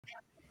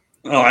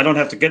Oh, I don't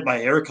have to get my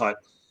hair cut.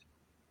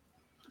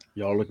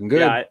 Y'all looking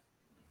Yeah,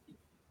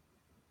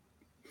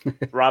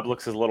 good. Rob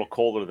looks a little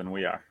colder than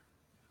we are.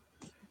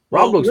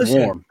 Rob Well, looks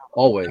listen, warm I'm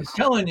always.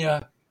 telling you,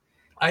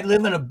 I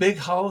live in a big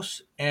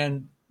house,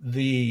 and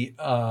the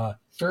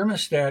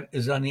thermostat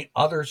is on the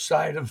other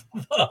side of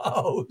the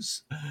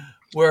house,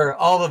 where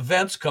all the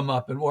vents come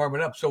up and warm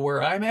it up. So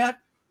where I'm at,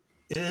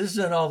 it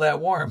isn't all that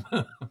warm.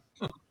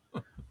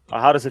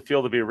 How does it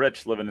feel to be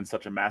rich living in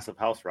such a massive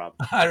house, Rob?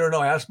 I don't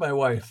know. Ask my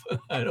wife.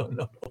 I don't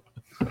know.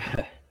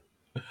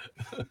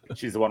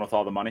 She's the one with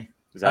all the money.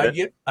 Is that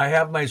it? I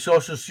have my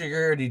Social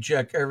Security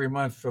check every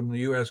month from the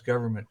U.S.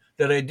 government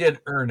that I did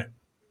earn it.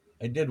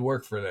 I did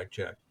work for that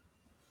check.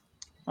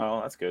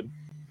 Oh, that's good.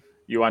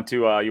 You want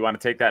to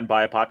take that and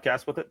buy a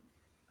podcast with it?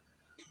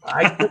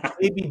 I could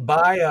maybe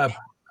buy a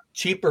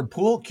cheaper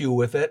pool cue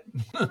with it.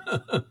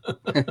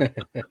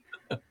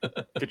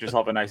 Get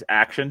yourself a nice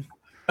action,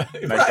 nice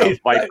Right, right.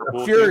 Viper A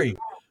pool cue. Fury.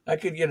 I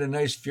could get a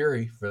nice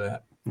Fury for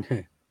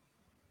that.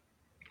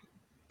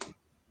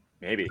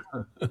 Maybe.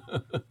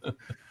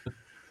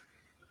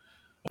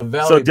 A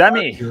Valley So Park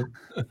Demi, cue.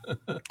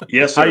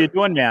 Yes, how you sir.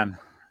 doing, man?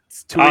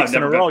 It's two I've weeks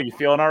in never a been. row. You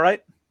feeling all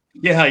right?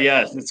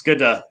 Yeah. It's good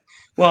to.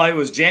 Well, it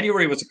was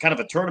January was kind of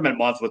a tournament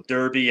month with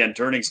Derby and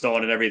Turning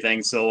Stone and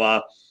everything.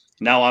 So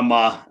now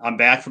I'm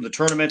back from the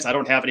tournaments. I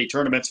don't have any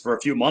tournaments for a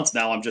few months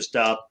now. I'm just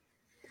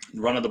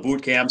running the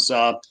boot camps.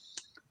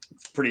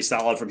 Pretty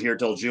solid from here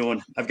till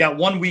June. I've got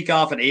 1 week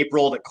off in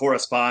April that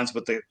corresponds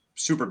with the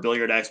Super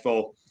Billiard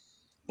Expo,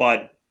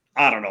 but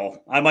I don't know.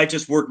 I might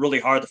just work really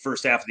hard the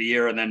first half of the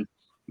year and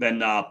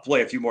then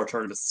play a few more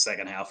tournaments the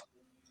second half.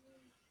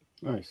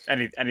 Nice.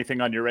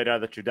 Anything on your radar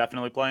that you're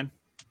definitely playing?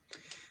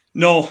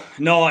 No.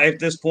 At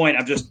this point,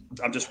 I'm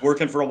just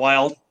working for a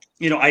while.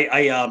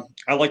 I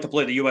like to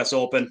play the U.S.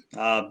 Open.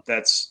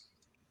 That's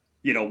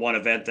one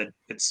event that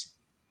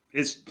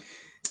is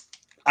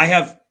I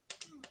have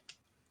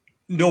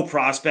no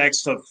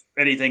prospects of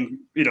anything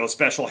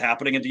special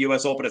happening at the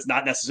U.S. Open. It's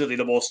not necessarily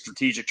the most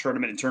strategic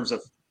tournament in terms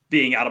of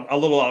being a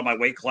little out of my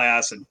weight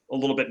class and a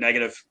little bit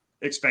negative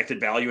expected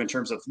value in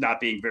terms of not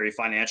being very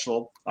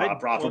financial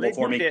profitable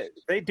for me.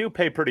 They do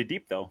pay pretty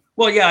deep though.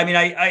 Well, yeah, I mean,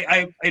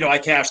 I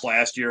cashed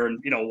last year and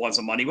won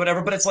some money,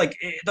 whatever. But it's like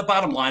the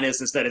bottom line is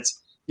that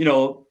it's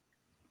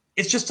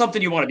just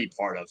something you want to be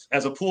part of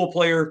as a pool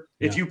player.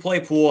 If Yeah. you play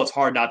pool, it's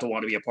hard not to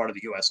want to be a part of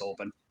the U.S.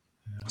 Open.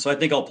 So I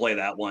think I'll play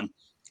that one,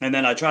 and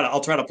then I'll try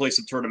to play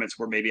some tournaments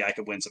where maybe I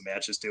could win some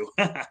matches too.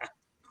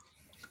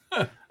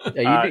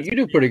 Yeah, you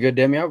do pretty good,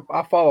 Demi.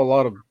 I follow a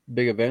lot of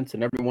big events,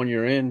 and every one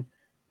you're in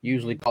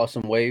usually cause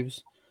some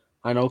waves.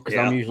 I know because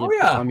Yeah. Oh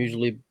yeah. I'm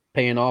usually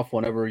paying off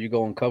whenever you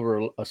go and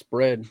cover a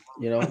spread.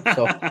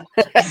 So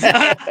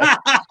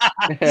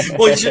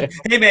Well,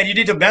 hey man, you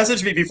need to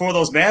message me before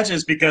those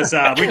matches because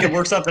we can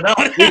work something out.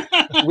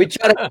 we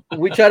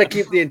try to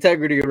keep the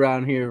integrity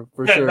around here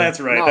for sure. That's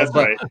right. No, That's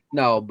but right.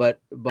 no, but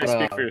Hey,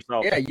 speak for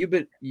yourself. yeah,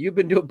 you've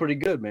been doing pretty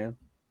good, man.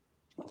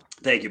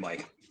 Thank you,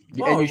 Mike.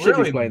 And Oh, you should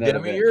really, be playing that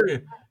Demi?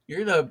 event.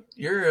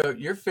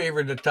 You're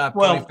favored the top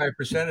Well,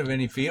 25% of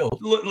any field.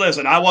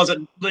 listen, I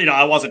wasn't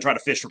trying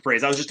to fish for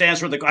praise. I was just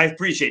answering I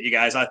appreciate you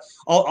guys. I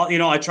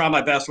try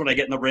my best when I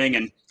get in the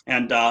ring,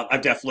 and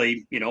I've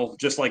definitely,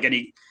 just like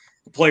any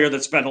player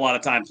that spent a lot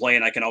of time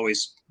playing, I can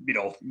always,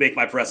 make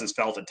my presence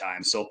felt at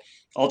times. So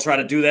I'll try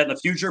to do that in the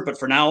future. But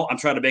for now, I'm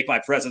trying to make my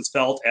presence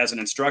felt as an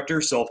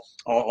instructor. So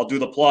I'll do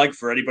the plug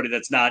for anybody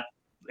that's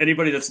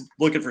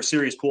looking for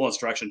serious pool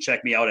instruction.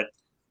 Check me out at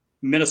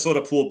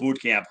Minnesota Pool Boot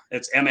Camp.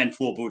 It's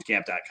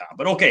mnpoolbootcamp.com.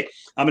 But okay,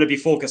 I'm going to be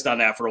focused on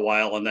that for a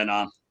while, and then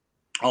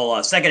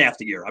I'll second half of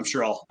the year. I'm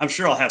sure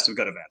I'll have some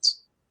good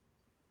events.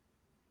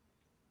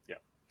 Yeah.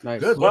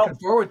 Nice. Good. Well- Looking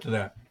forward to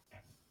that.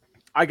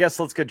 I guess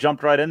let's get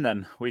jumped right in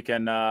then. We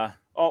can.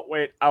 Oh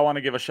wait, I want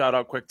to give a shout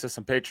out quick to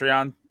some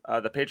Patreon.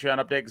 The Patreon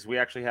update because we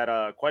actually had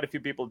quite a few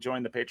people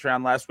join the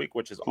Patreon last week,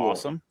 which is Cool.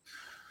 awesome.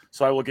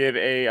 So I will give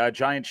a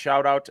giant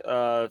shout out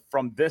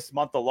from this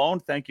month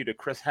alone. Thank you to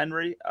Chris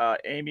Henry,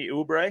 Amy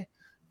Oubre,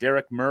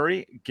 Derek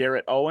Murray,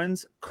 Garrett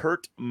Owens,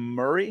 Kurt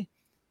Murray,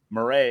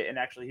 and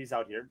actually he's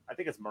out here. I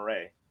think it's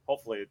Murray.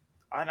 Hopefully,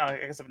 I don't know.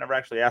 I guess I've never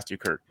actually asked you,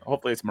 Kurt.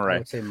 Hopefully it's I Murray.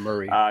 would say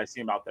Murray. I see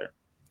him out there.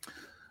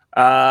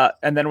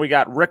 And then we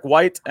got Rick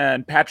White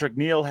and Patrick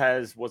Neal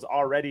was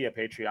already a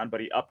Patreon, but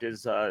he upped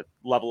his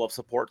level of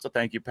support. So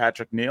thank you,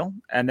 Patrick Neal.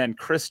 And then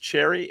Chris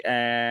Cherry,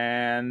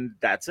 and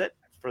that's it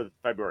for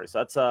February. So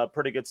that's a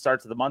pretty good start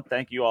to the month.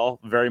 Thank you all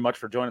very much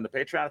for joining the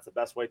Patreon. It's the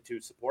best way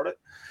to support it.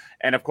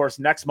 And of course,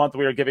 next month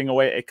we are giving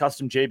away a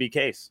custom JB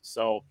case.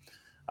 So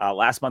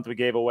last month we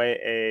gave away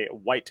a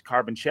white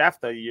carbon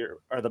shaft.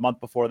 The month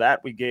before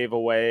that we gave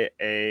away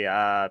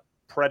a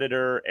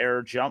Predator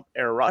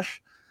Air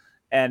Rush.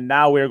 And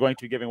now we are going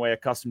to be giving away a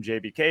custom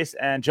JB case.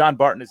 And John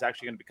Barton is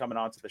actually going to be coming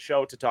on to the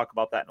show to talk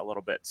about that in a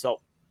little bit.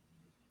 So,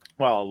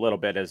 well, a little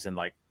bit as in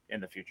like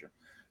in the future.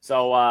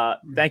 So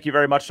thank you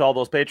very much to all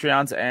those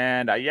Patreons.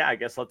 And yeah, I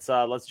guess let's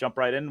jump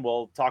right in.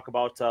 We'll talk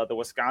about the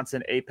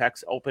Wisconsin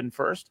Apex Open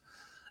first.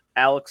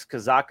 Alex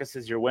Kazakis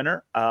is your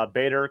winner.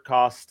 Bader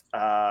cost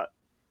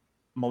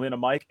Molina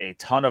Mike a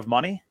ton of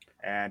money.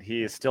 and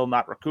he is still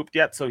not recouped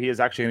yet. So he is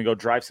actually going to go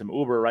drive some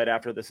Uber right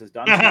after this is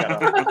done. So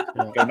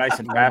gotta go nice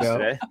and No fast doubt.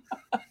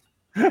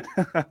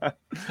 today.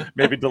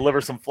 Maybe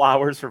deliver some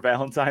flowers for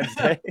Valentine's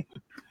Day.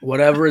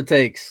 Whatever it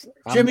takes.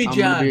 Jimmy I'm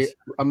John's.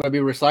 I'm gonna be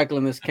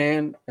recycling this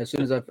can as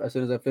soon as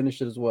I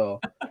finish it as well.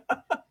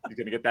 You're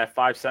going to get that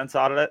 5 cents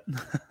out of it.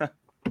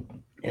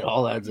 It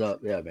all adds up.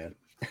 Yeah, man.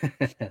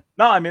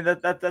 No, I mean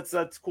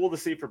that's cool to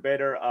see for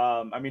Bader.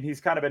 I mean, he's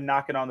kind of been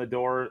knocking on the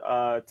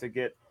door to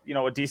get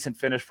a decent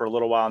finish for a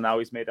little while now.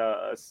 He's made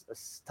a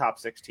top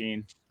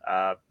 16.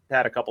 Had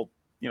a couple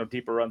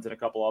deeper runs in a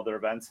couple other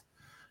events.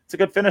 It's a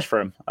good finish for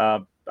him.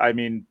 I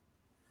mean,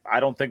 I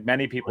don't think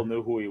many people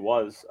knew who he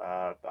was.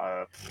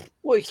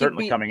 Well,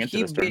 certainly coming into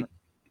this tournament.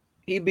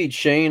 He beat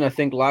Shane, I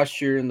think,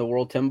 last year in the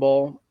World 10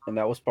 Ball, and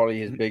that was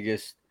probably his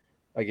biggest,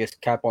 I guess,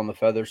 cap on the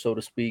feather, so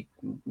to speak.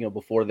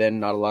 Before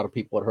then, not a lot of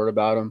people had heard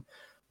about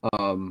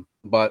him.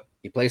 But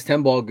he plays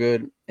 10 ball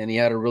good, and he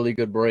had a really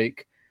good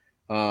break.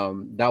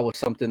 That was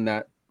something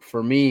that,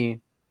 for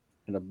me,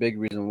 and a big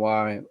reason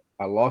why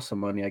I lost some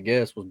money, I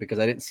guess, was because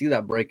I didn't see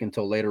that break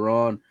until later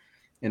on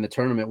in the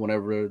tournament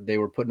whenever they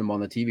were putting him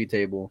on the TV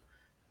table.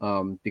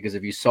 Because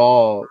if you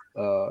saw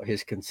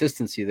his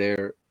consistency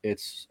there,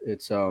 it's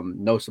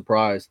no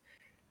surprise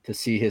to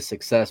see his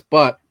success.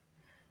 But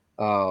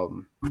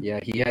yeah,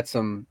 he had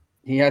some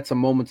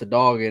moments of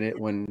dog in it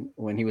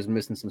when he was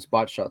missing some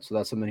spot shots. So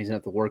that's something he's gonna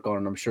have to work on,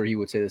 and I'm sure he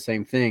would say the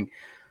same thing.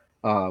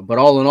 But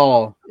all in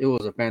all, it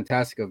was a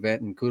fantastic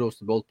event, and kudos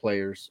to both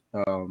players.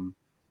 And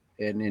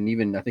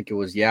even I think it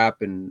was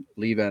Yap and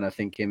Levan, I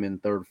think, came in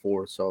third,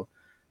 fourth. So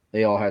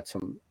they all had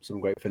some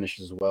great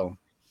finishes as well.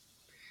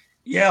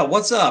 Yeah,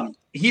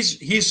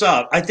 he's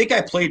I think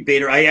I played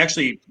Bader. I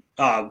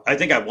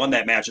think I won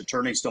that match at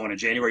Turning Stone in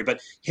January, but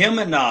him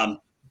and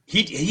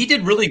he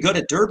did really good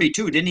at Derby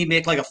too. Didn't he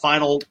make like a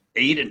final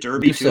 8 at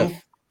Derby Youssef, too?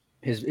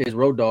 his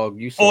road dog,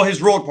 Youssef. Oh,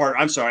 his road part.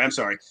 I'm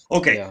sorry.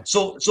 Okay. Yeah.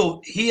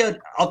 So he had,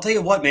 I'll tell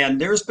you what, man,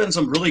 there's been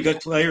some really good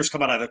players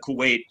come out of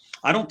Kuwait.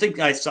 I don't think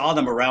I saw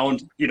them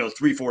around,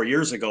 3-4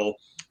 years ago,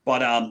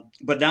 but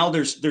now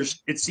there's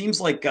it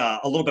seems like a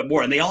little bit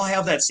more, and they all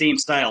have that same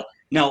style.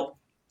 Now,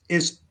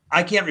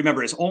 I can't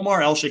remember. Is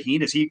Omar El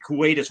Shaheen, is he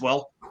Kuwait as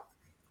well?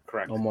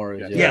 Correct. Omar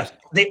is, Yeah.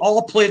 They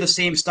all play the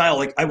same style.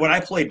 Like when I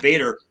played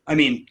Bader, I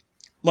mean,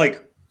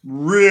 like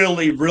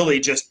really, really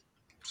just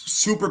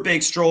super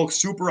big strokes,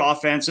 super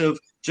offensive,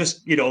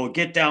 just,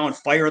 get down,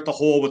 fire at the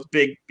hole with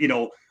big,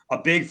 a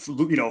big,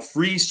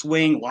 free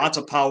swing, lots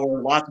of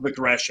power, lots of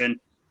aggression,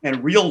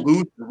 and real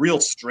loose, real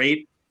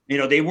straight.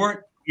 They weren't,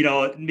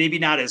 maybe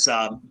not as,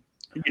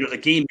 the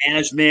game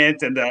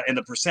management and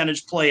the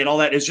percentage play and all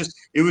that.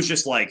 It was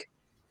just like,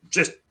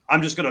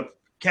 I'm just going to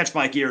catch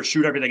my gear,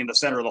 shoot everything in the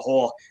center of the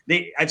hole.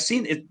 I've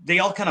seen it. They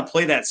all kind of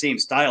play that same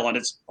style,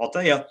 and I'll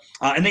tell you,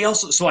 and they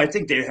also, so I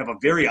think they have a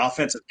very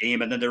offensive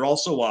game, and then they're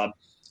also a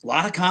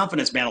lot of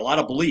confidence, man, a lot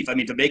of belief. I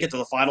mean, to make it to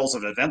the finals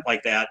of an event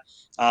like that,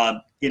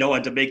 and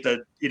to make the,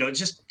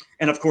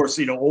 and of course,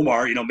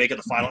 Omar, make it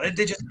the final.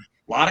 They just,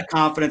 a lot of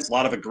confidence, a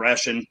lot of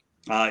aggression.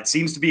 It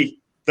seems to be,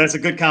 that's a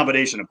good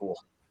combination of Poole.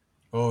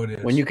 Oh, it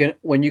is.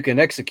 When you can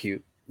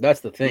execute,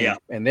 that's the thing. Yeah.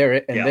 And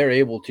they're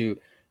able to,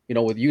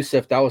 with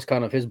Youssef, that was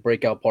kind of his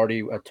breakout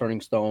party at Turning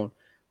Stone.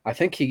 I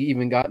think he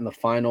even got in the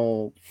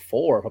final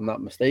 4, if I'm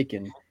not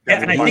mistaken.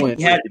 Yeah, and I think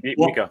he had,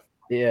 Mika.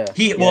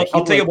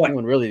 I'll tell you what, he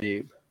went really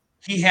deep.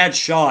 He had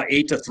Shaw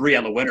 8-3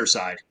 on the winner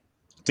side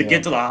to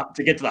get to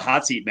the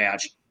hot seat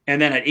match,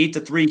 and then at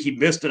 8-3 he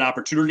missed an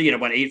opportunity and it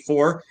went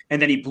 8-4,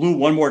 and then he blew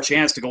one more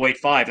chance to go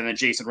 8-5, and then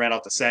Jason ran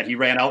out the set. He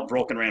ran out,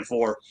 broke, and ran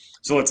 4.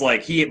 So it's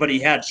like he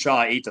had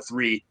Shaw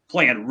 8-3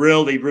 playing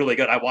really, really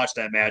good. I watched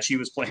that match. He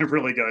was playing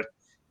really good.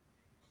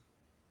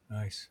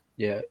 Nice.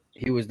 Yeah,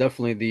 he was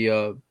definitely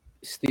the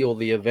steal of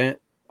the event,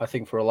 I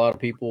think, for a lot of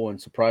people,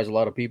 and surprised a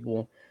lot of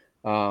people.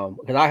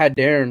 Because I had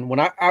Darren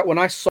when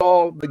I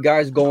saw the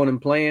guys going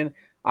and playing,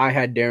 I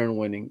had Darren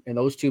winning, and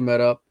those two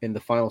met up in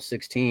the final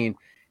 16.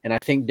 And I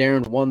think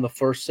Darren won the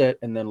first set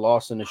and then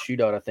lost in the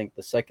shootout. I think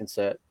the second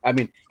set. I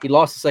mean, he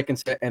lost the second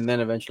set and then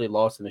eventually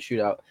lost in the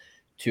shootout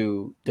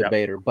to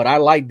Bader. But I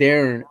like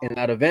Darren in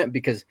that event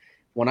because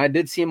when I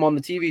did see him on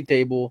the TV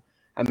table,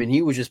 I mean,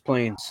 he was just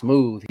playing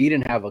smooth. He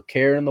didn't have a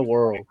care in the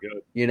world.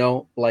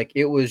 Like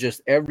it was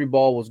just every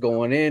ball was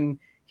going in.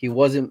 He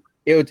wasn't.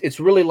 It's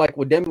really like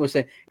what Demi was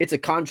saying. It's a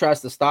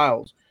contrast of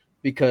styles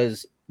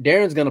because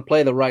Darren's going to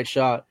play the right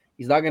shot.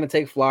 He's not going to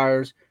take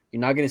flyers.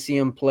 You're not going to see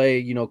him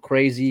play,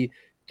 crazy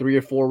 3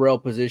 or 4 rail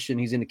position.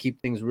 He's going to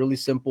keep things really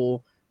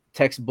simple,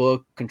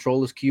 textbook,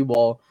 control his cue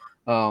ball.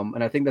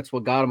 And I think that's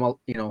what got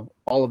him,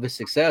 all of his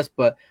success.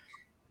 But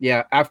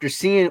yeah, after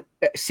seeing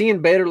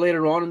Bader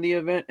later on in the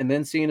event and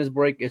then seeing his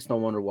break, it's no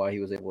wonder why he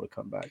was able to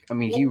come back. I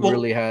mean, he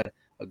really had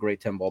a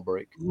great 10-ball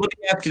break. Let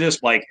me ask you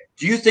this, Mike.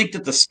 Do you think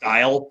that the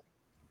style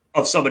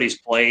of somebody's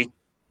play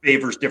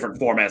favors different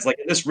formats? Like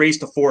in this race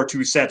to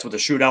 4-2 sets with a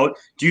shootout,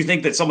 do you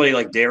think that somebody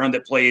like Darren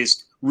that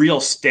plays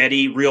real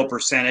steady, real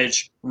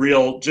percentage,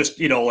 real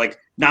just, like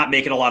not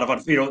making a lot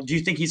of, do you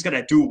think he's going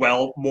to do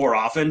well more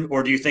often?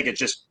 Or do you think it's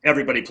just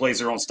everybody plays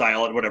their own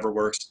style and whatever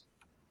works?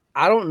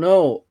 I don't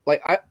know.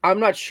 Like I'm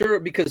not sure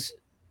because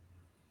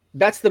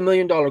that's the $1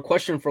 million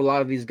question for a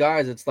lot of these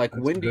guys. It's like,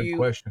 That's a when do good you,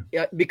 question.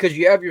 yeah, because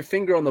you have your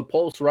finger on the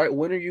pulse, right?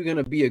 When are you going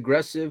to be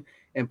aggressive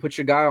and put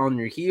your guy on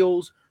your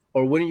heels?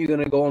 Or when are you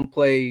going to go and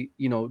play,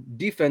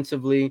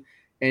 defensively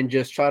and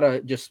just try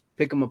to just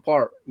pick them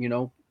apart,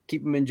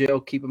 keep them in jail,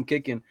 keep them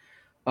kicking.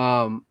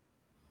 Um,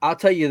 I'll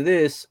tell you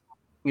this,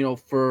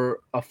 for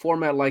a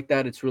format like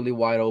that, it's really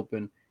wide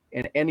open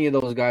and any of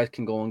those guys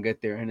can go and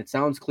get there. And it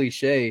sounds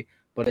cliche,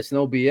 but it's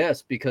no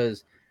BS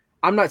because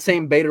I'm not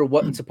saying Bader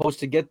wasn't supposed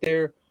to get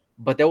there,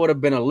 but there would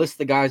have been a list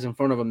of guys in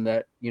front of him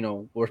that,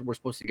 were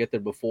supposed to get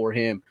there before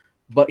him.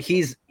 But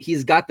he's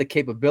got the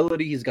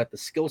capability, he's got the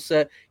skill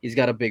set, he's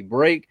got a big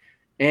break,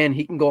 and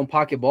he can go and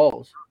pocket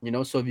balls,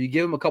 So if you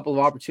give him a couple of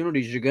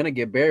opportunities, you're gonna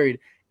get buried.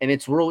 And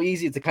it's real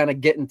easy to kind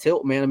of get in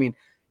tilt, man. I mean,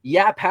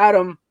 Yap had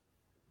him.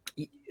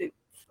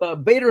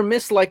 Bader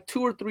missed like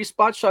 2 or 3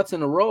 spot shots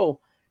in a row,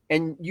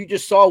 and you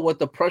just saw what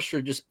the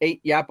pressure just ate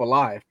Yap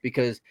alive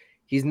because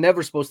he's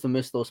never supposed to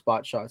miss those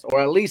spot shots,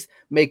 or at least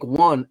make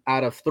 1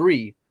 out of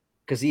 3,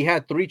 because he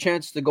had 3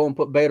 chances to go and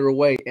put Bader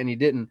away and he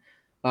didn't.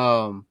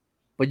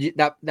 But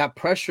that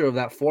pressure of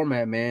that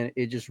format, man,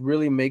 it just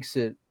really makes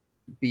it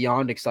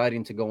beyond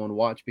exciting to go and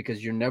watch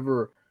because you're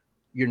never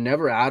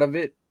out of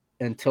it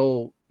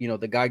until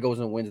the guy goes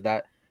and wins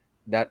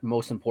that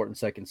most important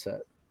second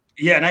set.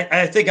 Yeah, and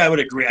I think I would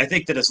agree. I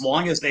think that as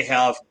long as they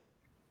have,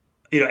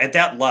 at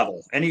that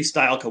level, any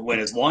style could win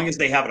as long as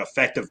they have an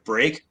effective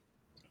break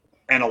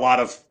and a lot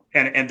of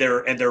and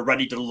they're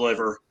ready to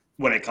deliver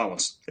when it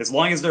counts. As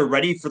long as they're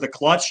ready for the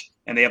clutch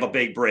and they have a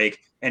big break,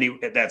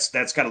 that's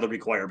kind of the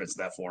requirements of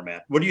that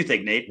format. What do you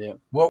think, Nate? Yeah.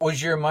 What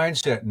was your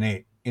mindset,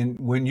 Nate,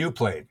 when you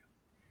played?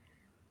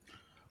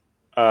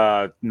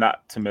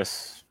 Not to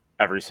miss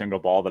every single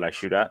ball that I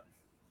shoot at.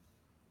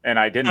 And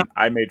I didn't.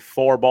 I made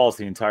 4 balls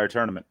the entire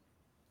tournament.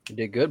 You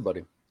did good,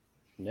 buddy.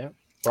 Yeah.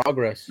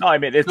 Progress. No, I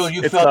mean,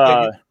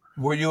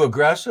 were you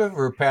aggressive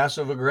or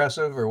passive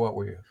aggressive or what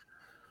were you?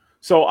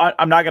 So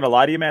I'm not going to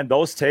lie to you, man.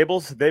 Those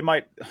tables,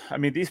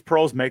 these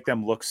pros make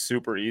them look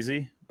super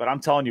easy, but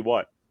I'm telling you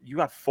what, you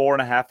got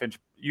 4.5 inch,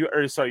 you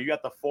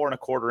got the 4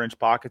 1/4 inch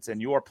pockets,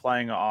 and you are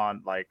playing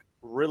on like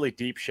really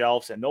deep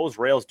shelves, and those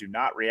rails do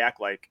not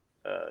react like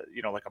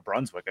a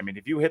Brunswick. I mean,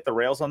 if you hit the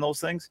rails on those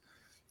things,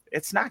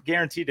 it's not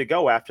guaranteed to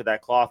go after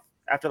that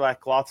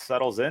cloth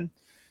settles in.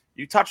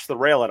 You touch the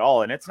rail at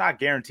all, and it's not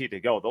guaranteed to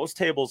go. Those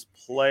tables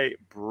play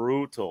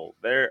brutal.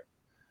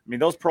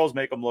 Those pros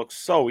make them look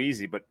so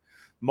easy, but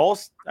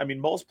most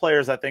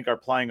players I think are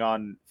playing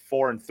on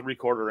 4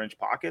 3/4 inch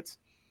pockets.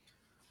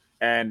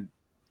 And,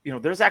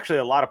 there's actually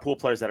a lot of pool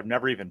players that have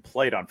never even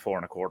played on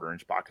 4 1/4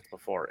 inch pockets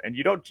before. And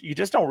you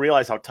just don't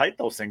realize how tight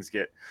those things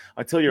get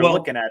until you're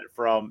looking at it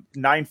from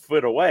 9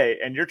 foot away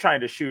and you're trying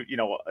to shoot,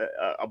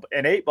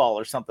 an 8 ball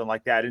or something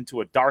like that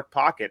into a dark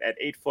pocket at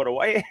 8 foot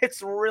away.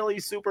 It's really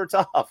super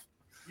tough.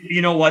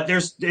 You know what?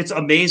 It's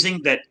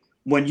amazing that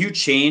when you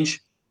change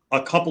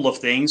a couple of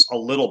things a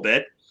little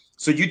bit,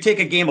 so you take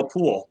a game of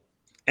pool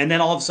and then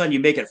all of a sudden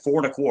you make it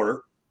 4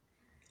 1/4,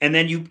 and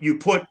then you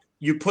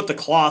put the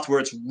cloth where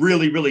it's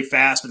really, really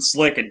fast and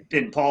slick and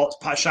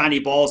shiny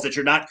balls that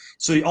you're not.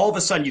 So all of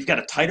a sudden you've got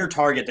a tighter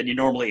target than you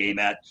normally aim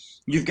at.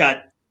 You've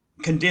got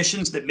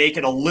conditions that make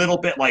it a little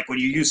bit like when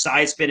you use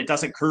side spin, it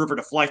doesn't curve or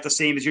deflect the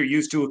same as you're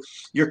used to.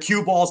 Your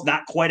cue ball's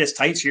not quite as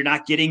tight, so you're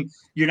not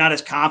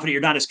as confident,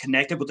 you're not as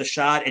connected with the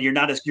shot, and you're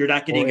not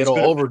getting as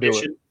good a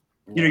position.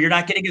 You're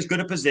not getting as good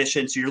a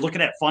position, so you're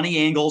looking at funny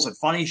angles and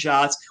funny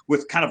shots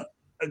with kind of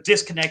a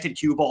disconnected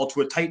cue ball to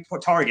a tight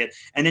target,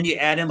 and then you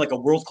add in like a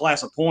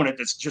world-class opponent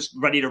that's just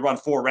ready to run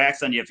 4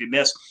 racks on you if you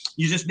miss.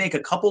 You just make a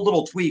couple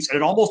little tweaks, and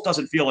it almost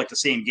doesn't feel like the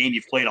same game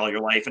you've played all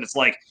your life. And it's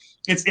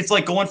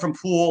like going from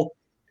pool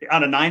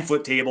on a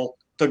 9-foot table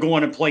to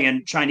going and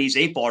playing Chinese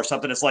 8 ball or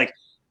something. It's like,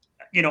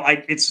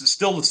 it's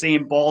still the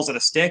same balls and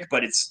a stick,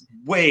 but it's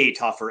way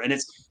tougher. And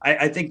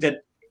I think that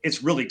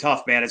it's really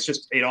tough, man. It's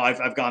just,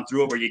 I've gone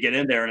through it where you get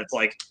in there and it's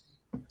like,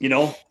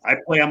 I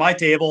play on my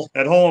table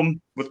at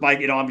home with my,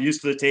 I'm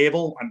used to the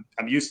table.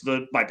 I'm used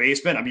to my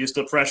basement. I'm used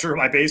to the pressure of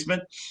my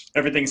basement.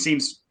 Everything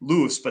seems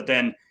loose, but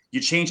then you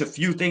change a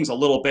few things a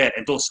little bit,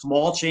 and those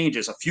small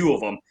changes, a few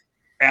of them,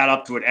 add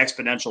up to an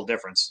exponential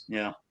difference.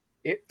 Yeah.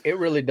 It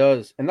really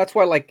does. And that's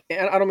why, like,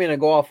 and I don't mean to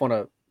go off on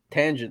a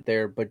tangent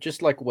there, but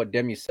just like what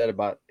Demi said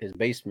about his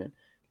basement,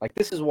 like,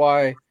 this is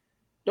why,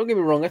 don't get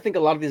me wrong, I think a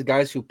lot of these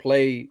guys who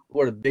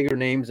are the bigger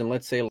names in,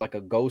 let's say, like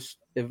a Ghost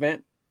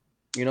event,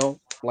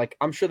 like,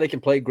 I'm sure they can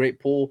play great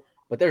pool,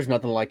 but there's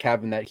nothing like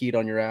having that heat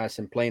on your ass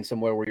and playing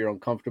somewhere where you're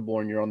uncomfortable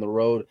and you're on the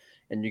road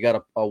and you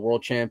got a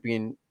world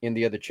champion in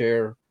the other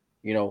chair,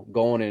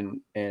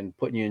 going and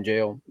putting you in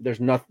jail. There's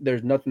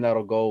nothing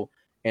that'll go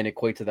and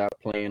equate to that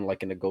playing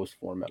like in a Ghost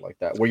format like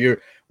that,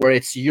 where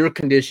it's your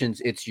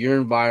conditions, it's your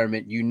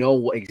environment. You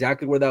know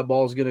exactly where that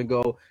ball is going to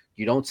go.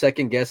 You don't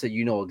second guess it.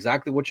 You know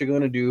exactly what you're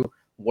going to do,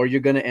 where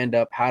you're going to end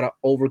up, how to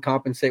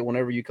overcompensate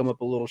whenever you come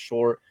up a little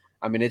short.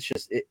 I mean, it's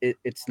just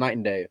it's night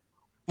and day.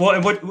 Well,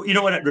 and what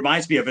it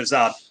reminds me of is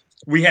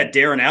we had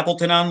Darren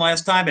Appleton on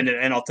last time,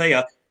 and I'll tell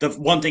you the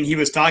one thing he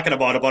was talking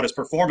about his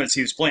performance.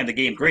 He was playing the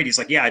game great. He's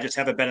like, yeah, I just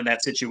haven't been in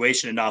that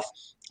situation enough,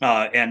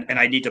 and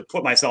I need to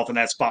put myself in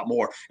that spot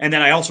more. And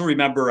then I also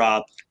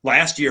remember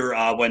last year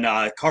when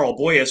Carl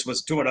Boyes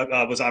was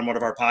on one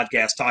of our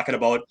podcasts talking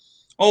about,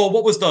 oh,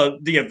 what was the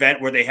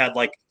event where they had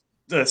like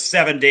the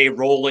 7-day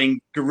rolling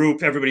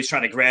group. Everybody's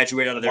trying to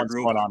graduate out of their What's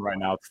group. going on right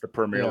now? It's the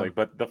Premier Yeah. League,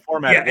 but the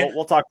format. Yeah,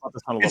 we'll talk about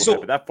this on a little so-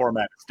 bit. But that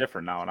format is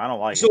different now, and I don't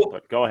like So- it.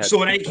 But go ahead.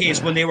 So in any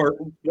case, when they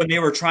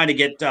were trying to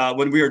get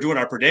when we were doing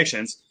our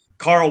predictions,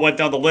 Carl went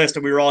down the list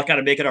and we were all kind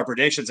of making our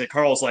predictions. And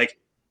Carl's like,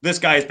 "This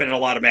guy's been in a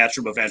lot of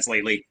matchroom events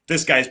lately.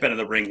 This guy's been in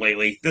the ring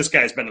lately. This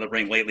guy's been in the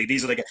ring lately.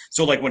 These are the guys."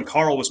 So like when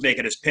Carl was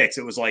making his picks,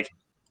 it was like,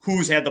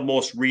 who's had the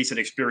most recent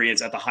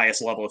experience at the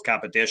highest level of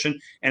competition?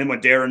 And when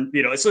Darren,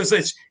 so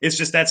it's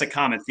just that's a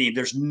common theme.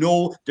 There's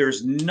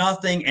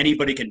nothing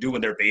anybody can do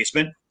in their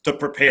basement to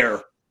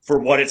prepare for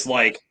what it's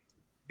like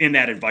in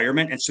that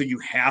environment. And so you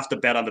have to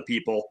bet on the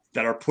people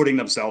that are putting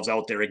themselves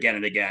out there again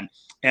and again.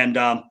 And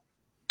Well,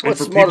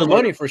 it's smarter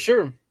money for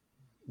sure.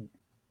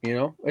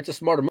 It's a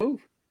smarter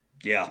move.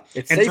 Yeah.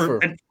 It's and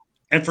safer.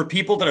 And for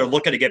people that are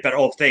looking to get better,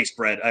 oh, thanks,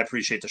 Brett. I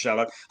appreciate the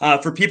shout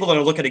out. For people that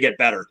are looking to get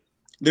better,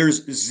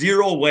 there's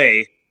zero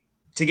way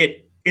to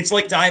get. It's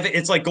like diving.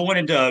 It's like going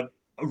into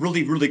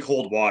really, really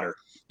cold water.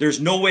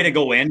 There's no way to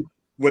go in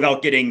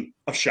without getting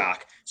a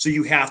shock. So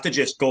you have to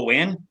just go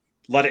in,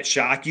 let it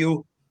shock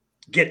you,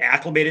 get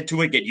acclimated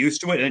to it, get used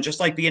to it, and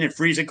just like being in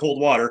freezing cold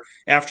water,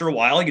 after a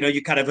while,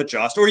 you kind of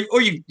adjust, or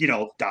you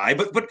die.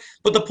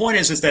 But the point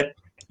is that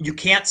you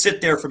can't sit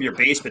there from your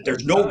basement.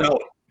 There's no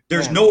route.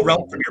 There's no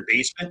route from your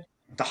basement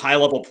to high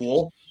level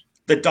pool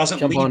that doesn't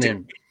Jump lead on to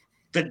in.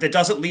 that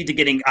doesn't lead to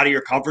getting out of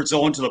your comfort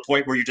zone to the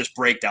point where you just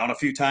break down a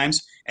few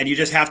times, and you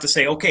just have to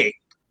say, okay,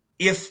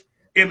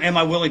 am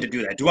I willing to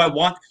do that? Do I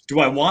want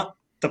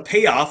the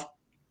payoff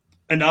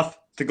enough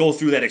to go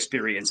through that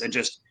experience and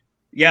just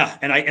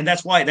and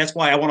that's why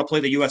I want to play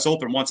the U.S.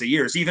 Open once a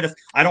year. Is even if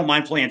I don't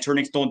mind playing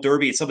Turning Stone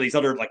Derby and some of these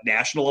other like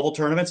national level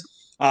tournaments,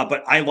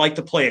 but I like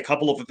to play a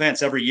couple of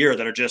events every year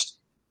that are just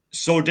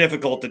so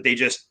difficult that they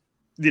just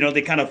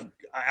they kind of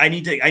I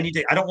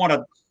don't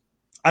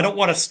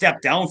want to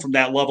step down from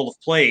that level of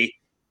play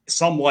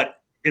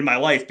somewhat in my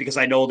life because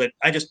I know that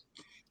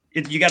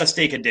you got to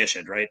stay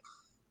conditioned, right?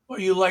 Well,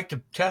 you like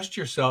to test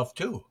yourself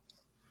too.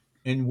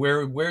 And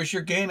where's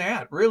your game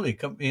at, really,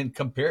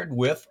 compared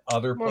with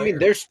other Well, players? I mean,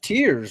 there's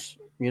tiers,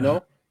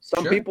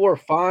 Some Sure. people are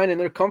fine in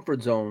their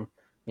comfort zone,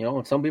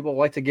 and some people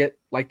like to get,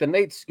 like the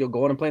Nates, you'll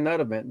go in and play in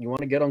that event. You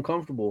want to get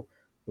uncomfortable.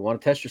 You want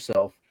to test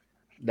yourself.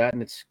 That,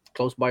 and it's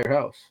close by your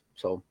house.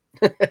 So,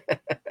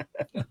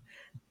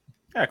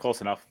 Yeah,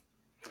 close enough.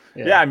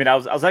 Yeah, I mean, I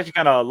was actually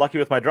kind of lucky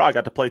with my draw. I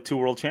got to play 2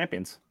 world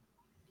champions.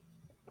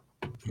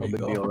 no big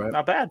deal, right?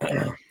 Not bad.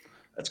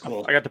 That's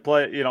cool. I got to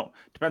play,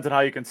 depends on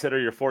how you consider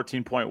your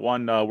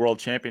 14.1 world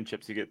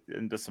championships. You get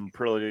into some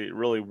really,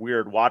 really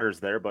weird waters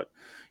there. But,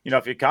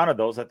 if you counted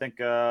those, I think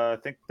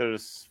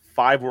there's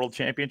 5 world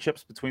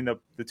championships between the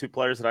 2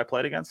 players that I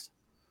played against.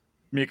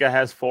 Mika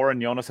has 4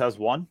 and Jonas has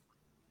 1.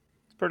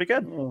 It's pretty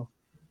good. Well,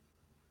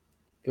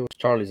 if it was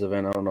Charlie's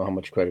event, I don't know how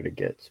much credit it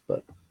gets,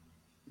 but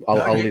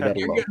I'll leave that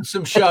You're alone. getting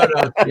some shout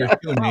outs here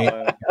too, Nate.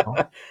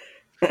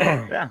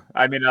 Yeah,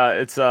 I mean,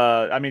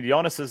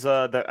 Jonas is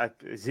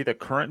is he the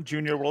current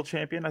junior world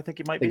champion? I think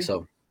he might I think be.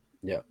 so.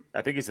 Yeah.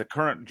 I think he's the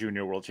current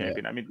junior world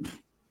champion. I mean,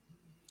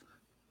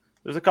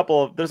 there's a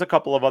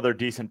couple of other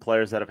decent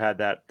players that have had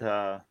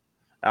that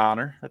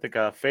honor. I think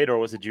Fedor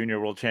was a junior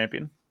world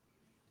champion.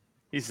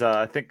 He's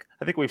I think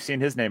we've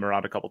seen his name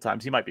around a couple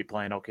times. He might be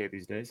playing okay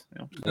these days.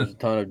 There's a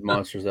ton of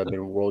monsters that have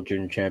been world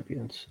junior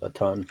champions. A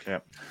ton. Yeah.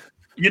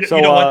 You So,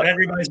 know what? That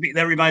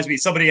reminds me.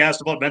 Somebody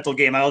asked about mental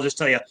game. I'll just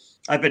tell you,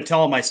 I've been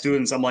telling my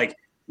students, I'm like,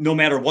 no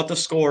matter what the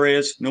score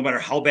is, no matter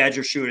how bad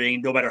you're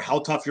shooting, no matter how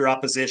tough your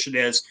opposition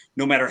is,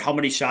 no matter how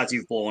many shots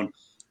you've blown,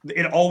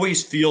 it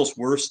always feels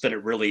worse than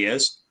it really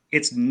is.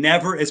 It's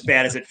never as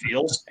bad as it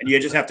feels, and you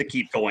just have to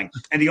keep going.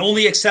 And the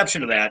only exception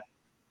to that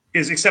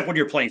is, except when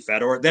you're playing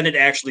Fedor, then it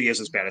actually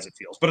is as bad as it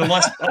feels. But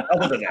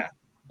other than that,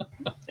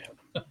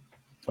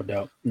 No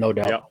doubt.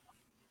 Yep.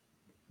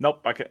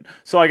 Nope. I can.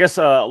 So I guess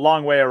a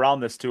long way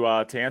around this to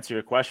answer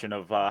your question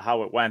of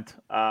how it went.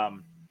 I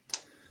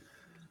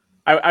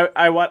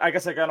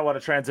guess I kind of want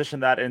to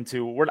transition that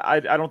into. I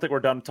don't think we're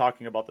done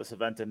talking about this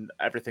event and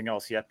everything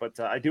else yet, but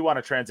I do want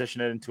to transition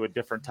it into a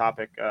different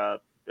topic,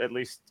 at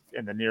least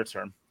in the near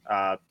term.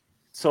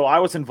 So I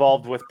was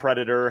involved with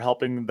Predator,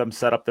 helping them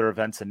set up their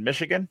events in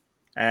Michigan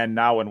and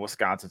now in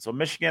Wisconsin. So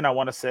Michigan, I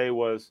want to say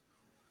was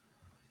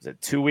it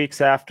 2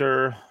 weeks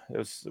after? It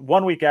was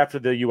 1 week after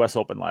the U.S.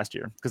 Open last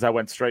year, because I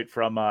went straight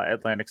from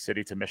Atlantic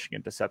City to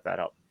Michigan to set that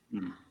up,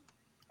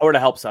 or to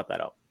help set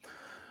that up.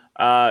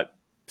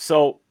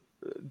 So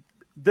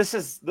this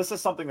is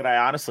something that I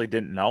honestly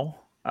didn't know,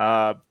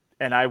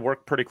 and I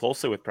work pretty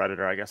closely with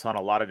Predator, I guess, on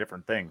a lot of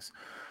different things.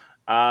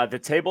 The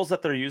tables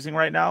that they're using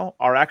right now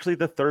are actually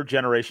the 3rd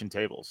generation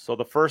tables. So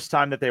the first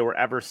time that they were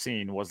ever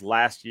seen was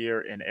last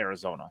year in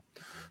Arizona.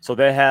 So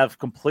they have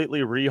completely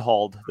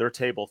rehauled their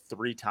table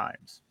 3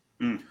 times.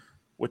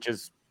 which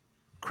is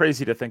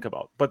crazy to think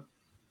about. But,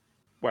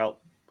 well,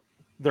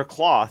 their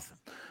cloth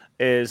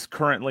is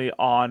currently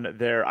on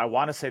their, I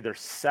want to say their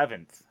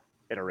 7th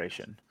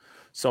iteration.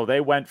 So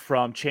they went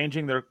from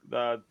changing their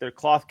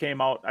cloth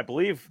came out, I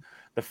believe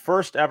the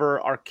first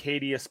ever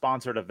Arcadia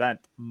sponsored event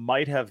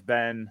might have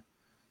been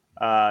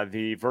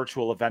the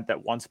virtual event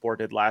that One Sport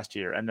did last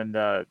year. And then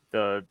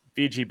the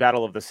VG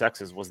Battle of the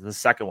Sexes was the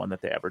second one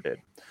that they ever did.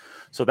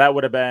 So that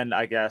would have been,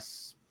 I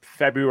guess,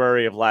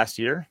 February of last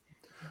year,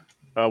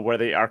 where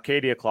the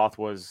Arcadia cloth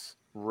was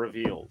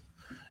revealed.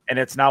 And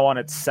it's now on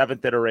its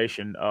 7th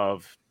iteration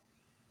of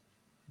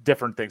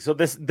different things. So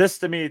this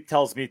to me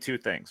tells me 2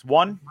 things.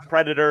 One,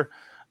 Predator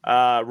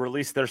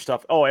released their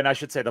stuff. Oh, and I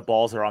should say the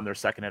balls are on their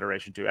 2nd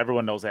iteration too.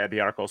 Everyone knows they had the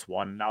Arcos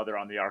 1. Now they're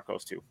on the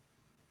Arcos 2.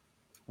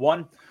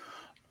 One,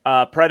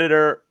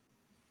 Predator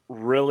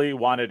really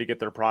wanted to get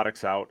their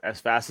products out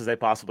as fast as they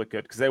possibly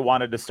could because they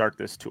wanted to start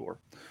this tour.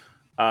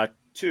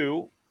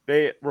 2,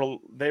 they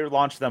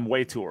launched them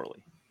way too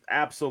early.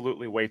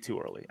 Absolutely way too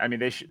early. I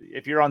mean,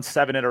 if you're on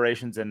 7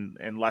 iterations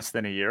in less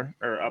than a year,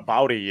 or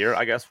about a year,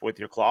 I guess, with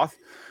your cloth,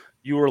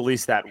 you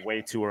release that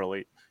way too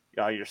early.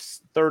 Your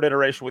 3rd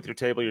iteration with your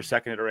table, your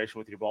 2nd iteration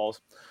with your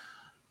balls,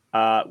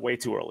 way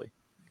too early.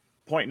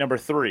 Point number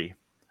 3,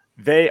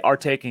 they are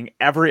taking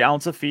every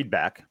ounce of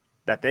feedback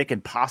that they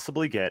can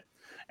possibly get,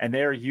 and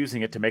they are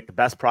using it to make the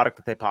best product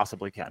that they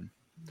possibly can.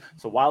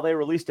 So while they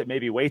released it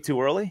maybe way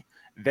too early,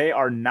 they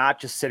are not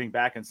just sitting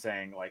back and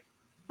saying, like,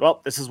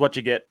 well, this is what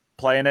you get.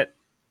 Playing it,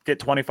 get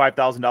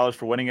 $25,000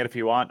 for winning it if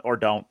you want, or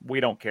don't.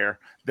 We don't care.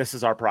 This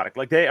is our product.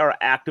 Like, they are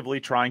actively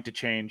trying to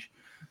change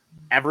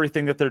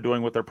everything that they're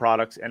doing with their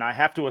products. And I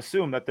have to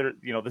assume that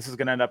this is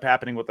going to end up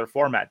happening with their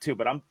format too.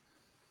 But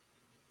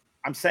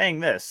I'm saying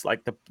this,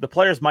 like, the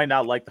players might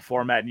not like the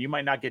format, and you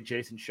might not get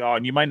Jason Shaw,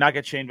 and you might not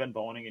get Shane Van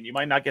Boening, and you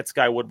might not get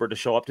Sky Woodward to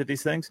show up to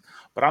these things.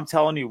 But I'm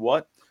telling you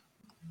what,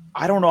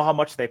 I don't know how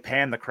much they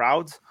pan the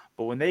crowds,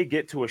 but when they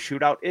get to a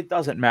shootout, it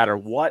doesn't matter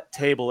what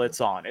table it's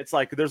on. It's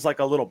like there's like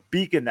a little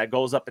beacon that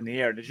goes up in the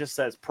air, and it just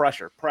says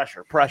pressure,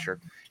 pressure, pressure.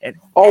 And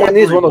and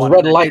these one of those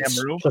red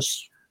lights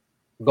just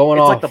going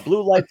off. It's like the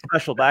blue light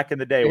special back in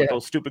the day with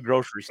those stupid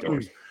grocery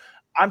stores.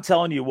 I'm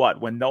telling you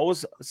what, when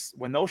those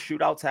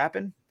shootouts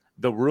happen,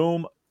 the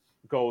room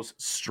goes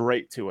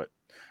straight to it.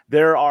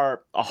 There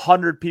are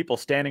 100 people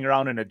standing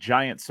around in a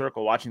giant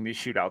circle watching these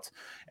shootouts.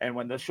 And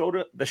when the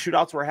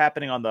shootouts were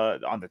happening on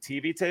the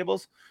TV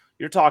tables,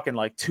 you're talking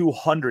like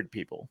 200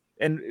 people.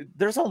 And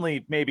there's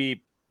only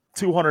maybe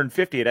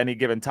 250 at any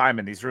given time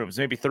in these rooms,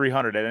 maybe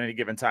 300 at any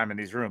given time in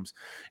these rooms.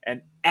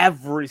 And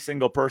every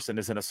single person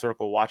is in a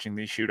circle watching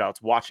these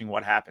shootouts, watching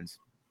what happens.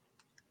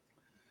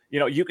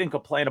 You can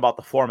complain about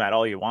the format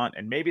all you want,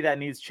 and maybe that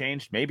needs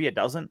changed. Maybe it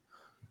doesn't.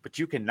 But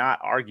you cannot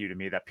argue to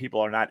me that people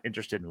are not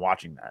interested in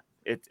watching that.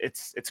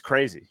 It's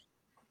crazy.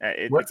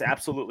 It's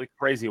absolutely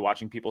crazy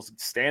watching people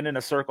stand in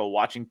a circle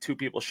watching 2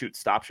 people shoot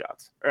spot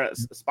shots.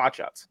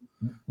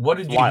 What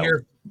did you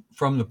hear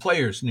from the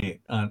players, Nate,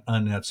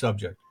 on that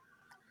subject?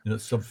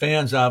 Some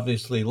fans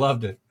obviously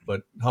loved it,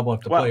 but how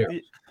about the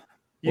players?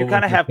 You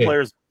kind of have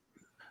players.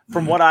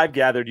 From what I've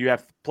gathered, you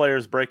have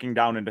players breaking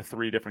down into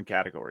 3 different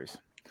categories.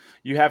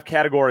 You have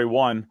category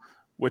 1,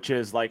 which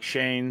is like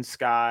Shane,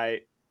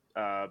 Sky,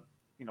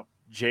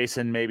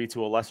 Jason, maybe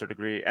to a lesser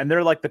degree. And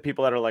they're like the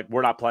people that are like,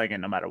 we're not playing it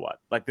no matter what.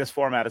 Like, this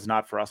format is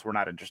not for us. We're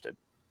not interested.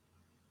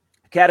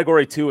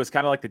 Category 2 is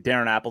kind of like the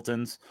Darren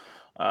Appletons,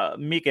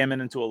 Meek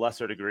Emin to a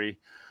lesser degree.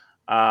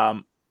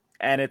 And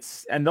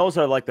those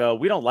are like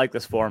we don't like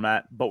this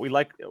format, but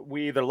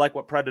we either like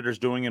what Predator's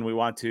doing and we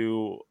want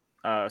to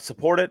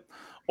support it,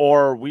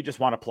 or we just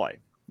want to play.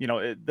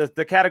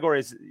 The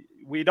categories,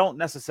 we don't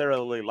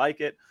necessarily like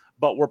it,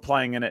 but we're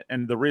playing in it.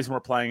 And the reason we're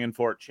playing in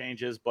for it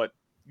changes, but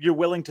you're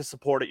willing to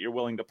support it. You're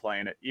willing to play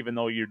in it, even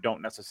though you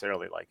don't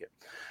necessarily like it.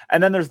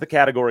 And then there's the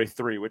category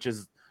 3, which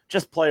is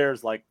just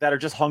players like that are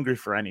just hungry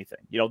for anything.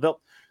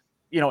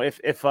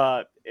 If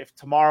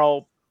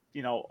tomorrow,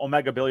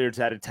 Omega Billiards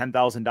added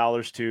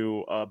 $10,000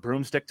 to a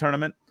broomstick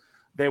tournament,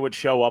 they would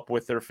show up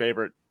with their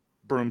favorite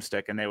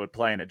broomstick and they would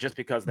play in it just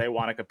because they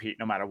want to compete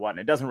no matter what. And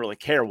it doesn't really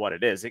care what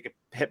it is. They could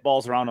hit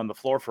balls around on the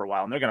floor for a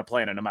while and they're going to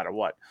play in it no matter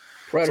what.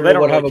 Predator so they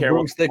don't would really have a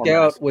broomstick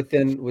out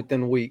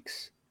within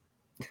weeks.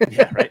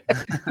 Yeah, right.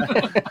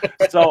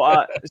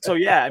 So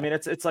yeah, I mean,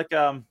 it's like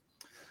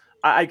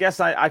I guess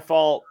I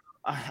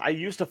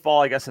used to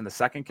fall, I guess, in the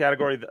second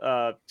category.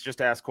 Just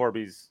to ask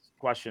Corby's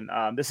question,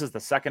 this is the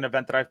second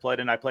event that I've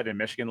played in. I played in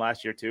Michigan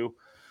last year too,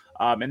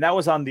 and that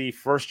was on the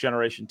 1st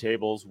generation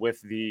tables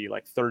with the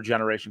 3rd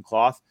generation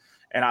cloth.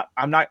 And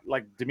I'm not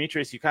like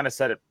Demetrius. You kind of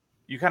said it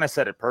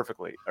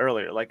perfectly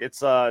earlier. Like, it's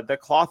the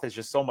cloth is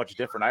just so much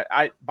different.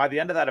 I by the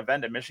end of that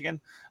event in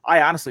Michigan,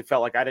 I honestly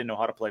felt like I didn't know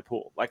how to play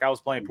pool. Like, I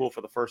was playing pool for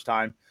the first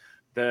time.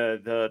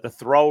 The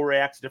throw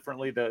reacts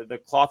differently. The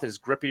cloth is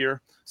grippier,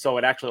 so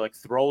it actually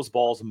throws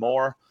balls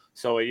more.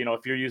 So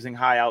if you're using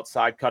high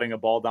outside, cutting a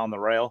ball down the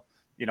rail,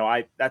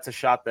 that's a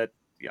shot that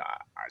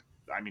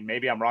I mean,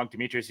 maybe I'm wrong,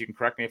 Demetrius. You can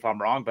correct me if I'm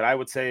wrong, but I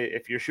would say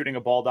if you're shooting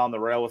a ball down the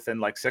rail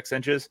within 6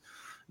 inches,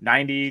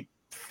 90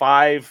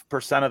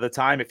 5% of the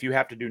time, if you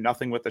have to do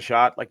nothing with the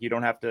shot, like you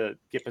don't have to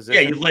get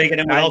position. Yeah, you leg it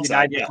in with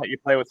outside. Yeah. You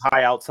play with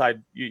high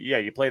outside.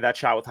 You play that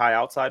shot with high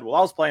outside. Well, I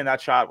was playing that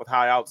shot with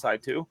high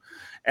outside too,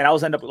 and I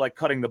was end up like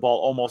cutting the ball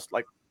almost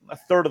like a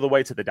third of the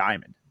way to the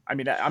diamond. I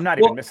mean, I'm not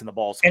even missing the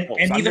balls close.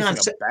 And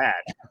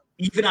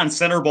even on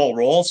center ball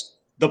rolls,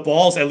 the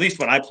balls, at least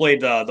when I played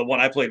the one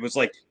I played, was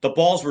like the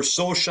balls were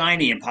so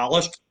shiny and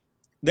polished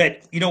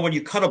that, when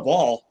you cut a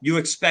ball, you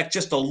expect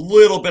just a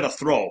little bit of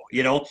throw,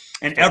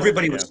 and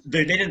everybody was,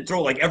 they didn't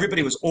throw, like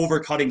everybody was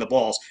overcutting the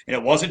balls. And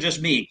it wasn't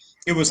just me.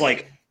 It was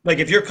like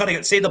if you're cutting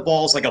it, say the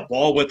ball's like a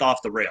ball width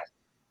off the rail,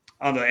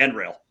 on the end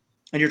rail,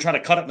 and you're trying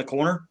to cut it in the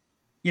corner,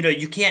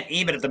 you can't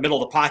aim it at the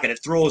middle of the pocket. It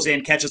throws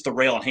in, catches the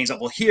rail, and hangs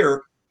up. Well,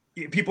 here,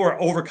 people are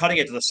overcutting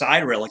it to the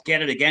side rail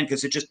again and again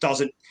because it just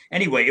doesn't.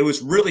 Anyway, it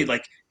was really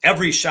like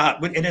every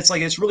shot, and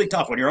it's really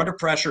tough when you're under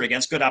pressure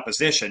against good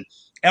opposition.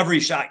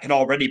 Every shot can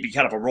already be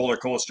kind of a roller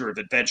coaster of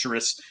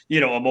adventurous,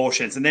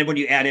 emotions. And then when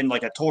you add in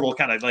like a total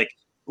kind of like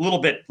a little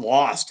bit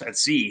lost at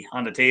sea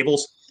on the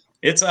tables,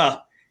 it's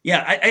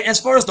as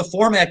far as the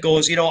format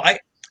goes,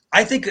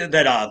 I think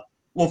that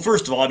well,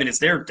 first of all, I mean, it's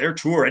their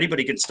tour.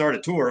 Anybody can start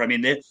a tour. I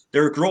mean,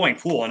 they're a growing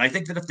pool. And I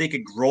think that if they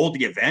could grow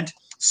the event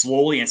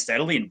slowly and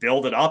steadily and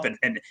build it up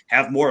and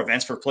have more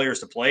events for players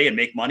to play and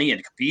make money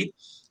and compete,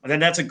 then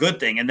that's a good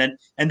thing. And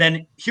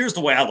then here's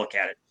the way I look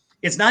at it.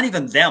 It's not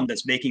even them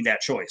that's making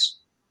that choice.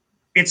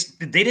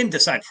 They didn't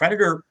decide.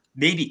 Predator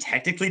maybe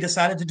technically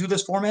decided to do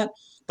this format,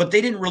 but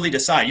they didn't really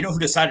decide. Who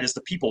decided is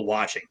the people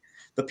watching.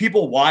 The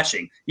people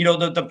watching,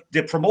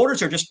 the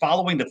promoters are just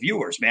following the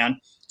viewers, man.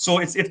 So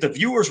if the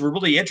viewers were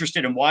really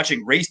interested in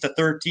watching Race to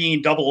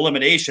 13 double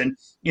elimination,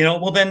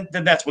 well then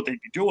that's what they'd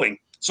be doing.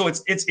 So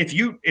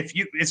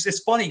it's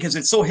funny because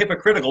it's so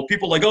hypocritical.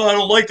 People are like, oh, I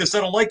don't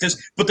like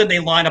this, but then they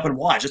line up and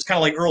watch. It's kind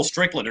of like Earl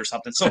Strickland or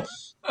something. So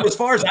as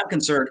far as I'm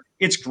concerned,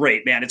 it's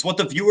great, man. It's what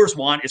the viewers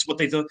want. It's what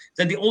they do.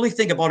 Then the only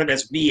thing about it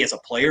as me as a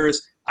player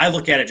is I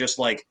look at it just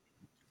like,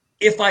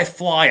 if I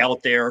fly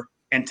out there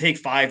and take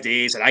 5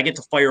 days and I get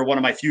to fire one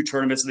of my few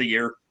tournaments of the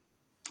year,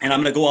 and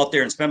I'm going to go out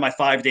there and spend my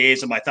 5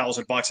 days and my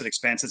 $1,000 in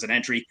expenses and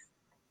entry,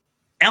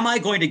 am I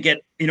going to get,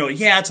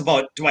 it's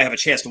about, do I have a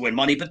chance to win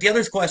money? But the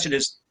other question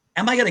is,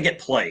 am I going to get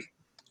play?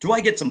 Do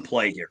I get some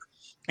play here?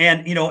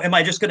 And, am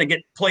I just going to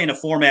get play in a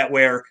format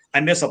where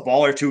I miss a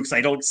ball or two because I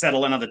don't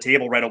settle in on the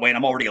table right away and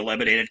I'm already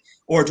eliminated?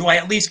 Or do I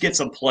at least get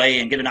some play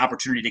and get an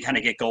opportunity to kind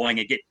of get going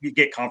and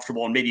get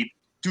comfortable and maybe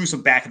do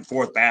some back and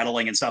forth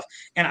battling and stuff?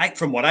 And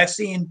from what I've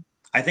seen,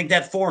 I think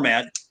that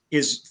format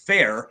is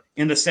fair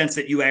in the sense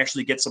that you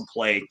actually get some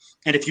play.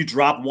 And if you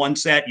drop one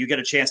set, you get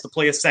a chance to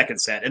play a second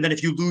set. And then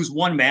if you lose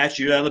one match,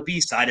 you're on the B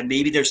side, and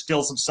maybe there's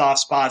still some soft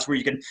spots where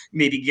you can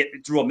maybe get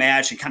through a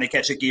match and kind of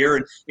catch a gear.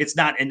 And it's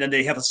not, and then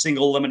they have a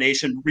single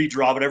elimination,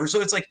 redraw, whatever.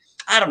 So it's like,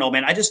 I don't know,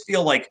 man. I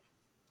feel like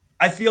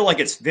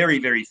it's very,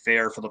 very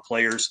fair for the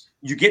players.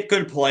 You get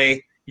good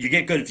play, you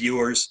get good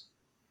viewers.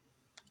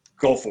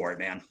 Go for it,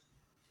 man.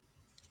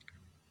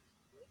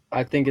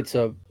 I think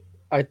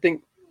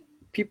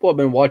people have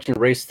been watching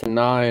Race to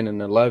 9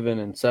 and 11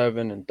 and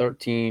 7 and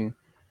 13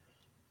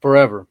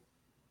 forever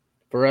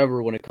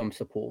when it comes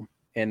to pool.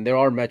 And there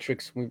are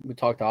metrics. We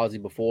talked to Ozzy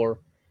before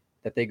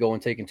that they go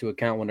and take into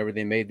account whenever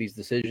they made these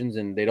decisions,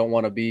 and they don't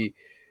want to be,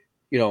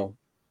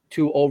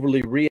 too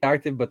overly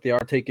reactive, but they are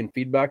taking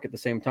feedback at the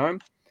same time.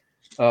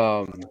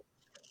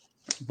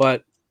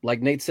 But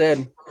like Nate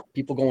said,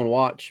 people go and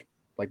watch.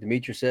 Like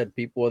Dimitri said,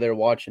 people are there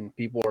watching.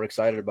 People are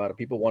excited about it.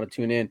 People want to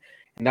tune in.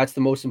 And that's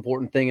the most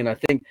important thing. And I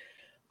think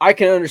I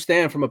can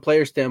understand from a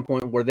player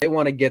standpoint where they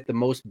want to get the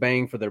most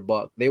bang for their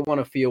buck. They want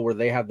to feel where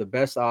they have the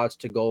best odds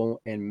to go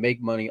and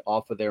make money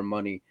off of their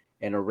money.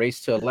 And a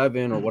Race to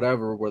 11 or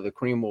whatever, where the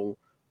cream will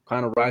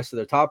kind of rise to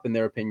the top, in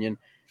their opinion.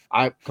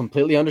 I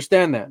completely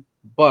understand that,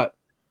 but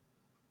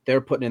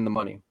they're putting in the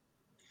money,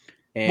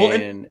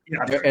 and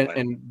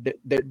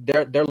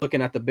they're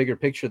looking at the bigger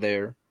picture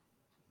there,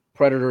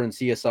 Predator and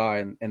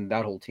CSI and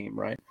that whole team,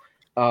 right?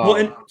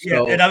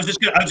 And I was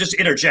just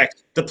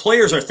interject. The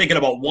players are thinking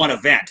about one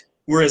event,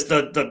 whereas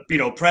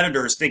the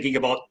Predator is thinking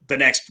about the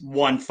next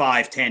 1,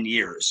 5, 10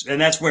 years, and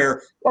that's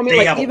where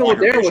they have even a what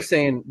Darren vision. was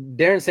saying.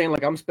 Darren's saying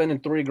like I'm spending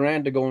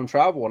 $3,000 to go and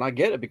travel, and I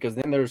get it because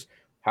then there's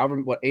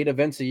 8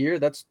 events a year.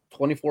 That's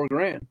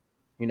 $24,000,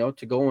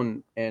 to go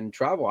and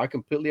travel. I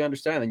completely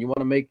understand, and you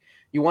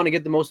want to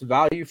get the most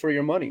value for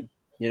your money.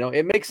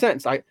 It makes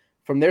sense.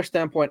 From their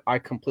standpoint, I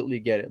completely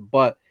get it,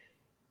 but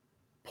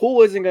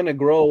pool isn't going to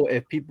grow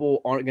if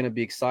people aren't going to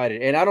be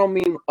excited. And I don't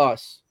mean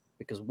us,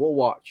 because we'll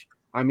watch.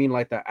 I mean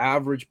like the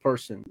average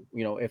person.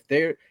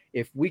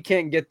 If we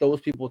can't get those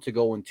people to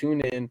go and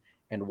tune in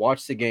and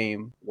watch the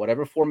game,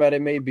 whatever format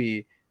it may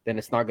be, then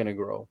it's not going to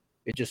grow.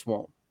 It just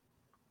won't.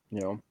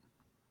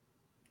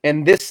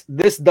 And this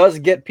does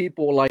get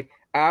people like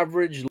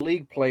average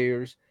league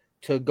players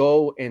to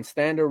go and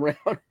stand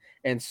around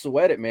and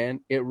sweat it, man.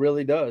 It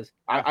really does.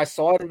 I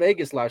saw it in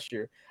Vegas last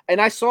year,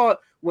 and I saw it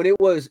when it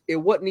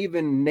wasn't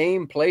even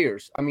named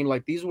players. I mean,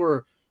 like these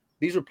were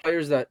these are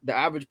players that the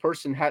average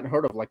person hadn't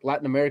heard of, like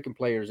Latin American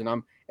players,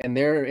 and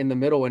they're in the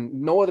middle, and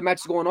no other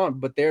match is going on,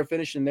 but they're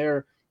finishing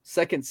their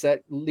second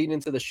set leading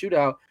into the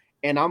shootout,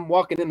 and I'm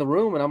walking in the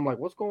room, and I'm like,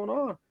 what's going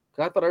on?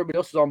 Because I thought everybody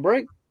else was on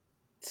break.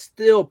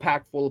 Still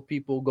packed full of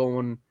people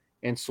going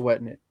and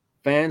sweating it.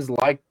 Fans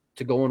like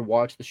to go and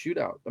watch the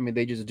shootout. I mean,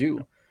 they just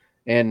do.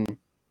 And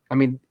I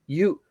mean,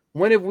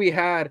 when have we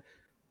had,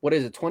 what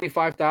is it,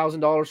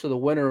 $25,000 for the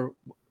winner,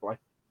 like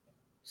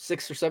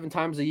 6 or 7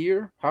 times a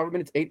year, however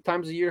many, 8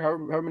 times a year,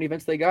 however many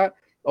events they got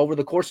over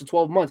the course of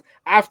 12 months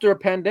after a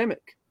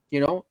pandemic?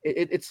 You know,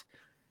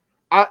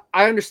 I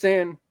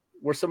understand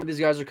where some of these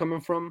guys are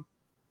coming from,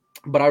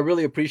 but I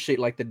really appreciate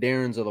like the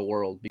Darrens of the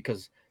world,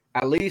 because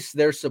at least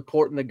they're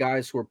supporting the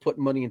guys who are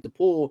putting money into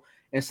pool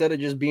instead of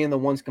just being the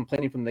ones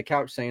complaining from the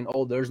couch saying,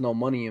 oh, there's no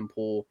money in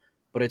pool.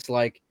 But it's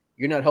like,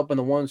 you're not helping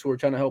the ones who are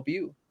trying to help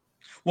you.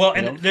 Well,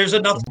 and there's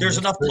enough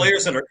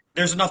players that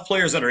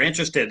are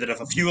interested that if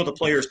a few of the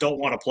players don't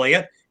want to play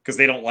it because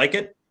they don't like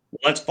it,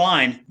 well, that's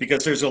fine,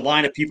 because there's a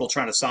line of people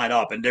trying to sign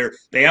up, and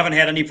they haven't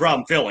had any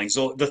problem filling.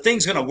 So the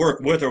thing's going to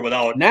work with or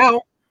without.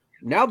 Now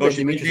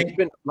they've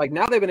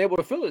been able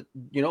to fill it,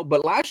 you know.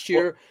 But last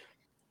year,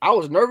 I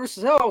was nervous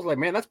as hell. I was like,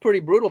 man, that's pretty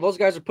brutal. Those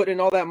guys are putting in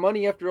all that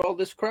money after all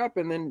this crap,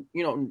 and then,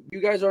 you know,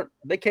 you guys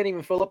they can't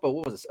even fill up a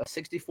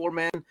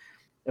 64-man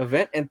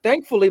event. And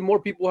thankfully,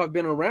 more people have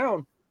been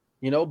around,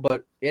 you know,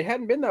 but it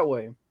hadn't been that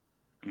way.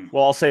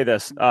 Well, I'll say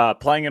this: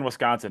 playing in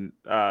Wisconsin,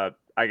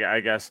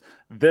 I guess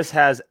this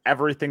has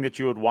everything that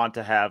you would want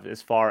to have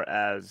as far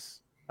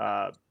as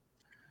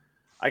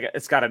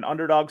it's got an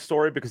underdog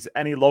story because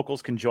any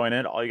locals can join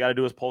it. All you got to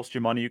do is post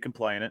your money. You can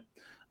play in it.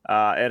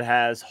 It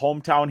has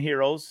hometown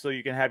heroes, so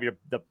you can have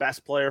the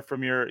best player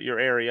from your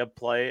area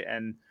play,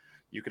 and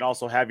you can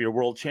also have your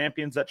world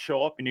champions that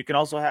show up, and you can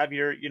also have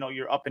your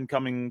up and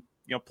coming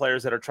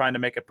players that are trying to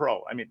make it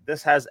pro. I mean,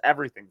 this has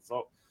everything.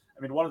 So,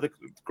 I mean, one of the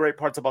great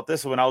parts about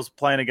this, when I was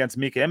playing against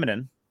Mika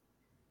Immonen,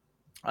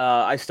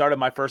 I started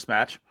my first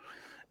match,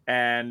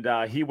 and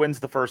he wins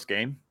the first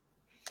game,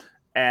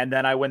 and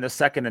then I win the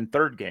second and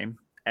third game.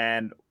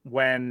 And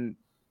when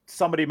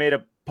somebody made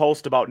a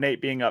post about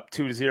Nate being up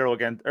 2-0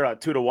 against, or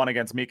 2-1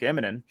 against Mika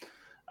Immonen,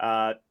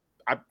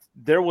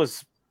 there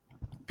was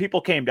people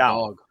came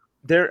down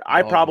there.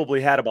 I probably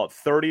had about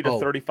 30 to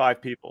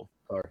 35 people.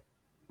 Sorry.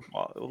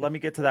 Well, let me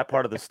get to that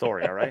part of the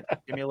story. All right.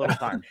 Give me a little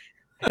time.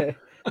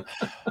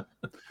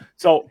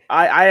 So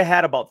I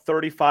had about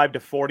 35 to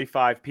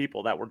 45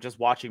 people that were just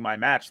watching my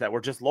match that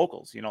were just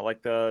locals,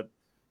 like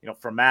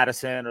from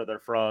Madison, or they're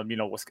from,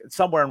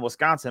 somewhere in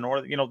Wisconsin,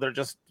 or, they're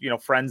just,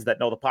 friends that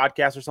know the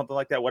podcast or something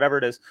like that, whatever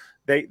it is.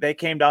 They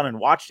came down and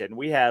watched it. And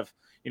we had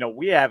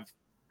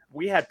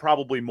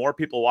probably more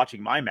people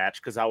watching my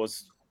match because I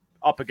was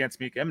up against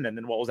Mika Immonen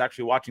than what was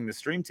actually watching the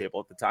stream table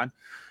at the time.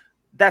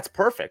 That's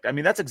perfect. I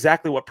mean, that's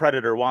exactly what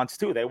Predator wants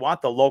too. They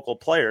want the local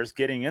players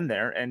getting in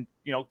there and,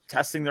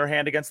 testing their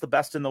hand against the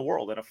best in the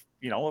world. And if,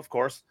 of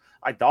course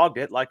I dogged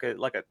it like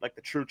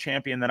the true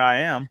champion that I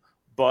am,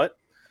 but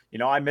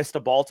I missed a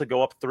ball to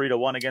go up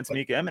 3-1 against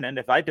Mika Immonen.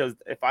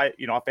 If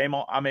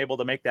I'm able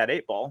to make that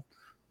 8-ball,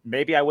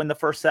 maybe I win the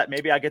first set.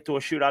 Maybe I get to a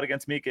shootout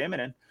against Mika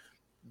Immonen.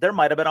 There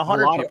might have been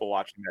 100 people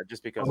watching that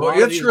just because. Well,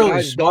 it's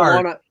really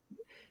smart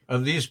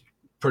of these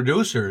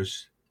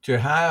producers to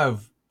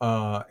have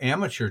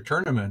amateur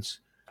tournaments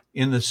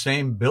in the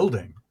same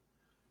building.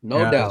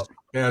 No doubt.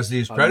 As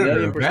these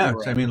Predator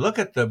events. Right. I mean, look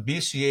at the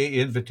BCA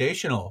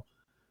Invitational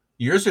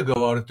years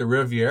ago out at the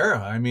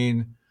Riviera. I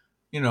mean,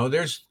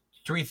 there's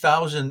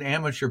 3,000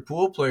 amateur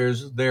pool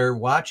players there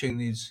watching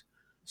these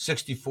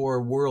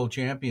 64 world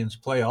champions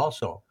play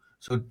also.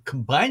 So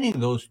combining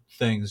those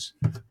things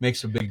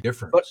makes a big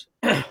difference.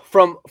 But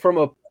from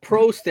a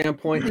pro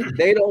standpoint,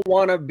 they don't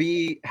want to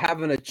be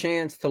having a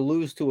chance to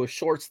lose to a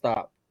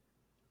shortstop.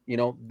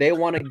 They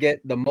want to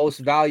get the most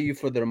value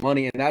for their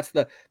money, and that's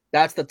the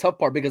tough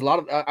part, because a lot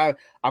of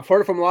I've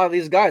heard it from a lot of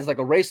these guys, like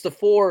a race to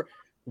 4,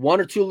 1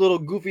 or 2 little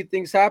goofy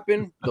things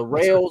happen, the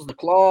rails, the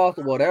cloth,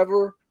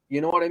 whatever. You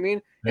know what I mean?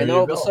 And then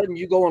all of a sudden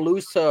you go and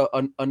lose to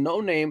a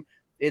no name.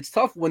 It's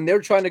tough when they're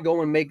trying to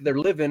go and make their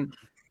living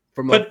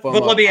But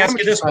let me ask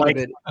you this, Mike.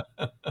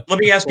 Let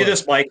me ask you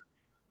this, Mike.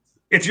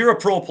 If you're a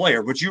pro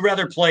player, would you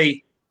rather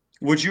play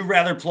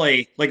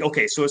like,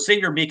 okay, so say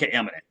you're Mika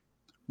Immonen.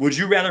 Would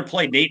you rather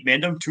play Nate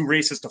Mindham 2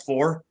 races to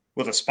 4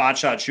 with a spot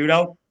shot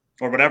shootout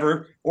or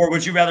whatever? Or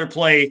would you rather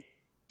play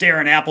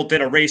Darren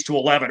Appleton a race to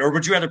 11? Or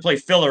would you rather play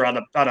Filler on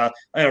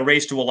a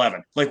race to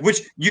 11? Like,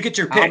 which you get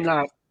your pick.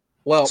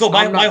 So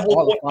my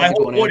whole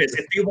point is,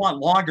 if you want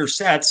longer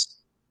sets,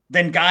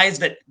 then guys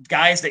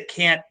that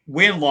can't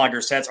win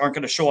longer sets aren't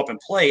going to show up and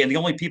play. And the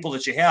only people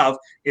that you have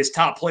is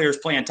top players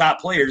playing top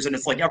players. And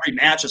it's like every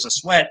match is a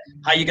sweat.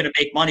 How are you going to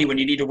make money when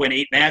you need to win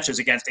 8 matches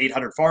against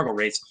 800 Fargo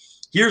rates?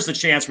 Here's the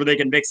chance where they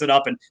can mix it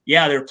up. And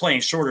yeah, they're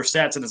playing shorter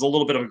sets and it's a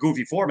little bit of a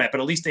goofy format,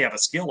 but at least they have a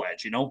skill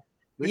edge,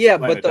 Yeah,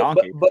 but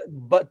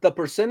the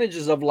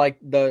percentages of like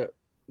the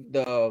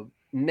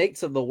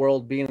Nates of the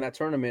world being in that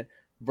tournament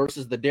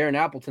versus the Darren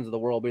Appletons of the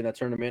world being in that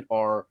tournament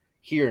are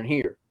here and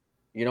here.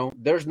 You know,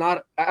 there's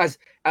not as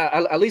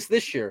at least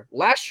this year.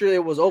 Last year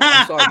it was open.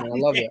 I'm sorry, man. I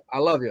love you. I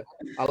love you.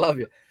 I love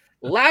you.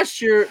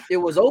 Last year it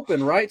was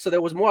open, right? So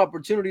there was more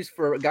opportunities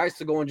for guys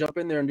to go and jump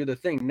in there and do the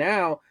thing.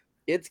 Now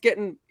it's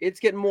getting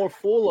more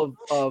full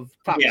of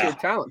top tier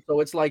talent. So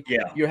it's like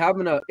you're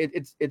having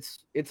it's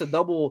a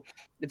double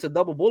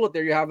bullet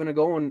there. You're having to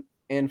go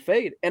and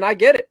fade. And I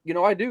get it, you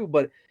know, I do,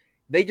 but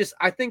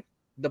I think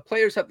the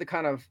players have to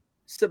kind of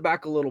sit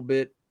back a little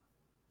bit,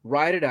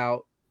 ride it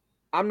out.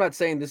 I'm not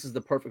saying this is the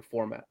perfect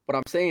format. What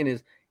I'm saying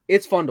is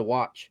it's fun to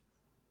watch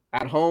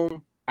at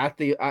home, at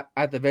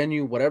the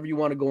venue, whatever you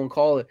want to go and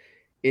call it.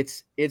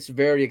 It's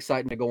very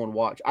exciting to go and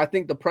watch. I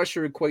think the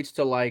pressure equates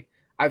to like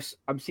I've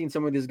seen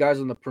some of these guys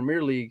in the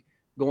Premier League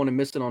going and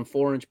missing on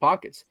 4-inch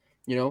pockets,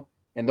 you know,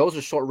 and those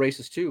are short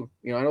races too.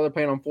 You know, I know they're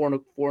paying on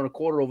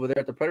 4.25 over there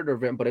at the Predator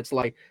event, but it's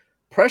like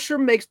pressure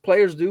makes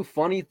players do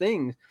funny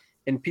things,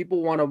 and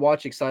people want to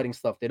watch exciting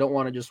stuff. They don't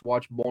want to just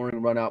watch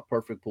boring, run out,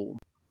 perfect pool.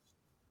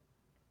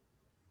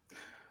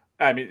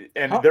 I mean,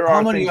 and there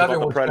are many things other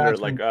about the Predator,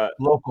 like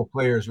local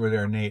players were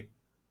there, Nate?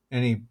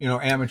 Any, you know,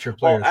 amateur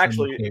players? Well,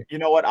 actually, you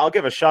know what? I'll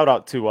give a shout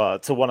out to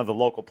one of the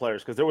local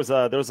players, because there was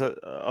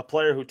a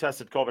player who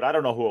tested COVID. I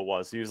don't know who it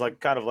was. He was like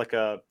kind of like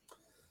a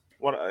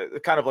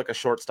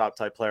shortstop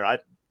type player.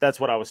 That's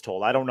what I was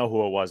told. I don't know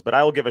who it was, but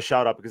I will give a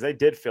shout out because they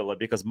did fill it,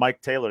 because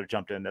Mike Taylor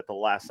jumped in at the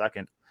last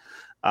second,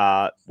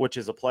 which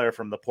is a player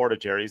from the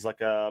Portager. He's like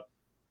a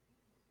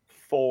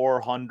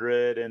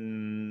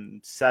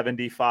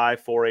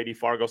 475, 480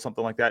 Fargo,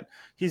 something like that.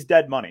 He's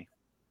dead money.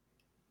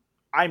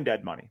 I'm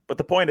dead money. But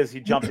the point is, he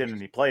jumped in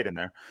and he played in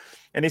there.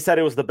 And he said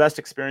it was the best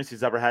experience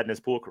he's ever had in his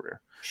pool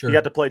career. Sure. He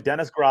got to play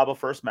Dennis Graba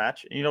first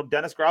match. You know,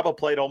 Dennis Graba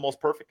played almost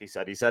perfect, he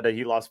said. He said that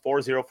he lost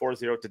 4-0,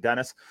 4-0 to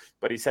Dennis,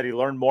 but he said he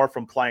learned more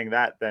from playing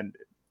that than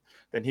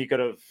he could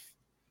have,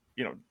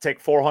 you know,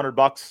 take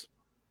 $400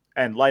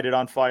 and light it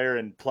on fire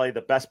and play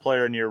the best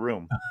player in your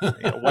room, you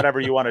know, whatever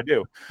you want to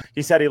do.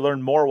 He said he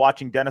learned more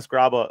watching Dennis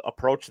Graba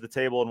approach the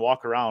table and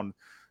walk around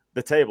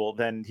the table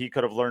than he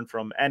could have learned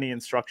from any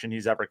instruction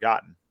he's ever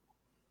gotten.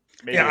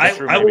 Maybe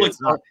I will.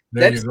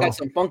 That's got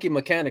some funky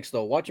mechanics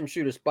though. Watch him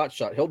shoot a spot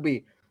shot. He'll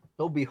be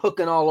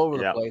hooking all over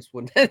the place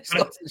when Dennis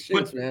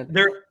shoots, man.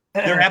 They're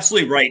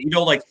absolutely right. You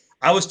know, like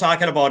I was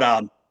talking about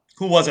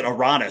who was it?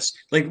 Aranis.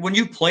 Like when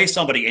you play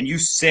somebody and you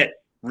sit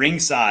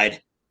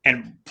ringside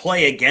and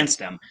play against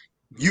them,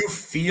 you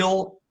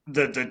feel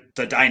the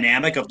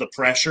dynamic of the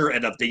pressure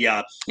and of the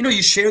you know,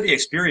 you share the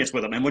experience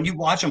with them. And when you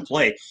watch them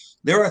play,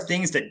 there are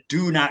things that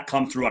do not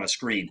come through on a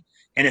screen.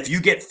 And if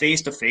you get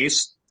face to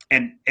face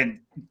and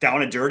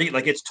down and dirty,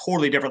 like it's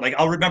totally different. Like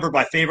I'll remember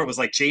my favorite was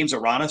like James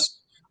Aranis.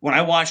 When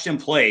I watched him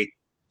play,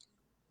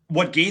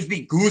 what gave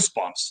me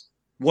goosebumps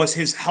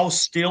was how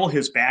still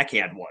his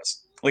backhand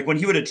was. Like when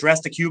he would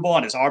address the cue ball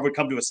and his arm would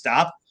come to a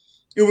stop,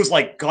 it was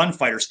like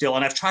gunfighter still.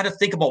 And I've tried to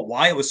think about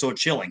why it was so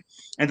chilling.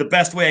 And the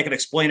best way I could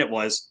explain it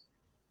was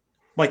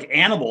like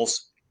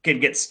animals can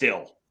get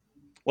still.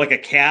 Like a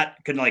cat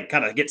can like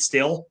kind of get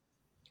still.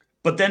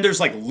 But then there's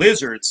like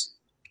lizards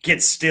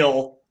get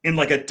still in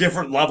like a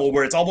different level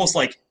where it's almost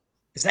like,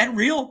 is that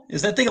real?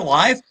 Is that thing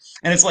alive?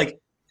 And it's like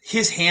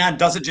his hand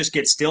doesn't just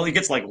get still. He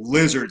gets like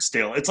lizard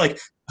still. It's like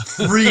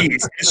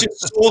freeze. It's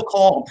just so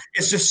calm.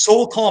 It's just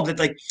so calm that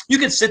like you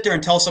can sit there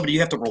and tell somebody you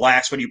have to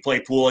relax when you play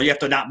pool. You have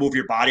to not move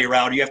your body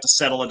around. You have to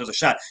settle into the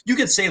shot. You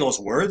can say those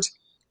words,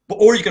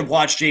 or you can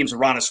watch James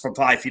Aranis from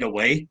 5 feet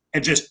away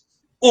and just,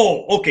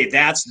 oh, okay,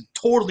 that's a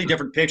totally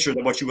different picture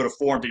than what you would have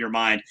formed in your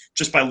mind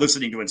just by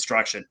listening to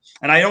instruction.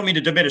 And I don't mean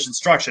to diminish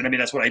instruction. I mean,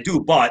 that's what I do.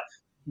 But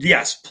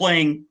yes,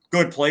 playing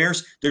good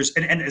players,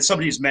 and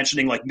somebody's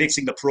mentioning like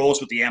mixing the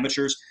pros with the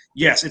amateurs.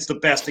 Yes, it's the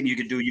best thing you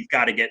can do. You've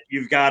got to get it.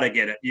 You got to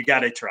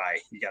try.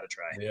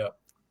 Yeah.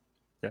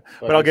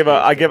 But I'll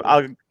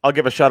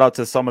give a shout out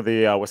to some of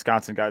the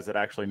Wisconsin guys that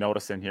actually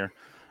noticed in here.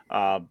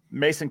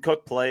 Mason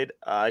Cook played.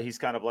 He's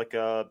kind of like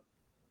a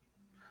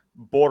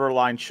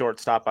borderline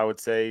shortstop, I would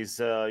say.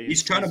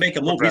 He's trying to make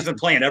a move. He's been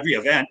playing every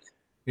event.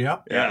 Yeah,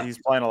 he's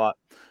playing a lot.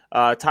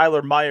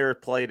 Tyler Meyer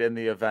played in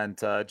the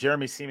event.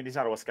 Jeremy Seaman, he's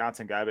not a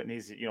Wisconsin guy, but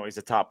he's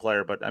a top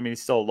player. But I mean,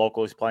 he's still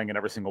local. He's playing in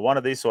every single one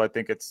of these, so I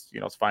think it's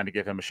fine to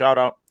give him a shout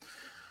out.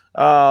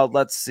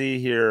 Let's see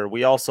here.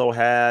 We also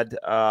had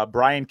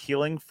Brian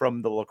Keeling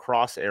from the La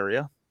Crosse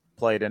area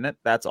played in it.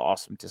 That's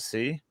awesome to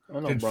see.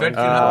 Did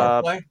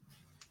Fetkenhauer play?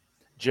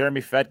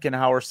 Jeremy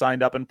Fetkenhauer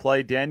signed up and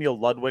played. Daniel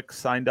Ludwig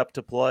signed up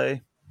to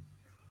play.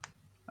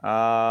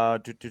 I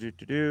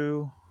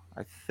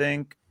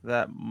think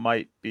that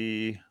might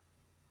be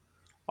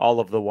all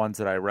of the ones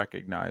that I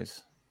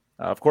recognize.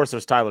 Of course,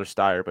 there's Tyler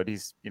Steyer, but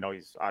he's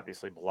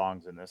obviously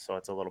belongs in this, so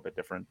it's a little bit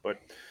different. But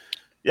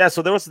yeah,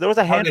 so there was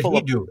a handful.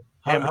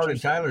 How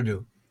did Tyler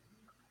do?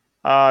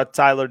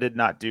 Tyler did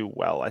not do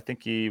well. I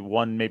think he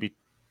won maybe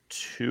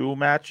 2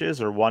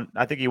 matches or one.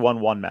 I think he won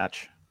 1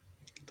 match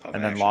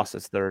and then lost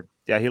his third.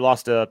 Yeah, he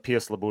lost to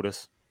Pius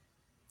Labutis.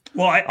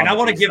 Well, I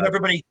want to give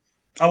everybody.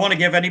 I want to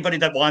give anybody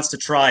that wants to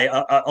try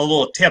a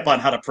little tip on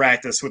how to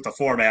practice with the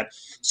format.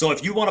 So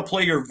if you want to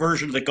play your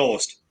version of the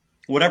Ghost,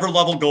 whatever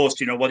level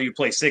ghost, whether you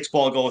play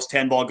 6-ball ghost,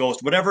 10-ball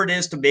ghost, whatever it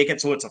is to make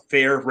it so it's a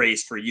fair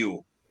race for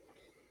you.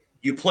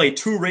 You play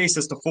 2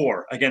 races to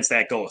 4 against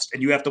that ghost,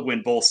 and you have to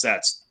win both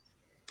sets.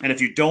 And if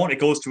you don't, it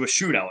goes to a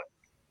shootout.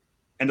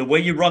 And the way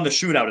you run the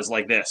shootout is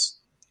like this.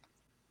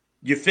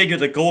 You figure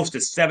the ghost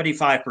is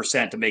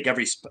 75% to make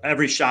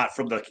every shot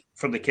from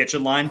the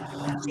kitchen line.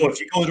 So if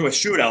you go to a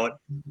shootout,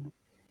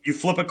 you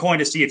flip a coin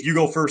to see if you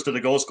go first or the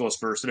ghost goes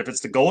first. And if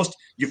it's the ghost,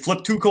 you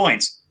flip 2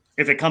 coins.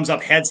 If it comes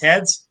up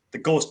heads, the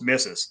ghost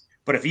misses.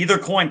 But if either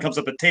coin comes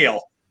up a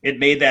tail, it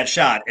made that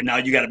shot, and now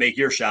you got to make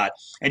your shot.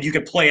 And you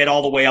can play it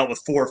all the way out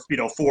with 4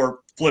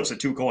 flips of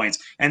 2 coins.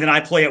 And then I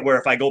play it where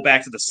if I go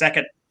back to the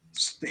second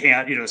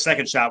hand, the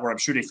second shot where I'm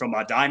shooting from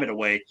a diamond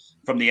away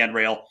from the end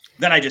rail,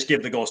 then I just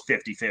give the ghost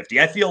 50-50.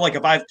 I feel like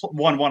if I've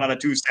won 1 out of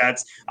 2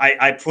 sets,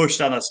 I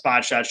pushed on a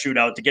spot shot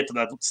shootout to get to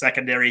the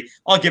secondary,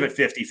 I'll give it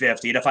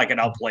 50-50. And if I can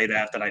outplay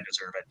that, then I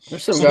deserve it.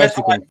 There's some guys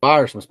who can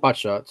fire some spot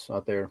shots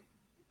out there.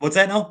 What's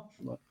that now?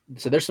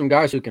 So there's some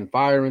guys who can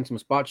fire in some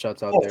spot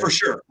shots out there. For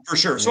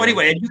sure. So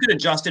anyway, and you can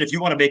adjust it if you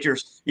want to make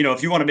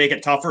if you want to make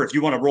it tougher, if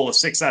you want to roll a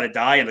 6-sided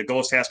die and the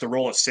ghost has to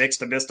roll a 6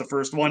 to miss the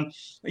first one,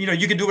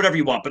 you can do whatever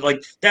you want. But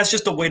like, that's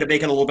just a way to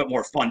make it a little bit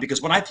more fun,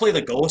 because when I play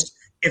the ghost,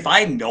 if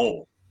I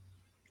know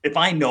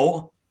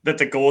that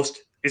the ghost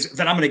is,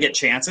 then I'm going to get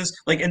chances.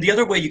 Like, and the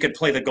other way you could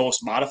play the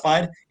ghost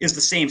modified is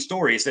the same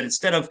story, is that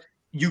instead of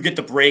you get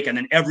the break and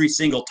then every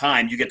single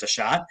time you get the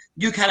shot,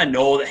 you kind of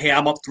know that, hey,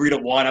 I'm up 3-1.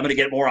 I'm going to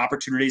get more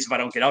opportunities if I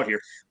don't get out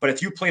here. But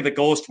if you play the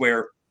ghost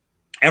where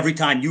every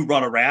time you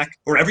run a rack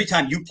or every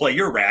time you play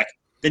your rack,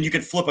 then you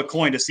can flip a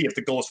coin to see if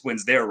the ghost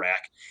wins their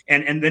rack.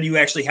 And then you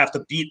actually have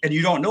to beat, and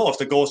you don't know if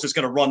the ghost is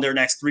going to run their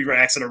next 3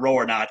 racks in a row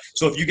or not.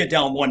 So if you get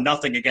down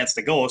 1-0 against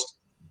the ghost,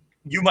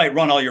 you might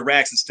run all your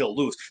racks and still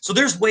lose. So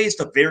there's ways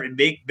to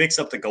mix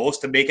up the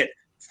ghost to make it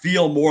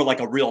feel more like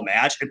a real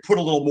match and put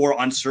a little more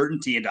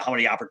uncertainty into how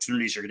many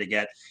opportunities you're going to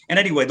get. And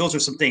anyway, those are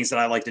some things that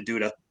I like to do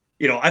to,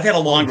 I've had a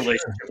long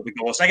relationship with the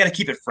ghost. I got to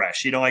keep it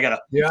fresh. Yeah.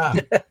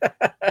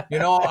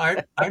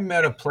 I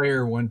met a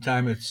player one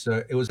time.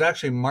 It was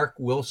actually Mark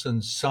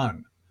Wilson's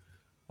son.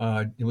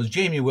 It was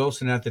Jamie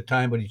Wilson at the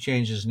time, but he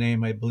changed his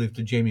name, I believe,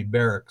 to Jamie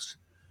Barracks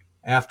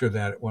after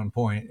that at one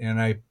point.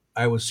 And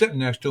I was sitting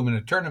next to him in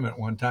a tournament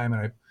one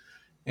time,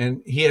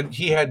 and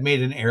he had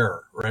made an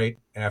error right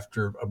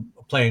after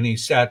playing. He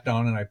sat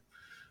down, and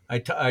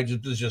I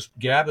was just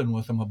gabbing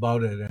with him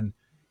about it,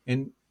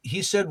 and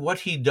he said what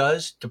he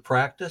does to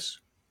practice,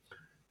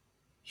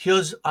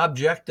 his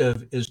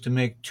objective is to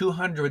make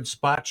 200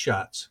 spot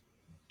shots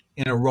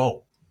in a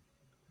row,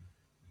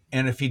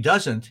 and if he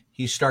doesn't,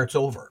 he starts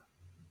over.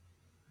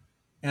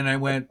 And I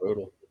went,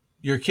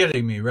 "You're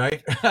kidding me,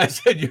 right?" I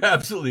said, "You're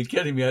absolutely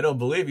kidding me. I don't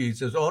believe you." He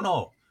says, "Oh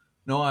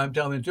no, I'm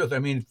telling the truth. I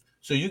mean,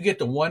 so you get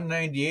to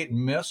 198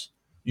 and miss,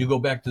 you go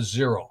back to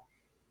 0.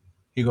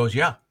 He goes,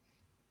 "Yeah."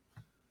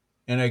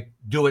 And I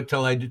do it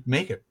till I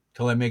make it,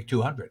 till I make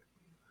 200.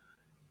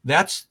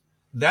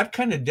 That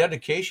kind of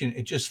dedication.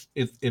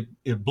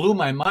 It blew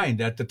my mind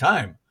at the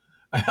time.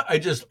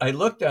 I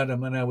looked at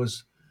him and I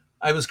was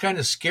kind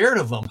of scared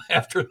of him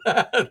after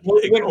that.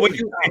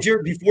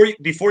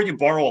 Before you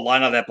borrow a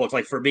line out of that book,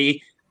 like for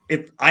me,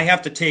 if I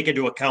have to take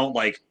into account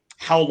like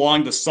how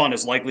long the sun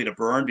is likely to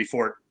burn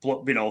before it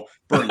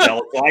burns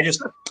out. So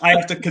I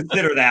have to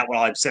consider that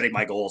while I'm setting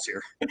my goals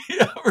here.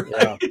 Yeah,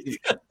 right.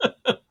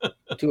 Yeah.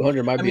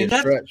 200 might be a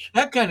stretch.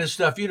 That kind of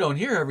stuff you don't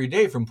hear every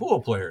day from pool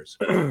players.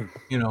 Do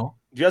you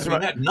guys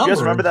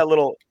remember that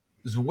little?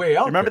 Is way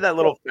out. Remember that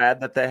little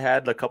fad that they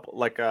had a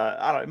couple, I don't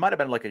know, it might have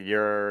been like a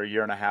year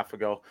and a half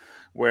ago,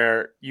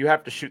 where you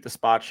have to shoot the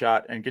spot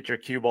shot and get your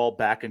cue ball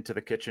back into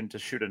the kitchen to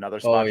shoot another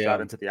spot shot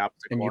into the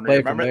opposite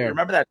corner.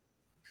 Remember that?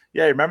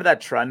 Yeah, you remember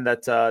that trend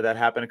that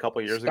happened a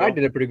couple of years ago? I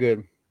did it pretty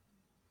good.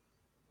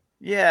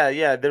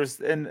 Yeah. There was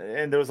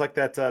like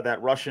that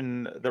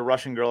Russian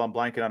girl. I'm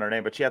blanking on her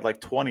name, but she had like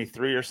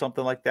 23 or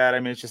something like that. I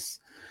mean, it's just,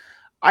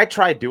 I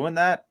tried doing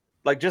that,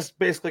 like just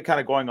basically kind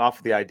of going off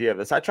of the idea of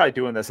this. I tried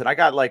doing this, and I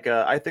got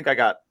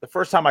the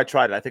first time I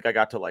tried it, I think I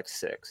got to like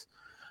 6,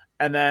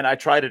 and then I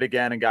tried it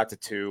again and got to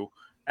 2,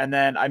 and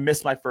then I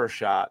missed my first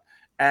shot,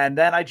 and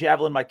then I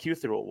javelined my cue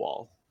through a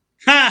wall.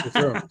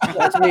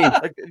 That's me.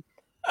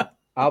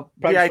 I'll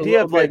practice the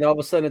idea of like, and all of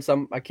a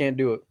sudden I can't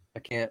do it. I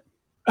can't.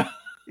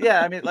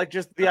 Yeah, I mean, like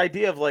just the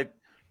idea of like,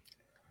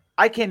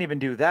 I can't even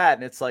do that,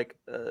 and it's like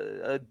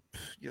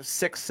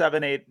 6,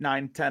 7, 8,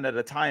 9, 10 at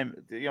a time.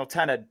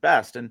 10 at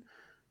best. And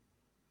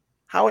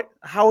how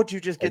would you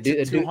just get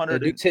to 200?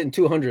 Dude's hitting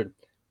 200.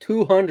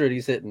 200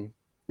 he's hitting.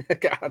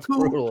 God, it's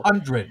brutal.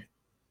 200.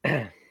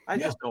 I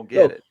just don't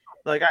get it.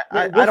 Like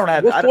I don't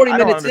have. We're 40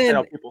 minutes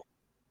in.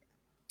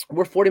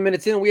 We're 40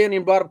 minutes in. We hadn't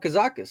even brought up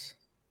Kazakis.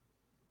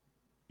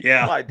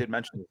 Yeah, well, I did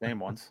mention his name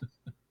once.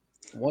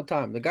 One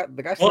time, the guy.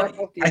 Well,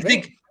 off the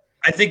event.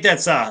 I think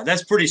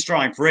that's pretty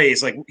strong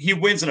praise. Like he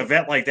wins an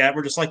event like that,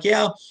 we're just like,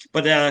 yeah.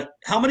 But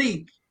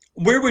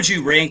where would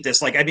you rank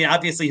this? Like, I mean,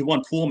 obviously he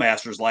won Pool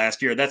Masters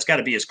last year. That's got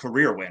to be his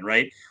career win,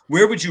 right?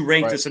 Where would you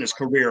rank this in his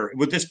career?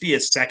 Would this be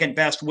his second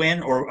best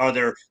win, or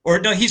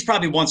no? He's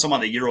probably won some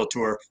on the Euro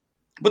Tour.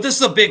 But this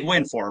is a big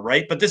win for him,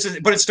 right? But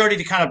it's starting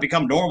to kind of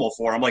become normal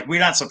for him. Like we're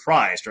not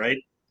surprised, right?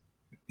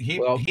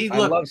 Well, I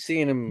love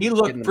seeing him. He getting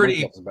looked the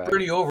pretty monkey off his back.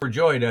 pretty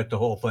overjoyed at the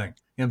whole thing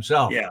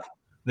himself. Yeah.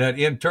 That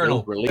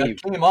internal He was that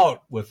relieved. came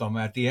out with him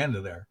at the end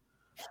of there.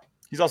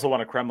 He's also won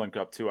a Kremlin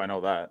Cup too. I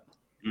know that.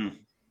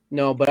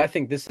 No, but I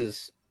think this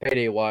is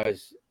payday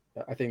wise.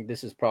 I think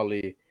this is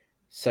probably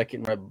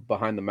second right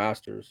behind the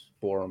Masters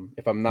for him,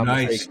 if I'm not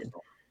Nice. mistaken.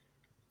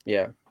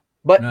 Yeah.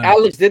 But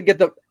Nice.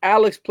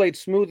 Alex played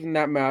smooth in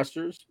that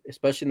Masters,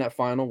 especially in that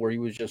final where he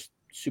was just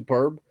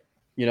superb,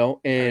 you know,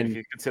 And if and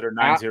you consider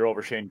 9-0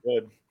 over Shane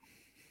Good,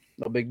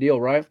 no big deal,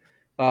 right?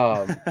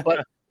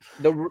 But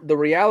the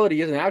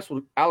reality is, and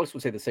Alex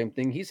would say the same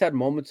thing. He's had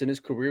moments in his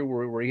career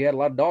where he had a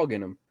lot of dog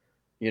in him,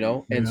 you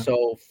know, and Yeah.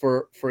 so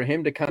for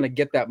him to kind of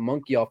get that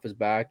monkey off his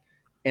back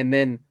and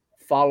then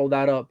follow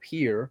that up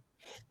here,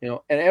 you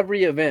know, and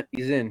every event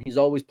he's in, he's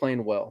always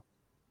playing well,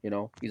 you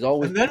know, he's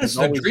always. And then it's he's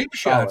the always dream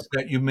solid. shots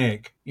that you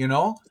make, you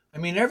know? I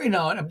mean, every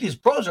now and then, these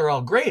pros are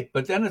all great,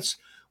 but then it's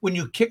when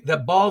you kick the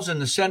ball's in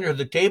the center of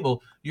the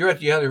table, you're at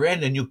the other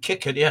end and you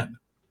kick it in.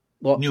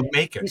 Well, And you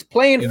make it. he's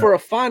playing you for a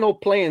final,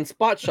 playing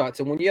spot shots,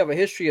 and when you have a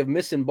history of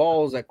missing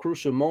balls at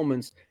crucial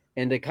moments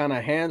and to kind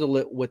of handle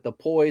it with the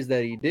poise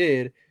that he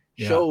did,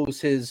 Yeah.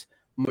 shows his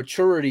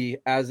maturity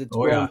as it's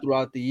Oh, grown yeah.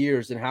 throughout the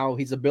years, and how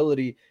his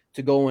ability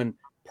to go and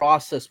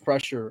process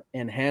pressure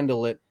and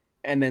handle it,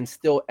 and then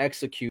still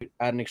execute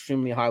at an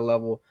extremely high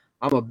level.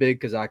 I'm a big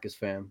Kazakis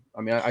fan.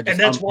 I mean, I'm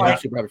super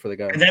happy for the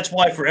guy. And that's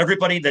why for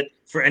anybody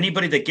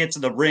that gets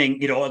in the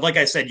ring, you know, like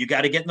I said, you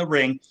got to get in the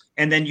ring,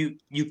 and then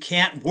you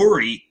can't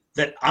worry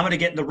that I'm going to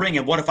get in the ring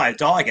and what if I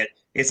dog it?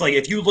 It's like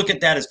if you look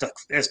at that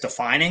as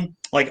defining,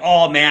 like,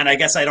 oh man, I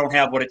guess I don't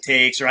have what it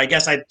takes, or I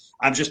guess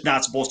I'm just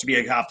not supposed to be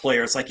a top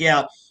player. It's like,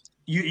 yeah,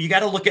 you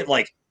got to look at,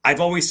 like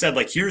I've always said,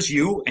 like here's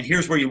you and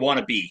here's where you want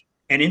to be,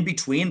 and in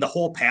between the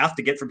whole path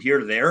to get from here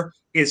to there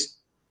is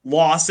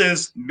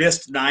losses,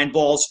 missed 9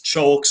 balls,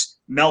 chokes,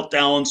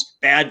 meltdowns,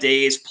 bad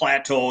days,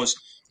 plateaus.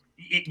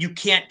 You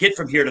can't get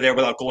from here to there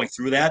without going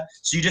through that.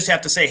 So you just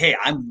have to say, hey,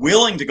 I'm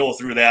willing to go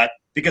through that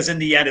because in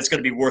the end, it's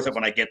going to be worth it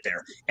when I get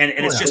there. And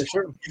it's just,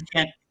 you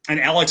can't. And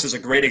Alex is a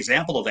great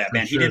example of that,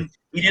 man. He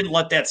didn't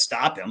let that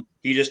stop him.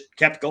 He just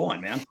kept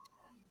going, man.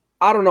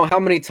 I don't know how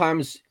many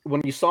times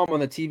when you saw him on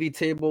the TV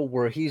table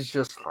where he's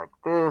just like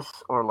this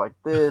or like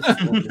this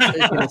and just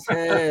shaking his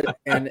head,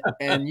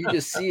 and you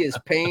just see his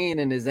pain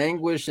and his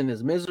anguish and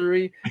his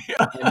misery,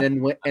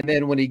 and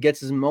then when he gets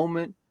his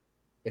moment,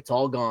 it's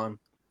all gone,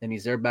 and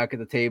he's there back at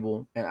the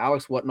table. And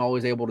Alex wasn't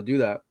always able to do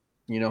that,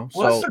 you know.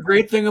 Well, that's the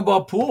great thing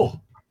about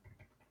pool.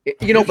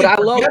 You know, but I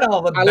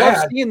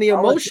love seeing the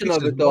emotion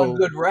of it though,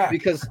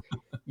 because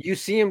you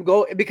see him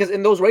go. Because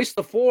in those races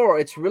to 4,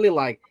 it's really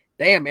like,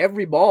 damn,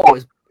 every ball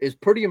is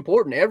pretty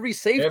important. Every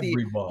safety,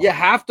 you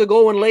have to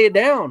go and lay it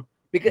down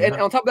because, and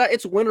on top of that,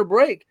 it's win or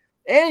break,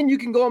 and you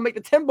can go and make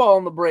the 10 ball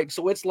on the break.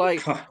 So it's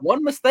like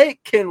one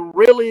mistake can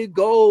really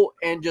go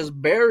and just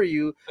bury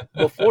you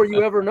before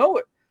you ever know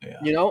it,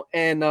 you know?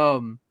 And,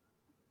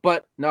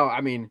 but no,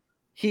 I mean,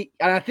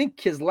 and I think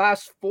his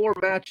last 4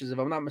 matches, if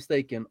I'm not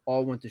mistaken,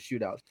 all went to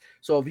shootouts.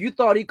 So if you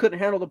thought he couldn't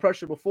handle the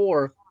pressure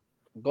before,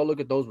 go look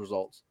at those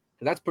results.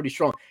 That's pretty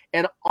strong.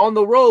 And on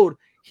the road,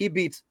 he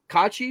beats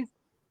Kachi,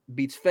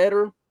 beats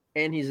Federer,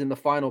 and he's in the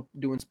final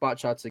doing spot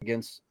shots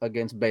against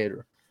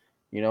Bader,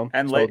 you know.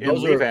 And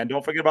Levan,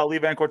 don't forget about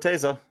Levan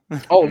Corteza.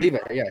 Oh,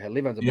 Levan, yeah,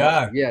 Levan's a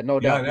boss. Yeah, no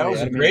doubt. That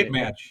was a great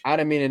match. I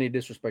didn't mean any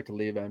disrespect to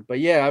Levan, but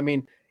yeah, I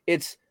mean,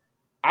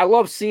 I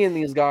love seeing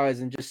these guys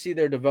and just see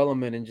their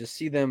development and just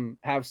see them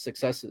have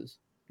successes,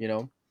 you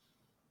know.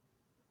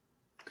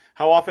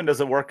 How often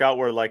does it work out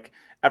where like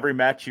every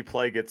match you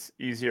play gets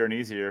easier and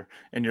easier,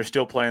 and you're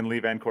still playing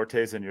Levan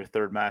Corteza in your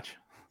 3rd match?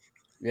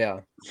 Yeah,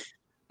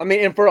 I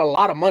mean, and for a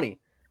lot of money.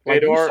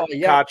 Fedor,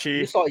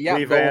 Kachi,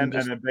 Levan,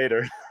 and then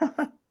Bader.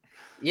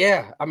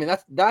 Yeah, I mean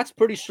that's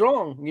pretty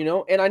strong, you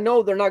know. And I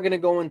know they're not going to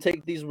go and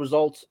take these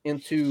results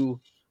into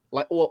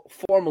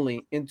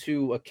formally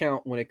into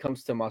account when it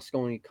comes to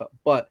Mosconi Cup,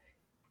 but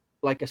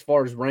like as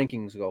far as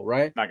rankings go,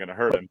 right? Not going to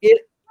hurt him.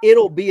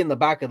 It'll be in the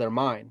back of their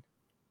mind,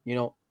 you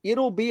know.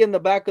 It'll be in the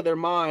back of their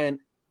mind,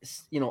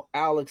 you know,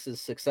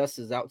 Alex's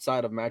successes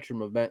outside of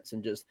Matchroom events,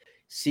 and just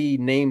see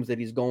names that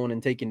he's going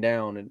and taking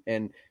down,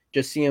 and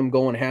just see him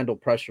go and handle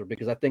pressure,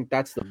 because I think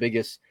that's the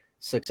biggest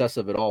success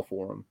of it all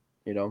for him,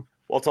 you know.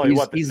 Well, I'll tell you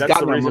what, he's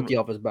gotten a monkey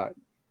off his back.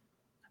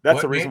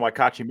 That's the reason why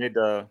Kachi made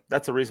the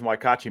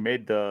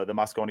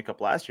Mosconi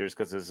Cup last year, is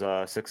because his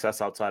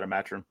success outside of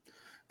Matchroom,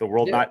 the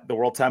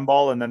World 10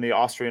 Ball, and then the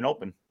Austrian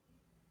Open.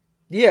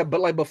 Yeah,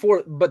 but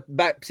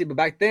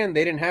back then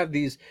they didn't have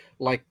these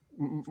like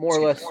more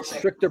or less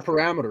stricter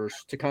parameters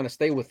to kind of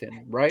stay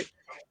within, right?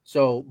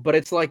 So, but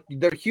it's like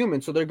they're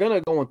human, so they're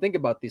gonna go and think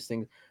about these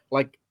things.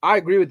 Like, I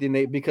agree with you,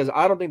 Nate, because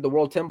I don't think the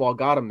World 10 Ball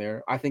got him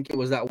there. I think it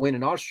was that win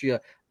in Austria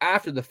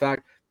after the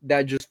fact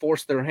that just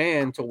forced their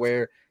hand to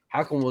where,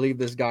 how can we leave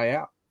this guy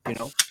out, you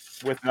know?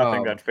 With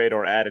nothing that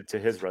Fedor added to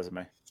his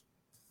resume.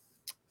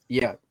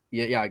 Yeah,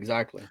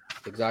 exactly.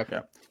 Exactly.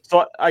 Yeah.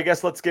 So I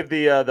guess let's give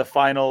the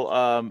final.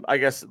 I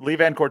guess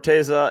Levan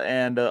Corteza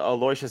and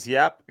Aloysius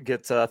Yap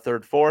get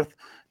third, fourth.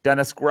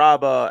 Dennis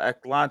Graba,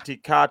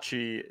 Atlanti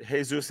Kachi,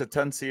 Jesus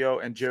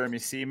Atencio, and Jeremy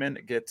Seaman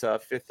get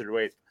fifth through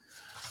eighth.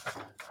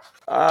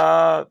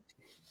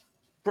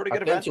 Pretty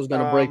good event. Atensio's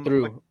going to break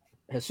through.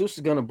 Jesus is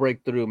going to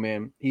break through,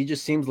 man. He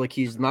just seems like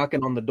he's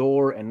knocking on the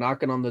door and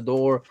knocking on the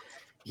door.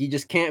 He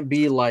just can't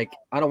be like,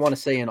 I don't want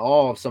to say in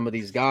awe of some of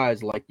these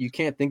guys. Like, you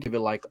can't think of it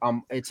like,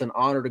 it's an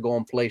honor to go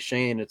and play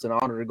Shane. It's an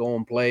honor to go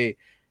and play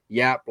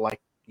Yap.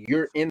 Like,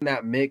 you're in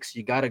that mix.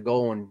 You got to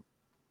go and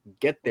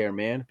get there,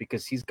 man,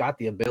 because he's got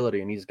the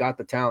ability and he's got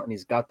the talent and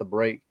he's got the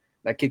break.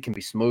 That kid can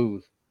be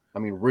smooth. I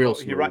mean, real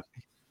smooth.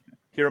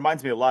 He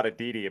reminds me a lot of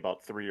Didi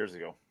about 3 years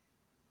ago.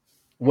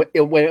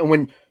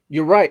 When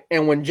you're right,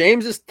 and when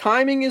James's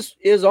timing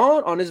is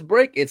on his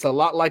break, it's a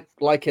lot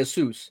like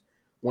Jesus.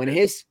 When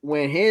his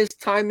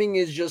timing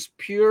is just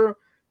pure,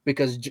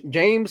 because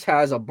James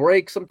has a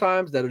break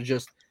sometimes that are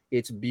just,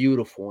 it's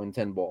beautiful in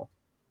 10 ball,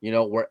 you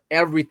know, where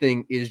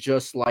everything is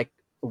just like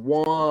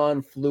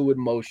one fluid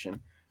motion.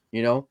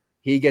 You know,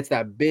 he gets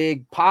that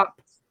big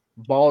pop,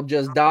 ball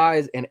just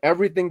dies, and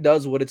everything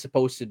does what it's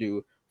supposed to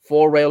do.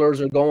 4 railers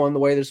are going the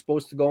way they're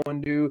supposed to go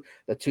and do.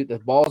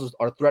 The balls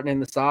are threatening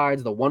the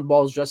sides. The one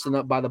ball's dressing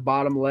up by the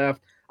bottom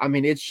left. I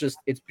mean, it's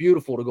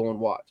beautiful to go and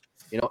watch.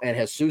 You know, and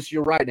Jesus,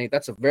 you're right, Nate.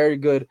 That's a very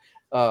good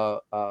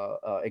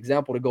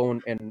example to go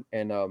and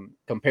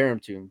compare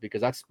him to,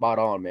 because that's spot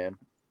on, man.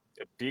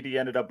 Didi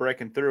ended up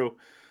breaking through,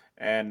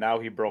 and now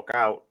he broke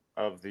out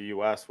of the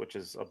U.S., which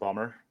is a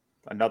bummer.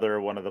 Another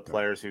one of the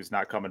players who's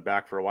not coming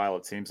back for a while,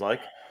 it seems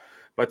like.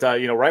 But,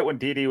 you know, right when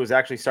Didi was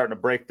actually starting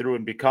to break through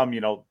and become, you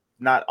know,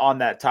 not on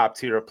that top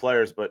tier of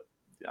players, but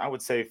I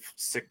would say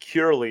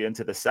securely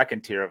into the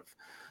second tier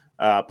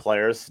of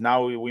players,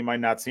 now we might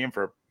not see him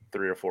for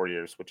 3 or 4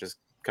 years, which is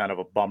kind of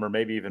a bummer,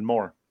 maybe even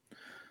more.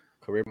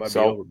 Career might be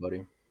over,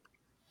 buddy.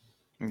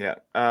 Yeah.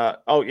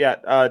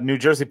 New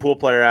Jersey pool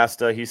player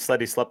asked, he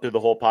said he slept through the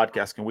whole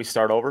podcast. Can we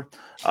start over?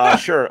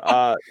 Sure.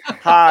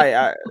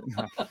 Hi.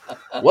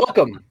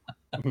 Welcome.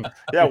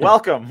 Yeah,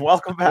 welcome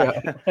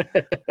back.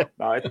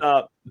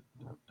 Yeah.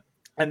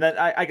 And then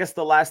I guess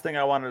the last thing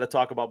I wanted to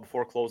talk about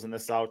before closing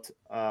this out,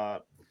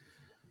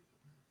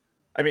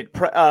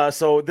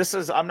 so this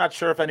is, I'm not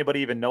sure if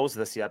anybody even knows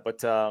this yet,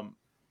 but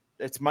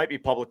it might be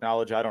public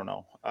knowledge. I don't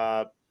know.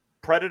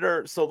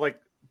 Predator. So like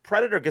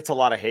Predator gets a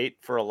lot of hate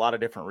for a lot of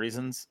different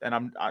reasons.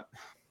 And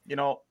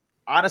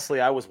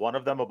honestly, I was one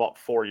of them about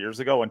 4 years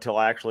ago until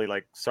I actually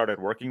started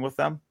working with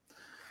them.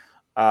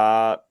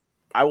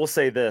 I will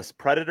say this: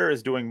 Predator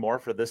is doing more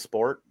for this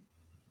sport,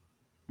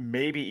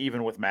 maybe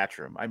even with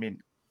Matchroom. I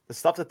mean, the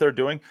stuff that they're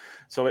doing.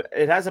 So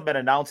it hasn't been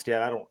announced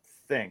yet, I don't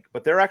think,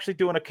 but they're actually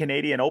doing a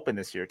Canadian Open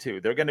this year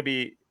too. They're going to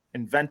be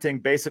inventing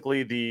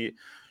basically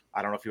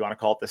I don't know if you want to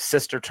call it the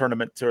sister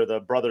tournament or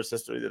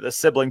the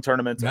sibling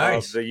tournament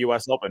of the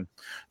U.S. Open.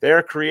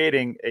 They're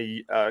creating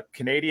a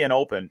Canadian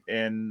Open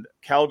in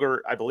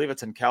Calgary. I believe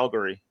it's in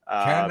Calgary,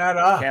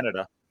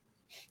 Canada.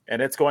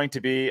 And it's going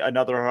to be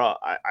another,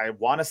 I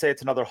want to say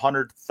it's another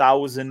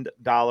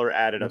 $100,000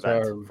 added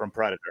event from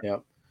Predator.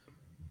 Yep.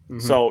 Mm-hmm.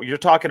 So you're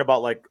talking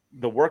about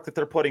the work that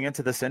they're putting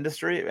into this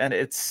industry, and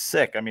it's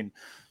sick. I mean,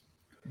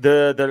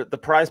 the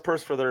prize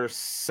purse for their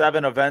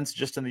 7 events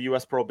just in the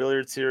U.S. Pro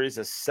Billiards Series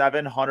is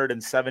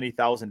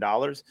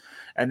 $770,000,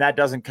 and that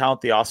doesn't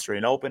count the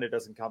Australian Open. It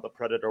doesn't count the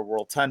Predator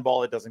World 10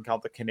 Ball. It doesn't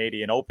count the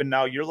Canadian Open.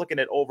 Now you're looking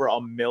at over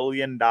 $1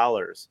 million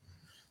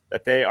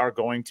that they are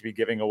going to be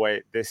giving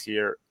away this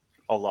year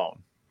alone.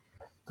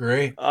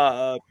 Great.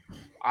 I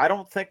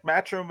don't think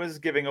Matchroom is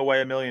giving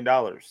away $1 million.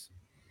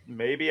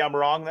 Maybe I'm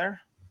wrong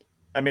there.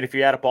 I mean, if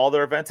you add up all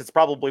their events, it's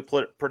probably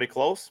pretty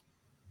close.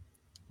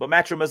 But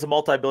Matchroom is a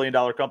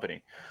multi-billion-dollar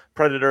company.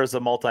 Predator is a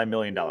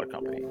multi-million-dollar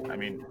company. I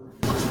mean,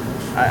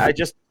 I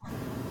just...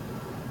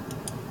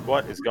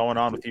 What is going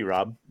on with you,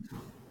 Rob?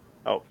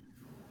 Oh.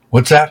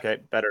 What's that?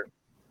 Okay, better.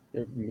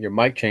 Your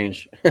mic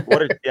changed. What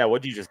did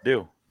you just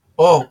do?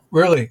 Oh,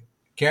 really?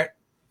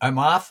 I'm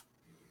off?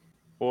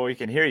 Well, we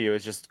can hear you. It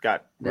just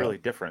got really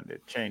different.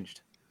 It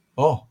changed.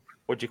 Oh.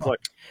 What'd you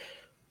click?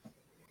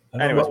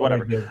 Anyways,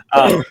 whatever.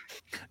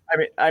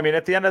 I mean,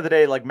 at the end of the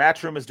day,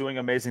 Matchroom is doing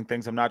amazing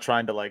things. I'm not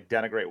trying to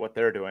denigrate what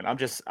they're doing. I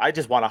just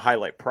want to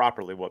highlight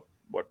properly what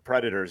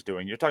Predator is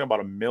doing. You're talking about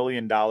 $1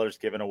 million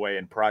given away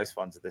in prize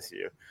funds this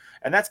year,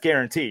 and that's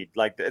guaranteed.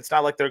 It's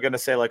not like they're going to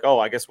say oh,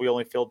 I guess we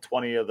only filled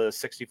 20 of the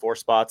 64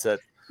 spots at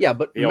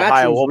but the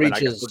Ohio Matchroom's Open.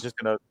 reach is just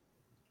gonna.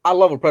 I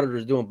love what Predator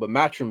is doing, but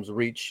Matchroom's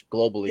reach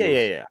globally.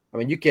 Yeah. I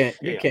mean, you can't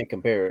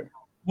compare it.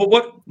 Well,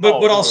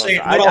 what I'll say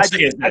is I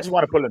just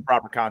want to put it in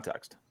proper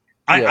context.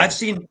 I've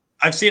seen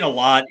a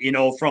lot,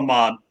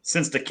 from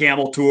since the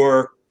Camel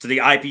Tour to the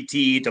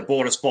IPT to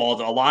Bonus Ball,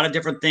 to a lot of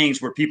different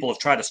things where people have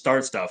tried to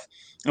start stuff.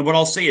 And what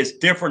I'll say is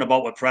different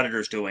about what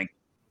Predator's doing.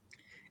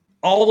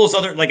 All those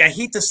other, I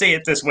hate to say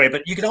it this way,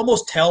 but you can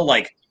almost tell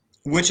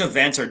which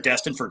events are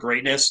destined for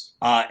greatness,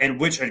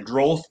 and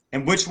growth,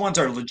 and which ones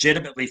are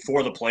legitimately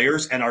for the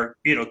players and are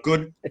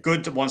good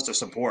ones to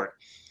support.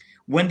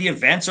 When the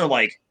events are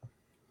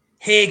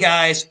hey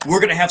guys, we're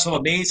going to have some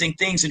amazing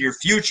things in your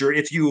future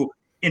if you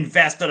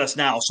invest in us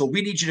now. So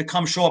we need you to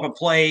come show up and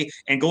play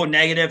and go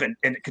negative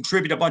and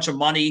contribute a bunch of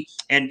money.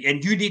 And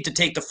you need to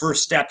take the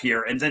first step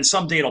here. And then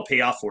someday it'll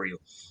pay off for you.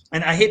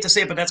 And I hate to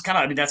say it, but that's kind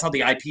of, I mean, that's how the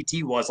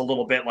IPT was a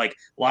little bit, like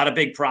a lot of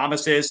big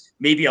promises,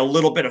 maybe a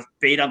little bit of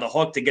bait on the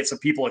hook to get some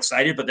people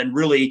excited, but then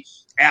really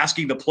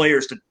asking the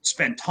players to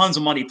spend tons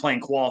of money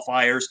playing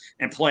qualifiers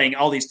and playing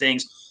all these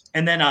things.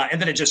 And then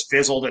it just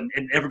fizzled and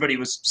everybody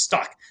was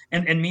stuck.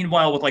 And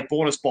meanwhile, with like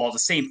bonus ball, the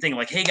same thing.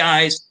 Like, hey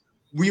guys,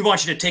 we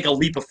want you to take a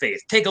leap of faith.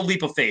 Take a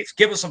leap of faith.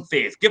 Give us some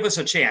faith. Give us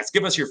a chance.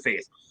 Give us your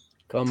faith.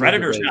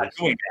 Predator's not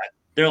doing that.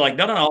 They're like,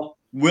 no.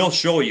 We'll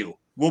show you.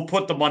 We'll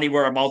put the money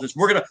where our mouth is.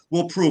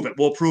 We'll prove it.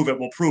 We'll prove it.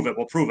 We'll prove it.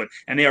 We'll prove it.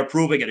 And they are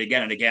proving it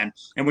again and again.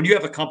 And when you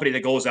have a company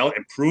that goes out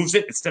and proves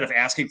it instead of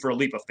asking for a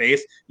leap of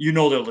faith, you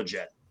know they're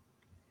legit.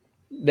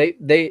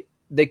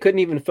 They couldn't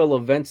even fill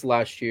events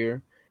last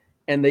year.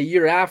 And the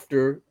year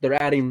after, they're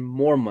adding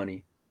more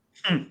money.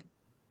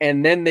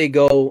 And then they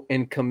go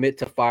and commit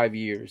to 5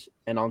 years.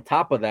 And on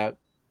top of that,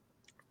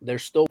 they're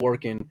still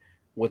working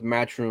with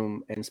Matchroom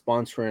and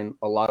sponsoring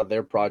a lot of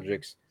their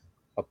projects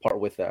apart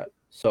with that.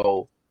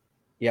 So,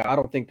 yeah, I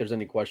don't think there's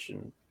any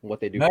question what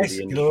they do. Nice,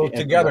 for the little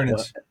industry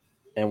togetherness.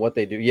 and what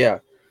they do. Yeah.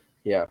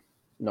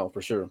 No,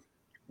 for sure.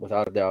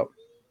 Without a doubt.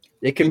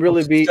 It can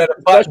really be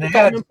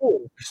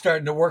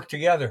starting to work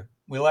together.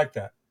 We like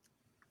that.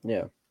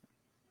 Yeah.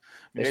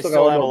 They still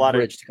still got have a lot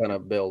bridge to kind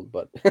of build,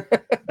 but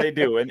they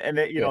do, and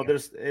they, you know,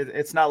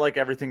 it's not like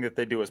everything that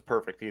they do is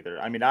perfect either.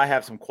 I mean, I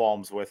have some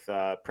qualms with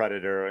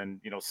Predator and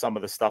some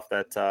of the stuff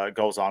that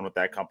goes on with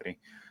that company.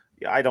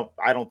 Yeah, I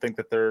don't think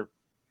that their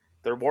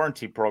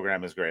warranty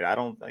program is great. I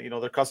don't,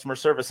 their customer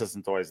service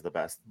isn't always the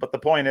best. But the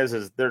point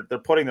is they're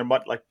putting their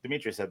money, like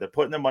Dimitri said, they're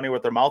putting their money where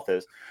their mouth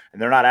is,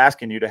 and they're not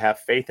asking you to have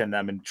faith in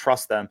them and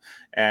trust them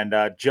and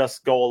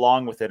just go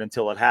along with it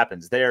until it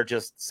happens. They are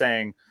just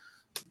saying,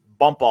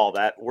 bump all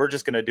that. We're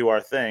just going to do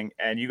our thing,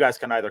 and you guys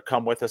can either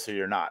come with us or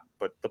you're not.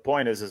 But the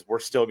point is we're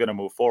still going to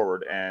move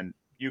forward, and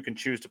you can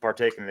choose to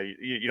partake in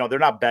it. They're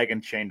not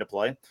begging Shane to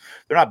play.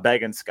 They're not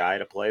begging Sky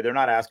to play. They're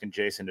not asking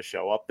Jason to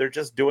show up. They're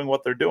just doing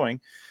what they're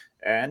doing.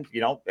 And,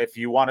 if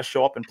you want to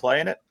show up and play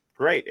in it,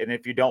 great. And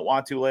if you don't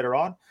want to later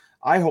on,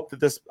 I hope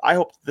that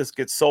this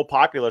gets so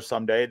popular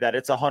someday that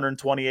it's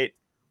 128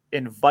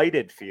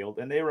 invited field,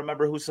 and they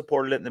remember who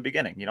supported it in the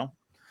beginning,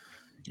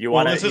 You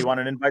want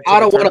an invite? I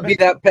don't want to be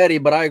that petty,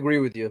 but I agree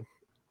with you.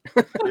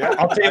 Yeah,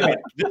 I'll tell you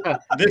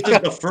what. This is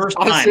the first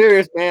time. I'm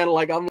serious, man.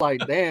 I'm like,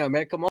 damn,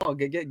 man, come on,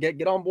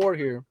 get on board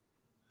here.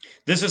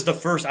 This is the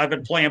first. I've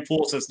been playing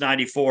pool since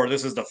 '94.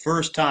 This is the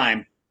first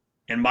time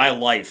in my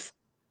life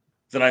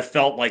that I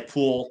felt like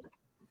pool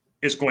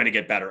is going to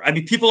get better. I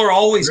mean, people are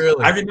always.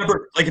 Really? I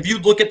remember, like, if you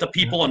look at the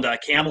people in the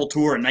Camel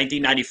Tour in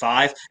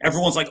 1995,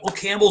 everyone's like, "Oh,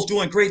 Camel's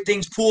doing great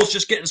things. Pool's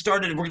just getting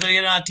started. We're going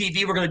to get on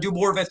TV. We're going to do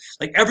more events."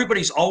 Like,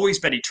 everybody's always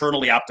been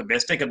eternally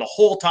optimistic, and the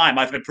whole time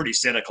I've been pretty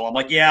cynical. I'm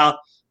like, "Yeah,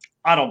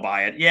 I don't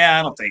buy it. Yeah,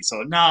 I don't think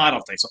so. No, I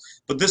don't think so."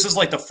 But this is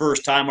like the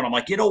first time when I'm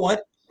like, you know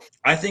what?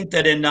 I think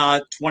that in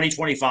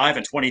 2025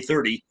 and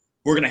 2030,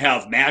 we're going to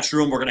have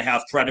Matchroom. We're going to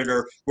have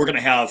Predator. We're going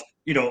to have,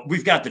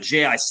 we've got the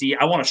JIC.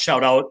 I want to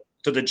shout out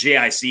to the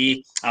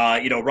JIC,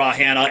 Ra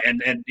Hanna,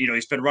 and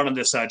he's been running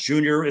this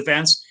junior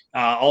events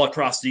all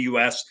across the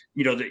U.S.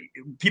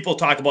 People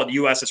talk about the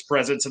U.S.'s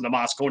presence in the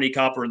Moscone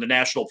Cup or in the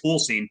national pool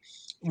scene.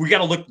 We got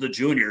to look at the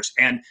juniors,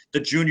 and the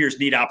juniors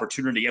need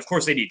opportunity. Of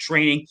course, they need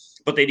training,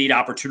 but they need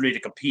opportunity to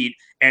compete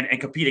and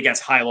compete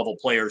against high-level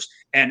players.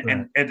 And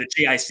the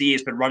JIC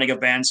has been running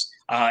events,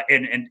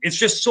 and it's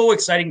just so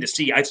exciting to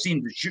see. I've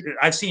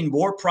seen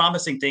more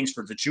promising things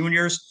for the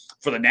juniors,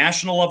 for the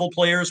national level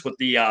players with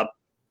the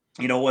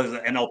what is the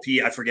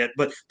NLP? I forget,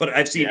 but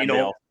I've seen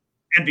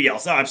NBL.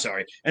 So I'm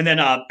sorry, and then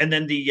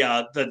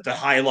the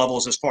high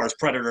levels as far as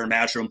Predator and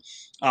Matchroom.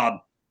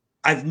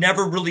 I've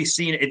never really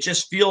seen it. It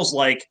just feels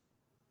like.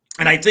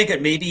 And I think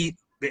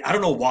I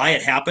don't know why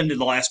it happened in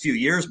the last few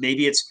years.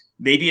 Maybe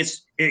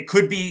it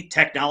could be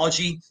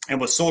technology, and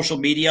with social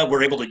media,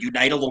 we're able to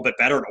unite a little bit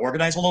better and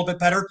organize a little bit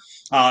better.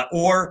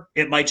 Or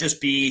it might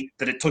just be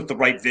that it took the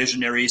right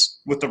visionaries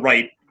with the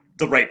right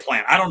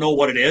plan. I don't know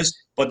what it is,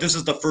 but this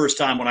is the first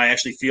time when I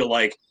actually feel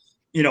like,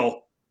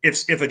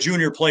 if a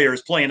junior player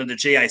is playing in the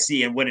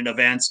JIC and winning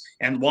events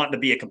and wanting to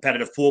be a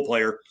competitive pool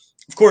player,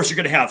 of course you're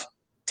going to have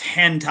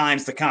 10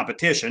 times the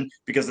competition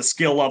because the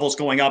skill level's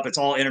going up. It's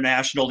all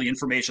international. The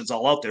information's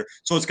all out there.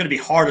 So it's going to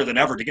be harder than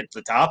ever to get to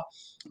the top.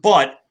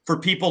 But for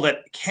people that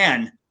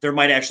can, there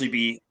might actually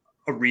be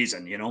a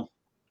reason, I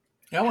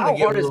want to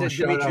give a little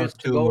shout out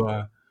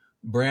to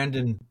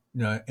Brandon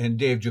and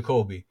Dave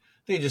Jacoby.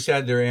 They just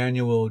had their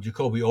annual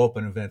Jacoby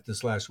Open event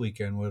this last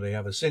weekend where they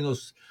have a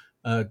singles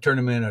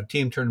tournament, a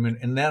team tournament.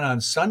 And then on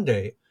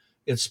Sunday,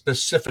 it's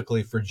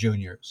specifically for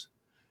juniors.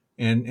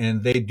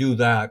 And they do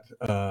that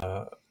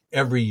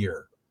every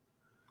year.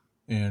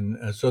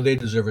 And so they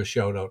deserve a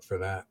shout out for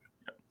that.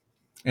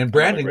 And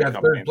Brandon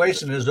got third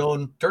place in his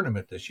own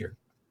tournament this year.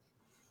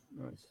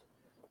 Nice.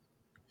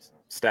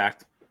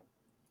 Stacked.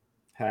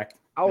 Hacked.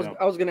 I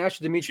was going to ask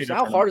you, Demetrius,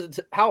 how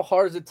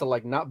hard is it to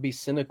like not be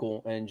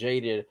cynical and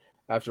jaded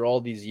after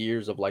all these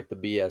years of like the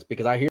BS?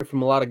 Because I hear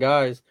from a lot of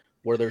guys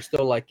where they're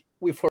still like,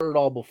 we've heard it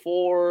all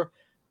before,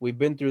 we've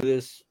been through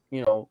this,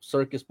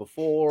 circus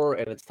before,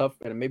 and it's tough,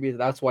 and maybe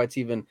that's why it's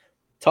even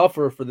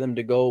tougher for them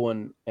to go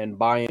and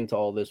buy into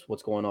all this,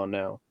 what's going on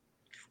now.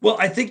 Well,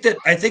 I think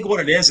what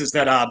it is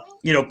that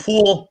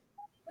Poole.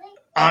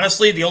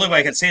 Honestly, the only way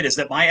I can say it is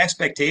that my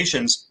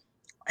expectations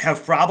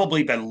have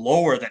probably been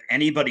lower than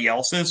anybody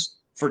else's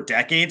for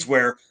decades.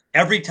 Where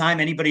every time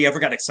anybody ever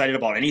got excited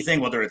about anything,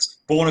 whether it's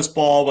bonus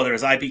ball, whether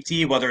it's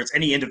IPT, whether it's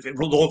any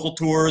individual local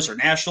tours or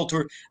national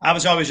tour, I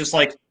was always just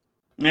like,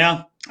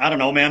 yeah, I don't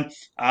know, man.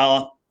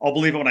 I'll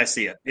believe it when I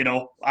see it.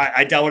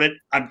 I doubt it.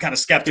 I'm kind of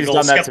skeptical.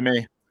 He's done that to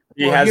me.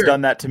 He has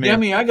done that to me.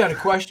 Demi, I got a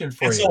question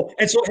for you.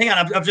 And so, hang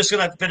on. I'm just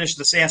going to finish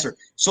this answer.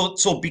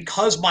 So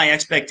because my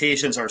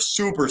expectations are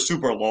super,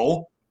 super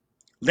low,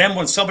 then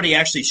when somebody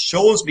actually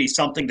shows me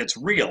something that's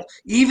real,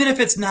 even if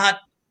it's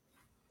not,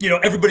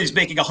 everybody's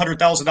making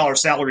 $100,000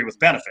 salary with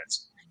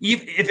benefits,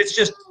 even if it's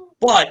just,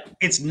 but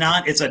it's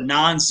not, it's a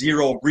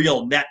non-zero,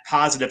 real, net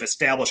positive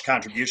established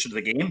contribution to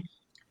the game.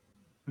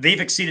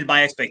 They've exceeded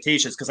my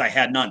expectations because I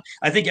had none.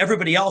 I think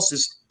everybody else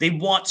they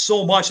want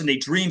so much and they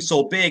dream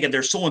so big and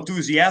they're so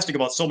enthusiastic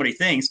about so many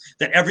things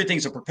that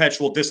everything's a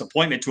perpetual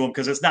disappointment to them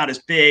because it's not as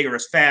big or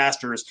as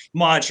fast or as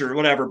much or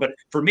whatever. But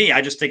for me,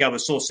 I just think I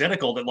was so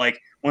cynical that like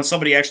when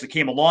somebody actually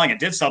came along and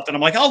did something,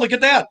 I'm like, oh, look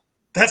at that.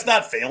 That's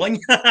not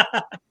failing.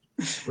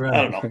 Right.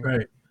 I don't know.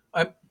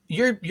 Right.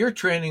 Your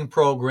training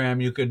program,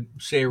 you could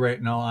say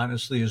right now,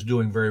 honestly, is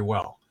doing very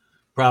well.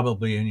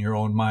 Probably in your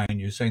own mind,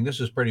 you're saying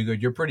this is pretty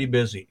good. You're pretty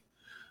busy.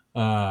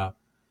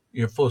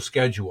 Your full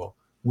schedule.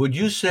 Would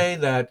you say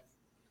that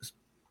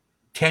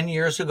 10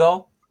 years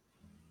ago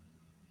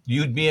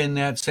you'd be in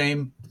the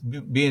same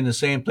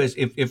place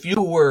if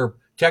you were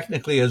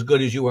technically as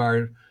good as you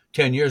are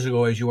 10 years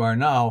ago as you are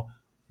now?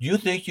 Do you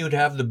think you'd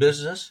have the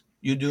business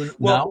you do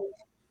now?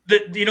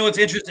 It's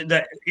interesting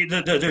that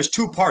there's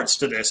two parts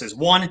to this.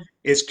 One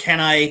is am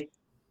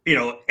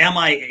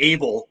I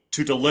able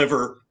to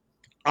deliver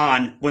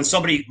on when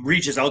somebody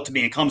reaches out to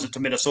me and comes into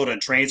Minnesota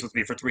and trains with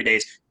me for 3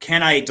 days,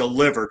 can I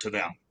deliver to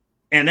them?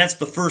 And that's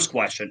the first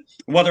question.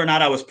 Whether or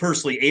not I was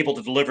personally able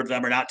to deliver to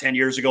them or not 10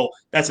 years ago,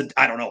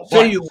 I don't know.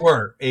 Say you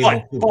were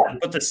able to.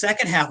 But the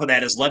second half of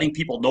that is letting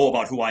people know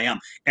about who I am.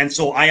 And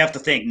so I have to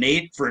thank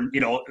Nate for,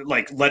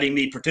 like letting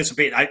me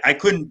participate. I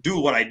couldn't do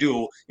what I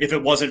do if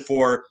it wasn't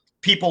for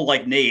people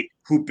like Nate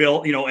who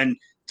built, and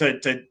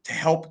to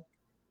help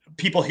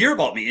people hear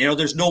about me.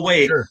 There's no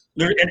way. Sure.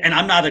 And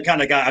I'm not the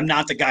kind of guy. I'm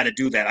not the guy to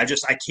do that.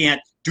 I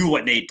can't do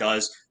what Nate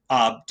does.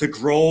 To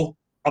grow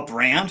a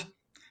brand,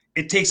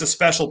 it takes a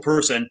special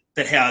person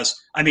that has.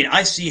 I mean,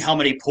 I see how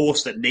many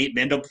posts that Nate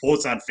Mindham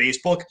posts on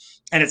Facebook,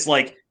 and it's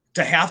like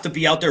to have to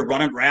be out there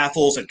running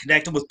raffles and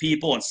connecting with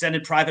people and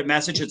sending private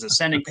messages and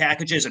sending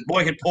packages and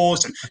boycott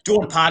posts and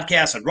doing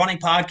podcasts and running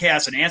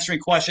podcasts and answering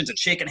questions and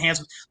shaking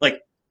hands. Like,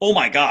 oh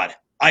my God,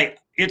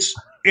 it's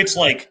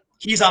like.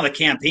 He's on the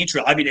campaign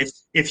trail. I mean,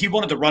 if he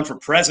wanted to run for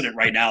president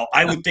right now,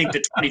 I would think that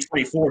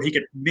 2024 he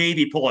could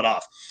maybe pull it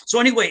off. So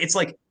anyway, it's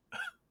like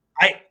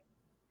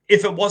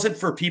if it wasn't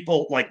for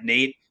people like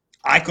Nate,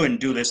 I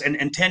couldn't do this.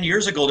 And 10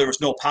 years ago, there was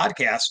no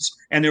podcasts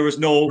and there was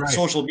no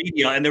social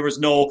media and there was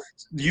no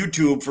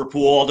YouTube for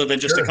Poole other than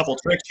just a couple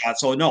trick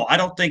shots. So no, I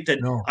don't think that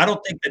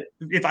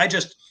if I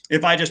just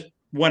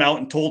went out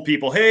and told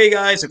people, hey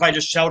guys, if I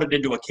just shouted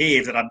into a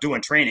cave that I'm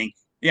doing training,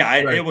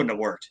 it wouldn't have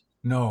worked.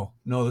 No,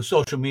 the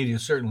social media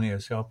certainly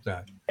has helped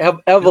that.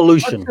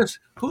 Evolution.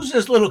 Who's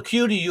this little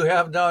cutie you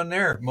have down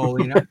there,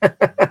 Molina?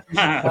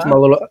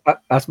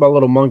 That's my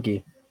little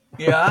monkey.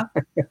 Yeah?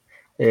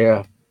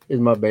 Yeah, he's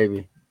my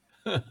baby.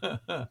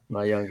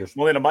 My youngest.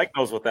 Molina, Mike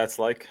knows what that's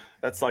like.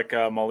 That's like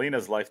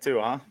Molina's life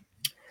too, huh?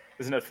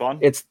 Isn't it fun?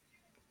 It's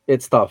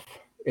tough.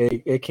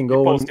 It can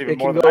go. It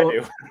can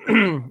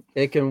go.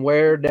 It can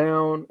wear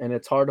down, and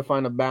it's hard to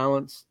find a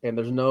balance. And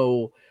there's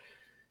no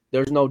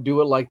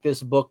do it like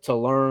this book to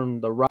learn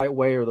the right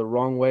way or the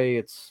wrong way.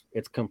 It's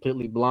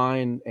completely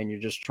blind and you're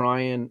just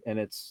trying, and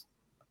it's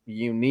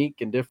unique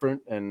and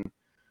different, and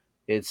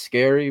it's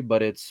scary,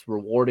 but it's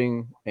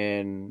rewarding.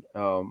 And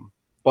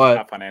but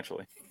not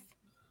financially.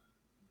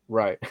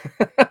 Right.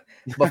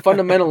 But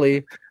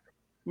fundamentally,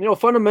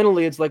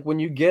 it's like when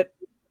you get,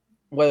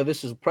 whether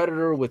this is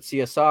Predator with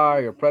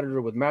CSI or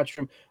Predator with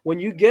Matchroom, when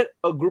you get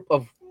a group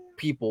of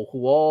people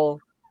who all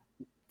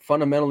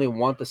fundamentally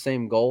want the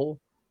same goal,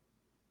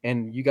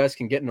 and you guys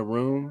can get in a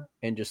room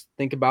and just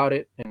think about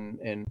it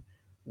and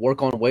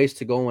work on ways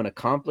to go and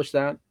accomplish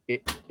that,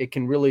 it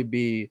can really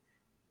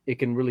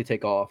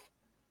take off,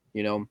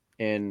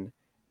 and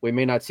we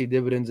may not see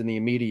dividends in the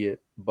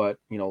immediate, but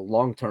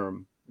long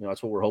term,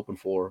 that's what we're hoping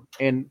for.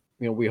 And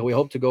we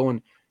hope to go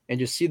and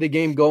just see the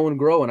game go and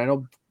grow. And I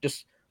know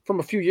just from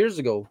a few years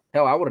ago,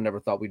 hell, I would have never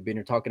thought we'd been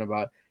here talking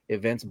about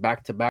events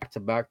back to back to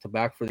back to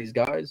back for these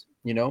guys,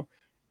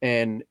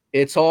 and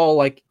it's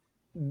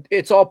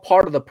all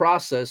part of the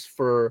process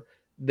for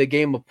the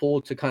game of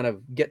pool to kind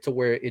of get to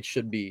where it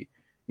should be.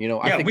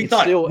 I think we it's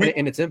thought still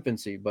in its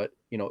infancy, but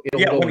it'll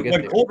go when and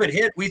get there. COVID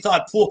hit, we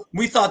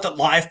thought that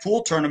live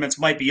pool tournaments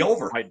might be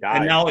over, Might die.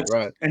 and now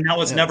Right.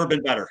 it's never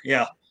been better.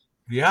 Yeah.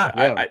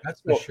 Yeah,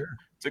 that's for sure.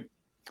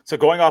 So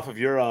going off of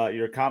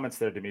your comments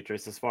there,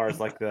 Demetrius, as far as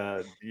like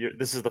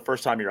this is the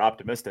first time you're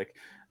optimistic.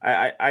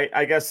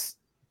 I guess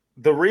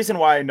the reason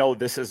why I know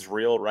this is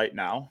real right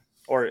now,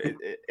 or it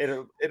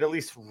at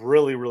least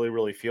really, really,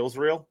 really feels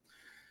real.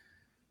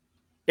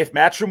 If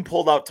Matchroom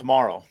pulled out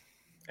tomorrow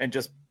and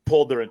just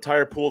pulled their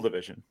entire pool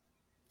division,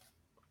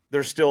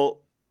 there's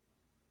still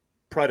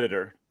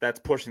Predator that's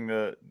pushing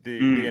the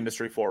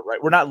industry forward,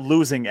 right? We're not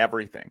losing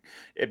everything.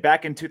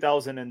 Back in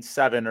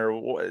 2007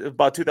 or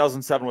about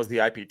 2007 was the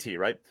IPT,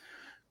 right?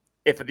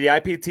 If the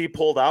IPT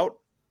pulled out,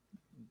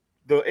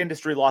 the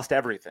industry lost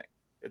everything.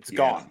 It's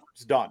gone.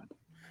 It's done.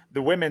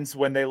 The women's,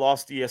 when they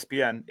lost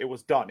ESPN, it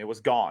was done. It was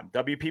gone.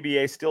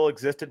 WPBA still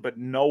existed, but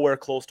nowhere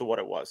close to what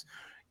it was.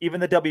 Even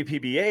the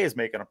WPBA is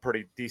making a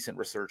pretty decent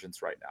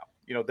resurgence right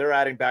now. They're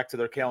adding back to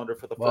their calendar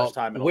for the first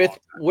time in a long time.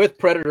 With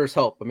Predator's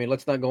help. I mean,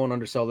 let's not go and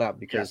undersell that,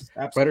 because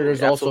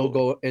Predators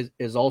also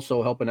is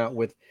also helping out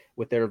with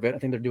their event. I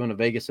think they're doing a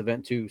Vegas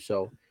event too.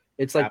 So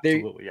it's like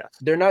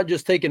they're not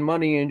just taking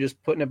money and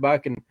just putting it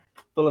back and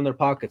filling their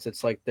pockets.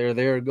 It's like they're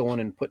there going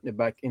and putting it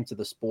back into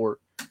the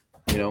sport.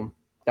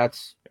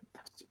 That's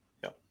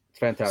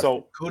fantastic.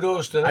 So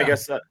kudos to them. I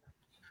guess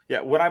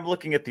when I'm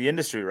looking at the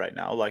industry right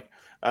now, like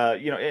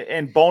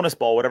and bonus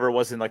ball, whatever it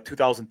was in like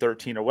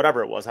 2013 or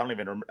whatever it was, I don't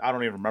even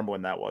remember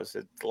when that was.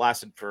 It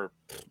lasted for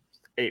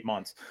 8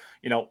 months.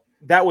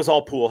 That was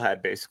all pool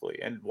had basically,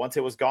 and once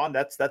it was gone,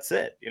 that's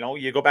it.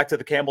 You go back to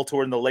the Campbell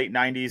Tour in the late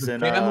 90s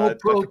and Campbell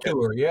Pro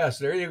Tour. Yes,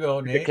 there you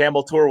go, Nate. The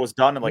Campbell Tour was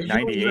done in like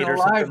 98 or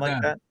something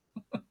like that.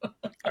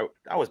 I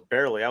was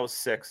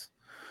 6.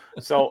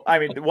 So I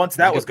mean, once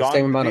that was gone,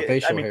 same amount of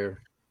facial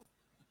hair.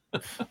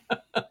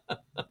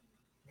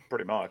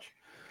 Pretty much.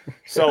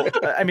 So,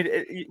 I mean,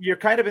 you're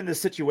kind of in this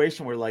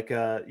situation where like,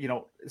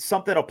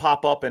 something will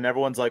pop up and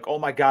everyone's like, oh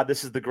my God,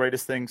 this is the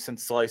greatest thing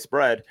since sliced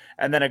bread.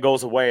 And then it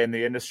goes away and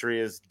the industry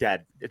is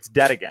dead. It's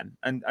dead again.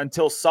 And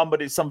until some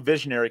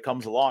visionary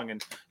comes along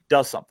and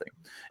does something.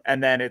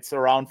 And then it's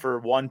around for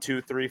 1,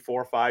 2, 3,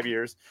 4, 5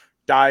 years,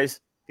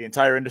 dies. The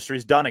entire industry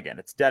is done again.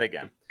 It's dead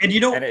again. And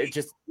it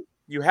just,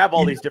 you have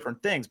all these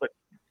different things, but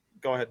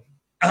go ahead.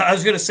 I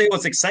was going to say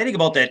what's exciting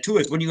about that too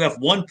is when you have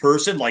one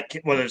person, like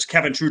whether it's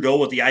Kevin Trudeau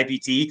with the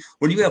IPT,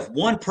 when you have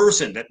one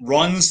person that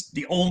runs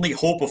the only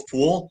hope of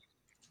pool,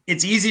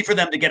 it's easy for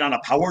them to get on a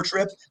power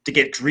trip, to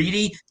get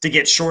greedy, to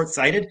get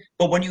short-sighted.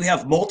 But when you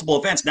have multiple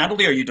events, not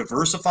only are you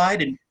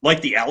diversified and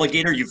like the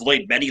alligator, you've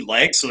laid many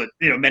legs so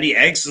that many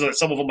eggs so that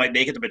some of them might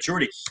make it to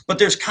maturity, but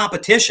there's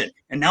competition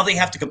and now they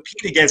have to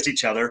compete against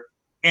each other,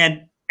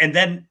 and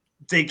then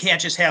they can't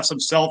just have some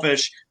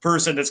selfish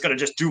person that's going to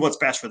just do what's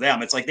best for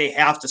them. It's like they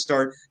have to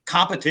start.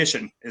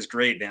 Competition is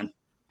great, man.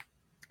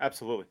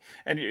 Absolutely.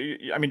 And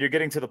you're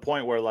getting to the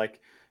point where like,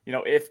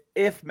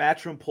 if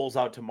Matchroom pulls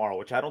out tomorrow,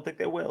 which I don't think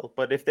they will,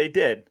 but if they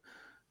did,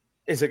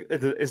 is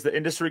the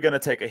industry going to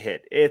take a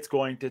hit? It's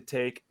going to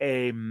take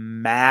a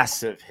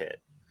massive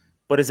hit.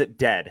 But is it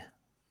dead?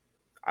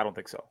 I don't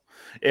think so.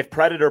 If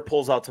Predator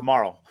pulls out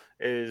tomorrow,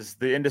 is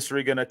the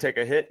industry going to take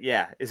a hit?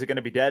 Yeah. Is it going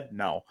to be dead?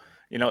 No.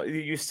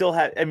 You still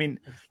have. I mean,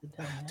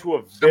 to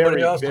a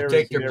somebody else will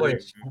take their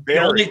place. The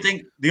only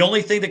thing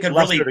that could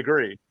really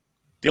degree.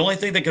 The only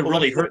thing that could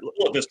really hurt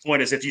at this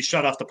point is if you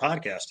shut off the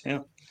podcast. Yeah.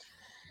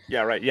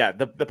 Yeah. Right. Yeah.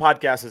 The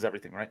podcast is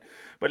everything, right?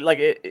 But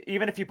like,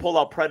 even if you pull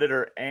out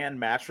Predator and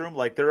Matchroom,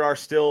 like there are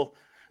still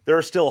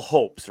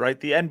hopes, right?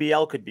 The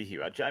NBL could be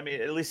huge. I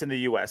mean, at least in the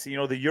US,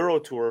 the Euro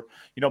Tour,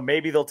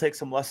 maybe they'll take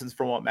some lessons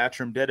from what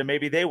Matchroom did, and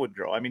maybe they would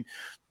grow. I mean,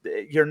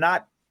 you're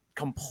not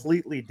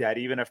completely dead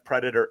even if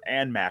Predator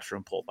and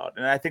Matchroom pulled out,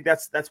 and I think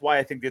that's why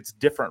I think it's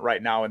different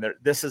right now, and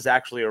this is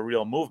actually a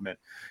real movement.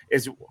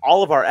 Is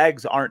all of our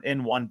eggs aren't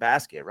in one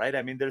basket, right?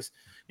 I mean, there's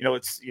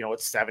it's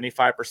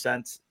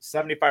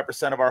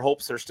 75% of our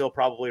hopes are still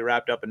probably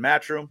wrapped up in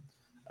Matchroom.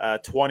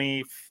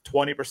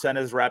 20%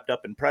 is wrapped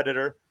up in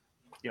Predator.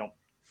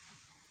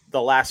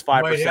 The last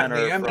 5%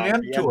 are from the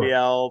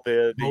NBL,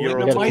 the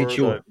Euro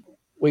Tour.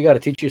 We got to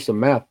teach you some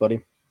math,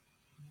 buddy.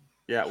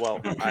 Yeah, well,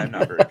 I'm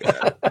not very good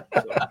at it.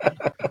 So.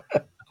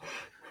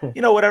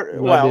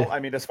 Whatever. Well, I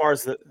mean, as far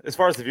as the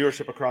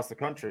viewership across the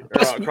country, or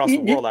across the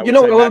world, what I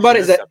love about it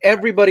is that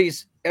everybody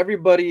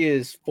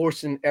is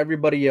forcing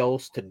everybody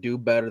else to do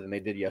better than they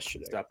did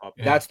yesterday. Step up.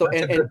 That's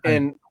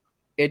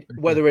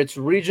whether it's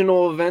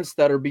regional events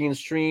that are being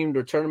streamed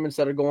or tournaments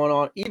that are going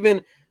on,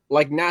 even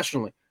like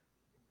national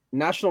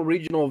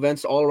regional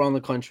events all around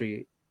the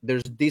country.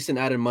 There's decent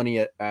added money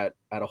at a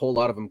whole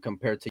lot of them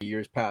compared to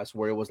years past,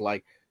 where it was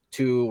like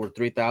 $2,000 or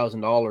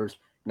 $3,000.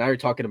 Now you're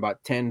talking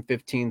about $10,000,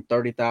 $15,000,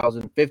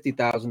 $30,000,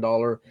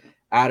 $50,000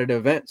 added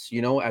events,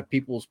 at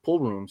people's pool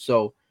rooms.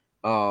 So,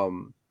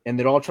 and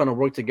they're all trying to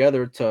work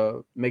together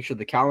to make sure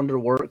the calendar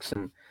works.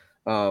 And,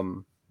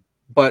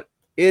 but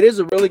it is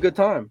a really good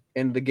time.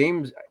 And the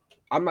games,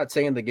 I'm not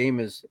saying the game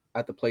is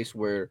at the place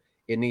where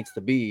it needs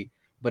to be,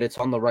 but it's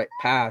on the right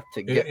path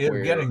to get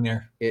getting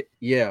there.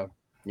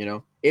 You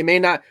know, it may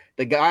not.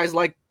 The guys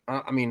like,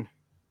 I mean,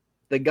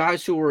 the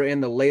guys who were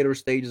in the later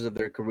stages of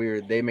their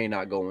career, they may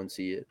not go and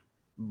see it,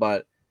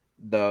 but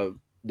the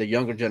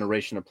younger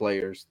generation of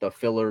players, the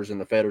fillers and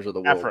the fetters of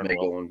the world, may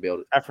go and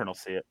build it. Efren will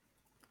see it.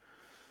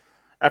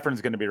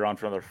 Efren's going to be around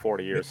for another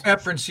 40 years.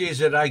 If Efren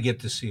sees it, I get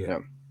to see it.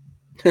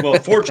 Yeah. Well,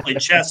 fortunately,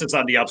 chess is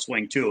on the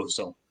upswing too.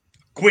 So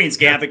Queen's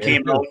Gambit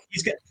came out.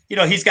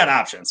 He's got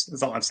options.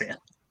 That's all I'm saying.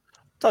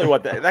 Tell you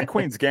what, that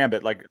Queen's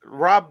Gambit, like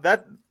Rob,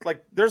 that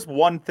like there's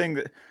one thing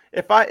that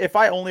if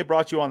I only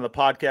brought you on the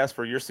podcast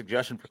for your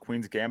suggestion for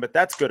Queen's Gambit,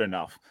 that's good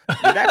enough. I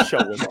mean, that show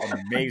was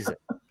amazing.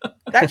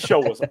 That show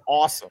was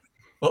awesome.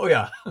 Oh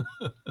yeah,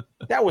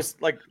 that was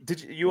like,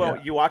 did you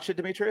watch it,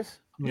 Demetrius?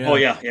 Yeah. Oh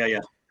yeah.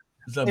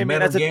 It's a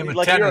meta game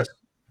of tennis,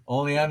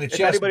 only on the chess.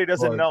 If anybody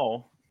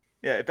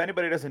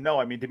doesn't know,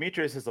 I mean,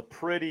 Demetrius is a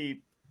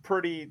pretty.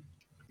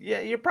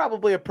 Yeah, you're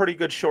probably a pretty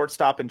good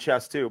shortstop in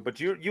chess too,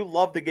 but you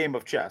love the game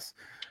of chess.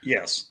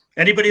 Yes.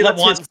 Anybody that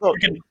wants,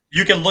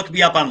 you can look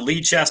me up on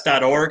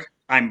leadchess.org.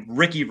 I'm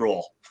Ricky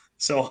Roll.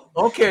 So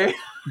okay,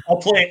 I'll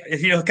play.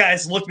 If you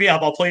guys look me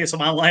up, I'll play you some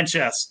online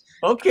chess.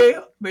 Okay,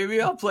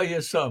 maybe I'll play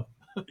you some.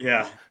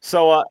 Yeah.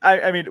 So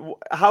I mean,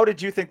 how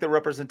did you think the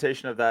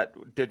representation of that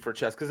did for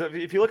chess? Because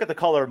if you look at the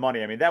color of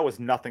money, I mean, that was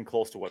nothing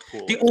close to what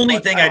pool. The only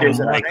thing I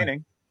didn't like.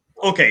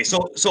 Okay,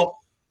 so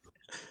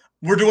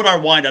we're doing our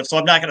wind-up, so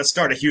I'm not going to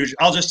start a huge –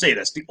 I'll just say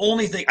this. The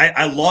only thing –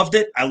 I loved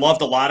it. I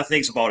loved a lot of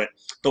things about it.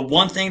 The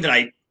one thing that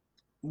I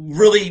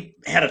really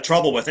had a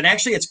trouble with, and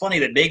actually it's funny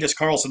that Magnus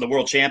Carlsen, the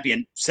world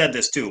champion, said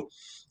this too,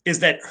 is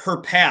that her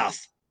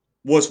path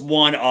was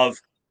one of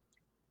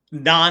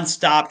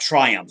nonstop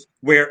triumph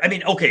where – I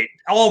mean, okay,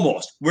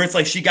 almost. Where it's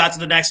like she got to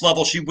the next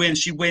level, she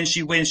wins,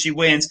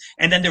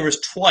 and then there was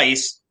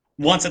twice,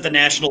 once at the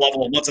national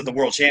level and once at the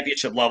world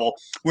championship level,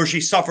 where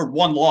she suffered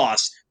one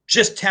loss –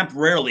 just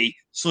temporarily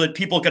so that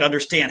people could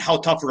understand how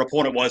tough her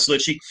opponent was. So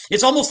that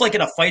it's almost like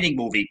in a fighting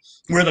movie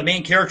where the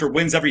main character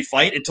wins every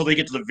fight until they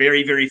get to the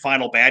very, very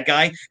final bad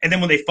guy. And then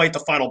when they fight the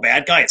final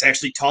bad guy, it's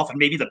actually tough. And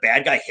maybe the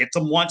bad guy hits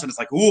them once and it's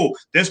like, ooh,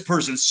 this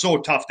person's so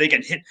tough. They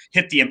can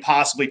hit the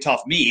impossibly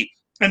tough me.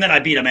 And then I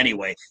beat him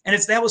anyway. And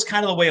that was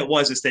kind of the way it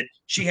was, is that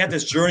she had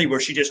this journey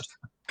where she just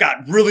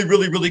got really,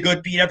 really, really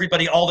good, beat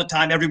everybody all the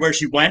time, everywhere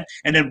she went.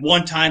 And then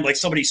one time, like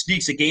somebody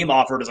sneaks a game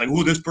off her and is like,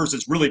 ooh, this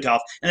person's really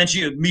tough. And then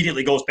she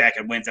immediately goes back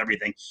and wins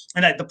everything.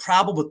 And the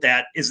problem with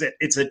that is that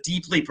it's a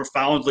deeply,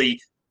 profoundly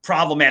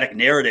problematic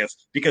narrative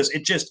because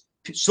it just,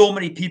 so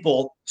many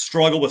people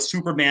struggle with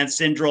Superman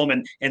syndrome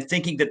and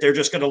thinking that they're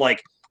just going to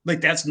like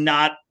that's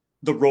not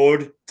the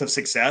road to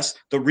success.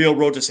 The real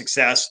road to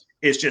success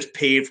is just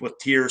paved with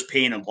tears,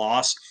 pain, and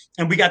loss.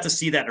 And we got to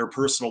see that in her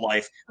personal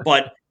life.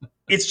 But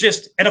it's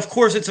just, and of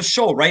course it's a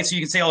show, right? So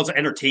you can say, oh, it's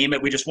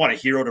entertainment. We just want a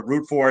hero to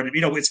root for. And,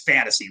 it's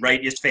fantasy, right?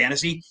 It's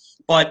fantasy.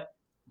 But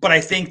I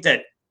think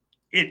that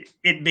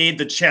it made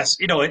the chess,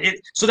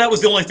 so that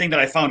was the only thing that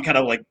I found kind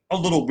of like a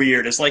little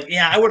weird. It's like,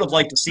 yeah, I would have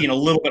liked to see a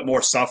little bit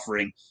more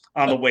suffering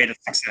on the way to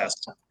success.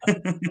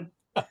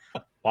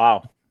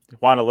 Wow.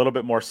 Want a little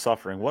bit more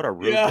suffering. What a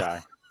rude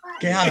guy.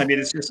 Yeah, I mean,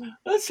 it's just.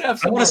 Let's have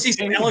some. I want to see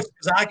some Alex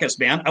Kazakis,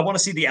 man. I want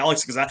to see the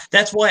Alex Kazakis.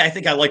 That's why I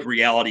think I like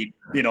reality.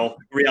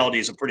 Reality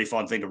is a pretty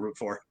fun thing to root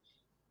for.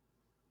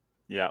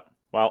 Yeah.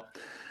 Well,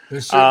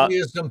 there certainly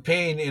is some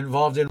pain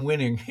involved in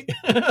winning.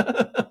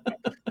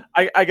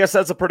 I guess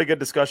that's a pretty good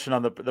discussion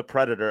on the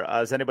Predator.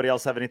 Does anybody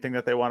else have anything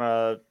that they want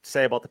to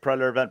say about the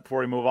Predator event before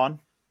we move on?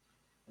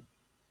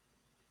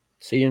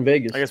 See you in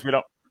Vegas. I guess we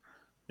don't.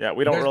 Yeah,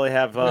 we don't really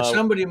have. There's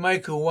somebody,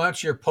 Mike, who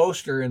wants your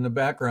poster in the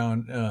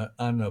background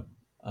on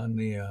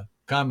the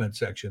comment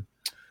section.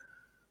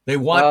 They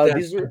want that.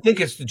 I think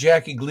it's the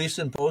Jackie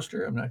Gleason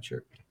poster. I'm not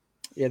sure.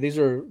 Yeah, these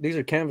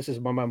are canvases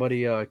by my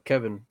buddy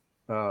Kevin.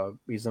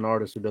 He's an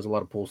artist who does a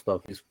lot of cool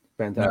stuff. He's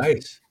fantastic.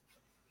 Nice.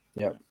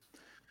 Yeah.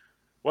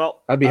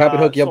 Well, I'd be happy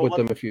to hook you up with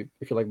them if you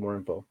like more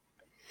info.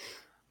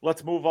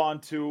 Let's move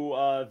on to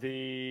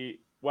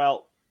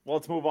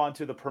let's move on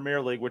to the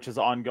Premier League, which is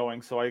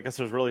ongoing. So I guess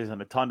there's really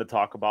isn't a ton to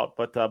talk about.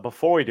 But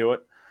before we do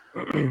it,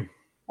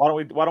 why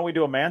don't we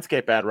do a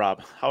Manscaped ad,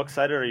 Rob? How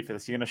excited are you for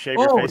this? You gonna shave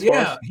your face? Oh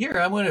yeah, here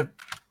I'm gonna.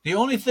 The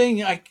only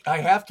thing I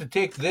have to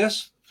take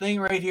this thing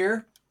right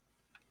here.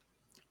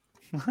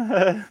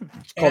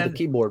 It's called the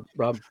keyboard,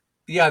 Rob.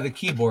 Yeah, the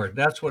keyboard.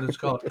 That's what it's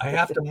called. I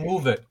have to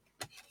move it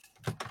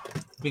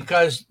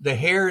because the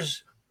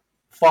hairs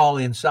fall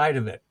inside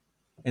of it,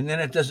 and then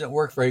it doesn't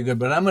work very good.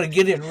 But I'm going to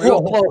get in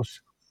real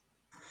close,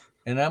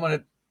 and I'm going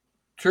to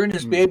turn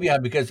this baby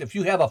on because if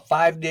you have a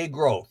 5-day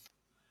growth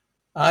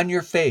on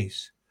your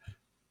face,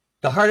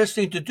 the hardest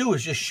thing to do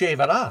is just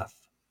shave it off.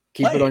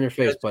 Keep it on your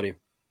face, buddy.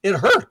 It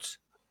hurts.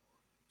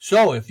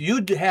 So if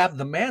you have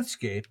the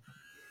Manscaped,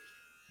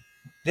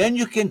 then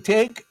you can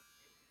take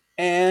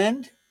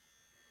and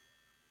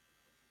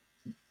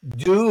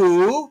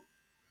do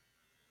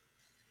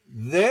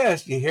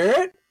this. You hear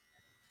it?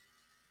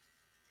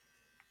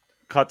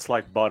 Cuts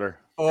like butter.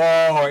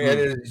 Oh, it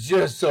is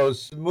just so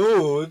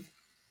smooth.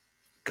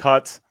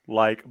 Cuts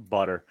like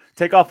butter.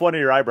 Take off one of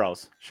your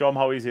eyebrows. Show them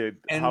how easy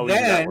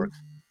that works.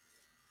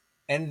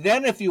 And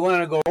then if you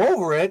want to go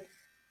over it,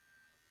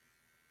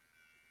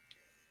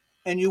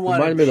 and you want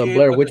Reminds me to of the shave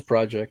Blair Witch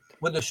Project.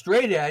 with a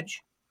straight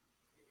edge,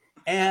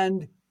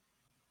 and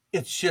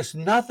it's just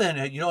nothing.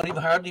 You don't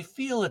even hardly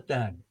feel it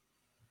then.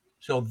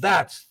 So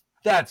that's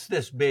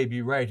this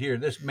baby right here,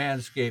 this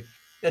Manscaped.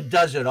 It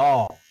does it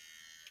all.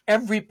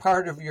 Every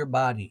part of your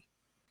body.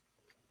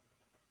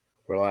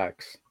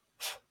 Relax.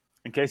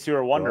 In case you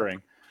were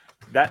wondering,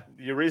 that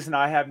the reason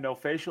I have no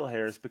facial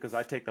hair is because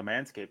I take the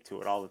Manscaped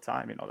to it all the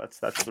time. You know,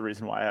 that's the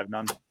reason why I have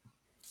none.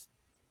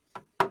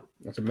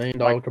 That's $1 million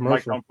commercial.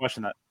 Mike, don't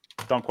question that.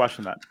 Don't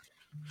question that.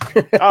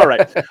 All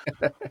right.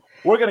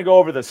 We're going to go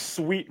over the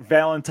sweet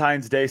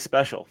Valentine's Day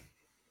special.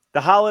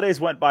 The holidays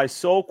went by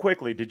so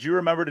quickly. Did you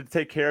remember to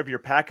take care of your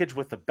package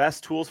with the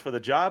best tools for the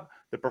job?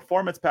 The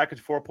Performance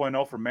Package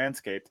 4.0 from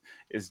Manscaped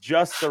is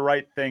just the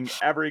right thing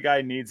every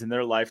guy needs in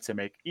their life to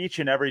make each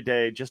and every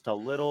day just a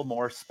little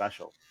more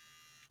special.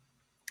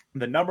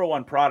 The number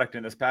one product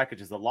in this package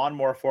is the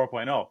Lawnmower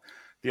 4.0.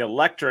 The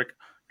electric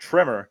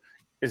trimmer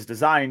is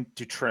designed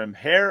to trim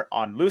hair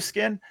on loose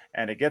skin,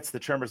 and it gets the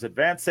trimmer's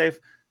advanced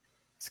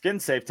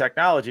skin-safe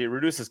technology. It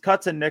reduces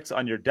cuts and nicks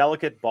on your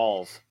delicate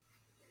balls.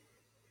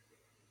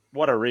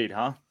 What a read,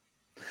 huh?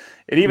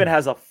 It even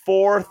has a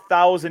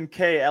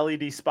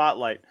 4,000K LED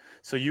spotlight,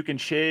 so you can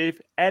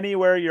shave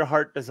anywhere your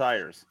heart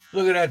desires.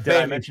 Look at that, Did I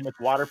baby. mention it's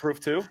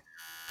waterproof too?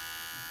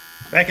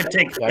 That could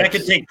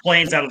take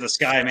planes out of the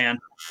sky, man.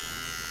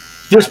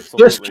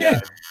 This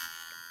kid.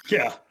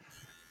 Yeah.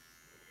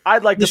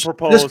 I'd like to This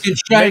propose kid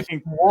shines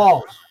making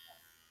walls.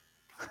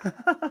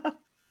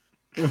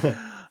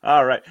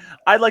 All right.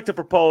 I'd like to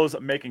propose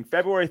making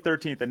February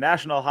 13th a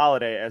national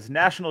holiday as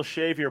National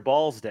Shave Your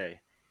Balls Day.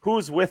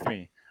 Who's with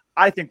me?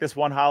 I think this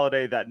one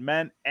holiday that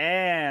men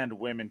and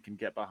women can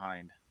get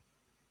behind.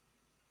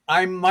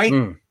 I might.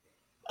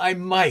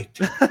 I'm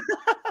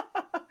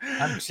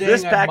saying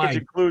This I package might.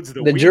 includes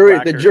the The weed jury's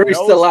whacker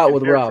still nose out and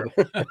with hair Rob.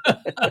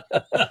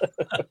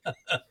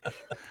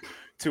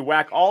 To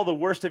whack all the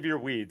worst of your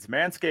weeds.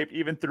 Manscaped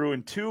even threw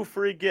in 2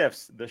 free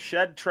gifts, the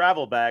Shed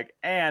Travel Bag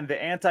and the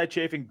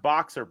Anti-Chafing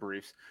Boxer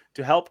Briefs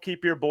to help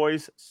keep your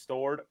boys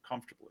stored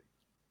comfortably.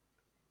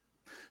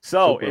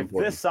 So Super if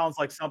important. this sounds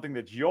like something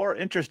that you're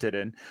interested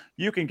in,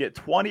 you can get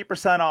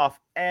 20%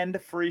 off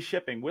and free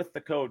shipping with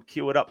the code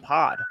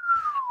QItUpPod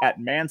at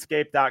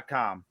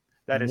manscaped.com.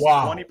 That is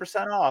Wow.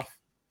 20% off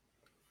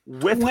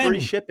with When?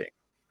 free shipping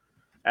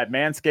at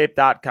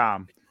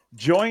manscaped.com.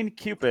 Join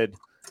Cupid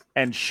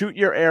and shoot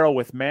your arrow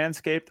with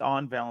Manscaped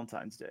on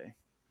Valentine's Day.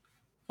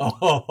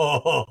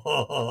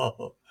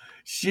 Oh,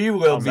 she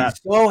will How's be that?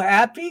 so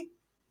happy.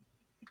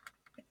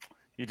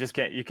 You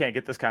can't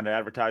get this kind of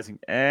advertising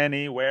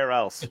anywhere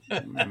else.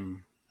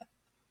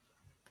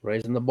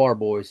 Raising the bar,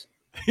 boys.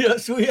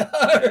 Yes, we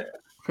are.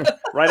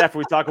 Right after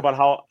we talk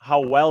about how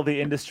well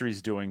the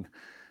industry's doing,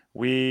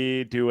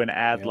 we do an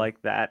ad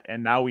like that,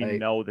 and now we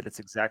know that it's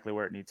exactly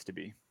where it needs to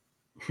be.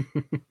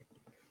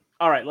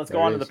 All right, let's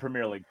go on to the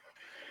Premier League.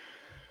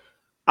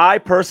 I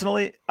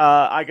personally,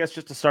 I guess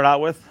just to start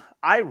out with,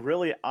 I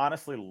really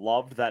honestly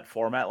loved that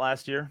format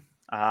last year.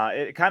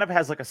 It kind of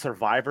has like a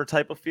Survivor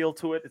type of feel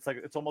to it.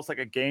 It's almost like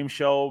a game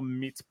show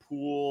meets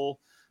pool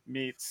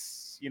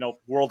meets,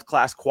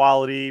 world-class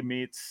quality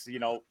meets,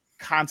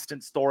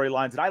 constant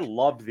storylines. And I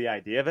loved the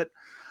idea of it.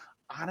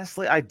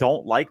 Honestly, I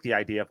don't like the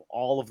idea of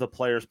all of the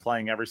players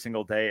playing every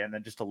single day and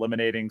then just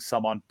eliminating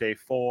some on day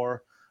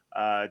 4,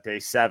 day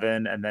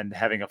 7, and then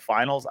having a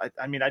finals.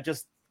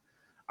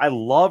 I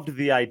loved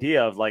the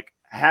idea of like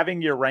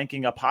having your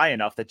ranking up high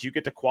enough that you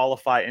get to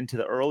qualify into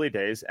the early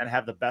days and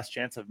have the best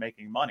chance of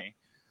making money.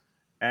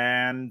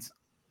 And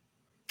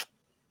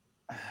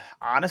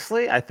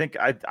honestly, I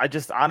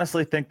just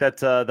honestly think that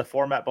the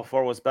format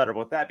before was better. But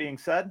with that being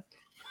said,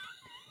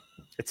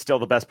 it's still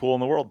the best pool in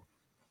the world,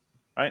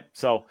 right?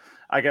 So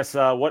I guess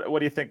what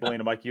do you think,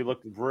 Belina? Mike, you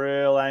look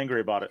real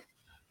angry about it.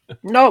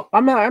 No,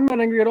 I'm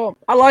not angry at all.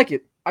 I like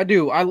it. I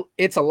do.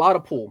 It's a lot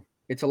of pool.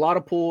 It's a lot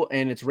of pool,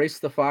 and it's race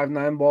to the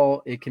 5-9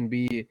 ball. It can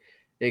be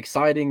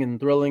exciting and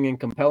thrilling and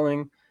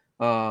compelling.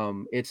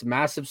 It's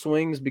massive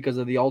swings because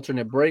of the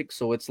alternate break.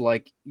 So it's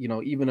like,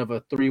 even of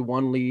a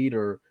 3-1 lead,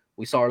 or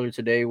we saw earlier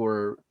today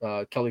where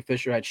Kelly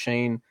Fisher had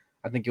Shane.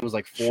 I think it was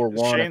like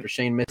 4-1 after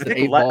Shane missed an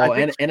 8 ball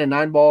and a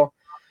 9 ball.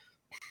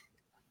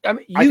 I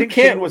mean, you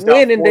can't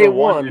win in day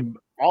 1. In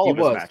all of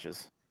his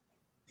matches.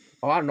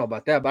 Oh, I don't know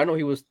about that, but I know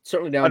he was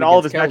certainly down in all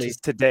of his Kelly. matches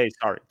today.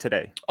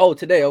 Today. Oh,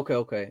 today.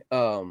 Okay.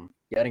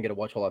 Yeah, I didn't get to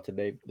watch a lot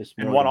today. This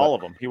morning, and won all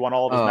of them. He won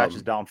all of his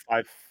matches down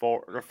 5-4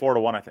 or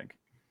 4-1, I think.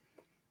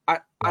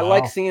 I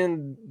like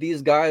seeing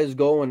these guys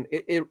go, and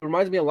it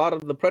reminds me a lot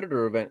of the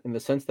Predator event in the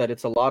sense that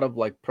it's a lot of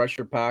like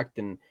pressure packed,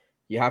 and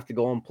you have to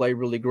go and play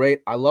really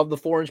great. I love the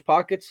 4-inch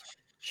pockets.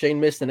 Shane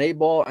missed an 8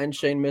 ball and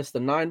Shane missed a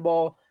 9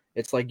 ball.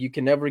 It's like you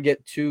can never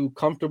get too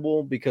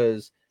comfortable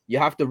because you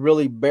have to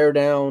really bear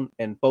down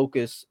and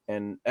focus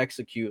and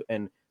execute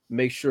and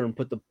make sure and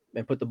put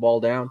the ball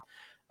down.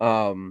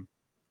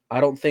 I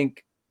don't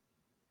think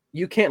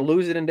you can't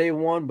lose it in day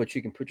 1, but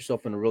you can put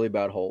yourself in a really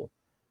bad hole,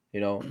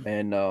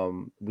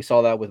 and we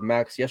saw that with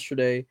Max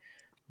yesterday.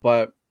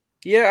 But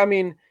Yeah, I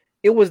mean,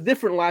 it was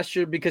different last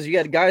year because you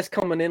had guys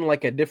coming in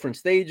like at different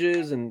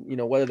stages, and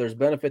whether there's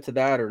benefit to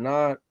that or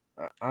not,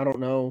 I don't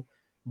know.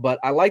 But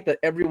I like that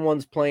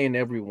everyone's playing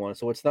everyone,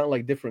 so it's not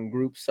like different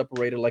groups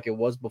separated like it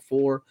was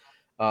before.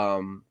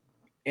 Um,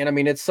 and I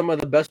mean, it's some of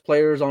the best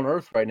players on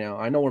earth right now.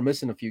 I know we're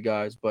missing a few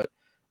guys, but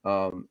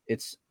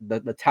it's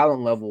the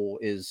talent level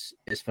is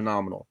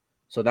phenomenal.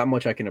 So that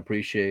much I can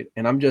appreciate,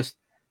 and I'm just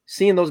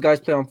seeing those guys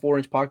play on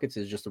 4-inch pockets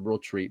is just a real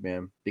treat,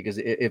 man. Because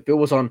if it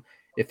was on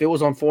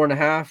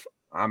 4.5,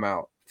 I'm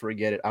out.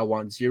 Forget it. I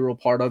want zero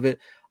part of it.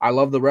 I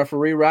love the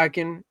referee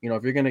racking.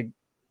 If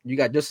you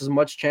got just as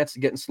much chance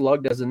of getting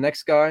slugged as the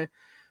next guy.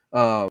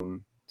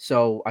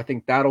 So I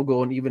think that'll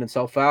go and even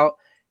itself out.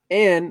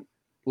 And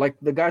like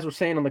the guys were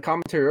saying on the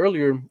commentary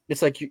earlier,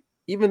 it's like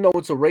even though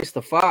it's a race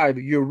to 5,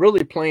 you're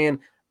really playing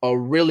a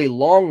really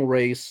long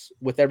race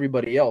with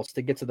everybody else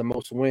to get to the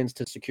most wins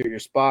to secure your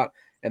spot.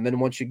 And then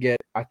once you get,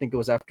 I think it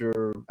was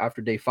after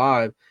day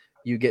 5,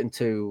 you get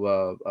into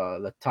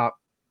the top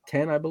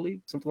 10, I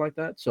believe, something like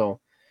that. So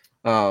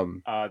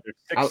there's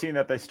 16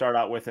 that they start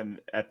out with, and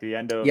at the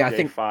end of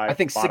day 5, I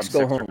think 6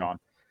 go home. Gone.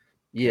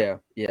 Yeah,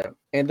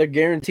 and they're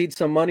guaranteed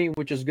some money,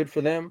 which is good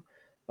for them.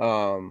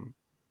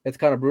 It's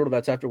kind of brutal.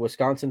 That's after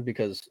Wisconsin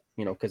because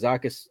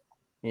Kazakis,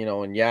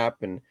 and Yap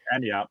and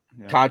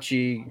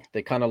Kachi,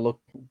 they kind of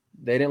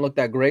they didn't look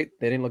that great.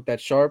 They didn't look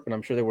that sharp, and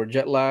I'm sure they were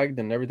jet lagged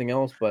and everything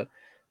else. But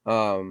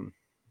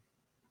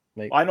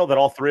I know that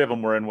all 3 of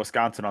them were in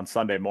Wisconsin on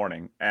Sunday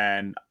morning,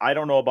 and I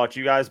don't know about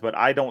you guys, but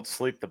I don't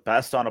sleep the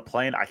best on a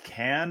plane. I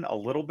can a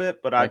little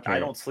bit, but I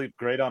don't sleep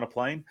great on a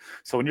plane.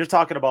 So when you're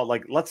talking about,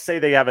 like, let's say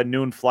they have a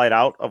noon flight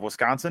out of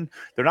Wisconsin,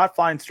 they're not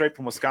flying straight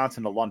from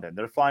Wisconsin to London.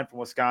 They're flying from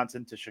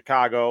Wisconsin to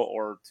Chicago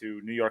or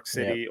to New York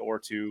City or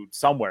to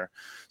somewhere.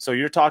 So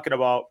you're talking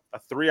about a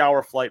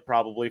 3-hour flight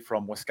probably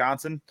from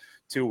Wisconsin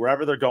to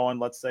wherever they're going.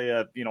 Let's say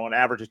an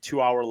average of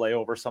 2-hour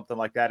layover, something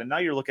like that. And now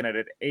you're looking at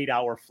an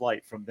 8-hour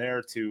flight from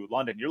there to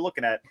London. You're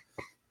looking at,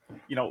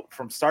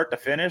 from start to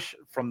finish,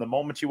 from the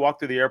moment you walk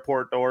through the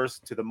airport doors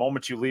to the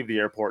moment you leave the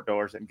airport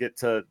doors and get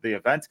to the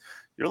event,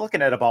 you're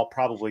looking at about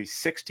probably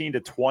 16 to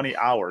 20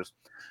 hours.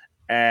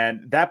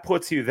 And that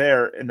puts you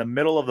there in the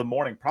middle of the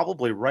morning,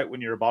 probably right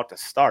when you're about to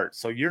start.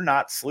 So you're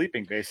not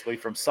sleeping basically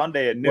from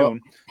Sunday at noon,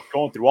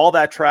 going through all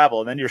that travel,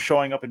 and then you're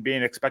showing up and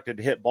being expected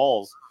to hit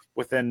balls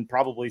within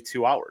probably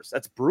 2 hours.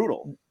 That's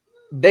brutal.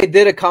 They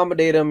did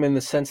accommodate them in the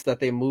sense that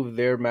they moved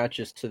their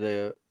matches to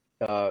the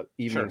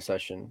evening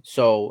session.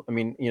 So, I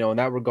mean, in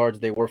that regards,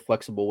 they were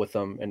flexible with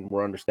them and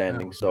were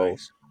understanding.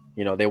 Nice.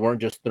 They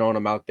weren't just throwing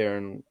them out there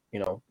and,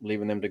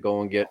 leaving them to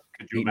go and get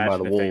eaten by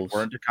the wolves. They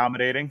weren't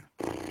accommodating?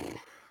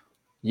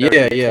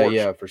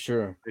 Yeah, for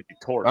sure.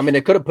 I mean,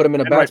 they could have put them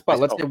in a bad spot.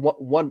 Let's say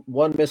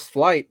one missed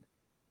flight,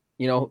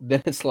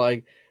 then it's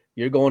like,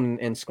 you're going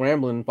and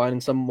scrambling,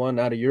 finding someone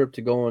out of Europe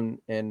to go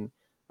and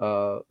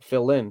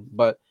fill in.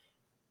 But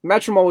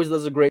Matchroom always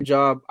does a great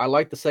job. I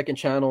like the second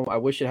channel. I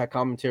wish it had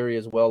commentary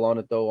as well on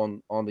it, though,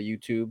 on the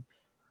YouTube.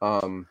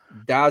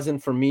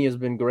 Dazen, for me, has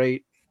been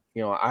great.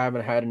 I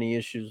haven't had any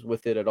issues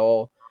with it at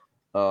all.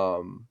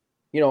 I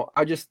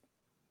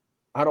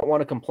don't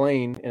want to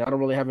complain, and I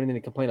don't really have anything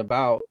to complain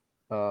about.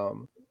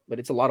 But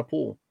it's a lot of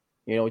pool.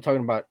 We're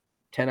talking about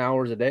 10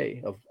 hours a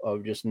day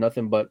of just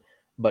nothing but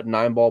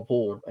 9-ball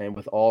pool, and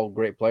with all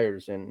great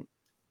players. And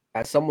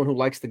as someone who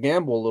likes to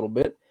gamble a little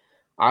bit,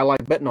 I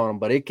like betting on them,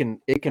 but it can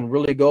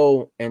really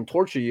go and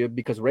torture you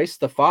because race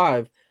to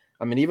 5.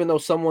 I mean, even though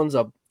someone's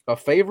a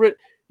favorite,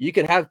 you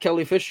can have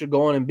Kelly Fisher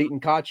going and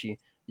beating Kachi.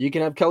 You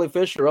can have Kelly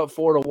Fisher up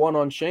 4-1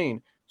 on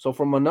Shane. So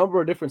from a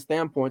number of different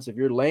standpoints, if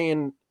you're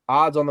laying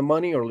odds on the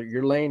money or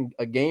you're laying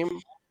a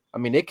game, I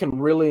mean, it can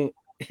really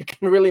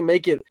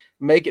make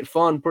it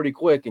fun pretty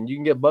quick, and you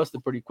can get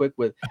busted pretty quick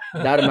with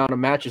that amount of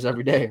matches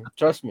every day.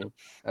 Trust me,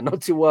 I know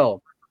too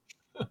well.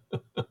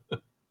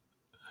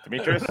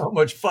 Demetrius, how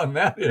much fun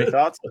that is. Any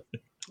thoughts?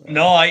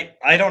 No, I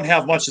don't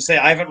have much to say.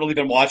 I haven't really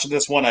been watching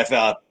this one. I've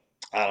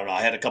I don't know.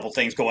 I had a couple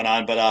things going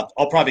on, but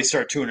I'll probably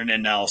start tuning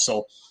in now.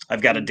 So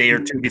I've got a day or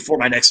two before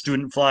my next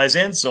student flies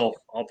in, so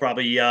I'll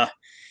probably get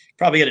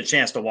a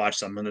chance to watch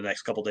some in the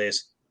next couple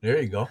days. There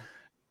you go.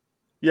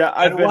 Yeah,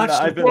 I've been.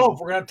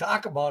 We're going to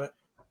talk about it.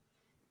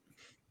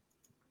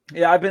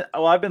 Yeah,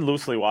 I've been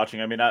loosely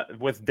watching. I mean,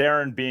 with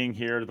Darren being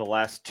here the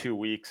last 2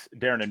 weeks,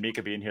 Darren and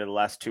Mika being here the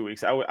last 2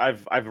 weeks,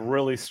 I've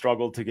really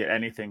struggled to get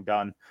anything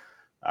done.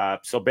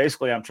 So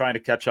basically, I'm trying to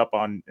catch up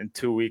in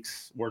 2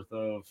 weeks worth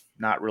of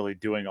not really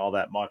doing all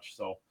that much.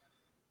 So,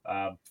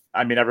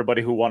 I mean,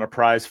 everybody who won a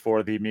prize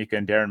for the Mika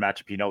and Darren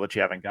matchup, you know that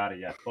you haven't got it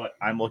yet. But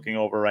I'm looking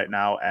over right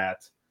now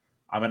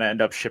I'm going to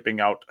end up shipping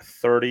out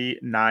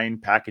 39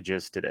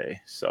 packages today.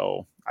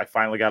 So I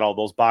finally got all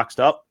those boxed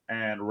up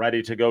and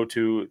ready to go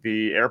to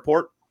the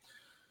airport.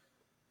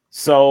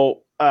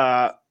 So,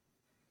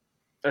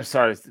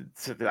 sorry,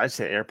 did I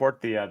say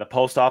airport? The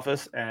post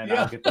office, and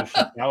I'll get those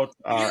shipped out.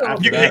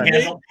 You can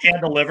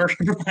hand deliver.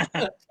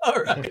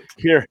 All right.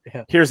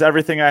 Here's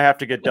everything I have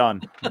to get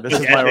done. This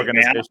is my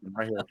organization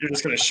right here. You're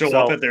just going to show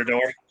up at their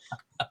door.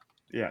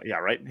 Yeah,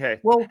 right. Hey,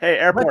 well,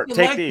 airport,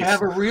 take these.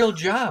 Have a real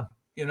job.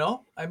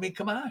 I mean,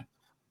 come on.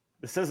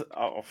 This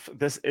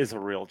is a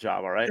real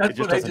job, all right? That's It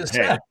just what I doesn't just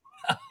pay. said.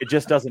 It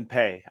just doesn't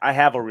pay. I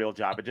have a real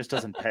job. It just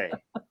doesn't pay.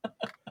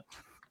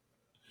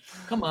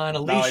 Come on,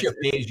 No, Alicia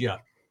pays you.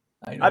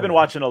 I've been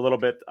watching a little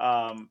bit.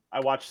 I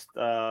watched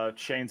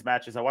Shane's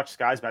matches. I watched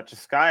Sky's matches.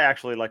 Sky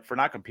actually, like, for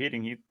not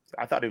competing,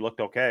 I thought he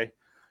looked okay.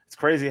 It's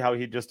crazy how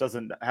he just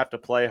doesn't have to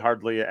play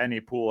hardly any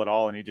pool at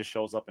all, and he just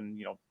shows up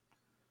and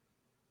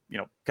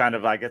kind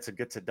of, I guess, it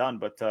gets it done.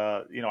 But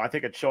I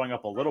think it's showing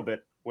up a little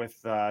bit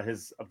with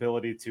his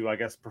ability to, I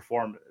guess,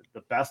 perform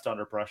the best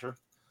under pressure.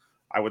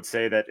 I would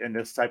say that in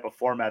this type of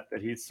format,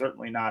 that he's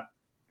certainly not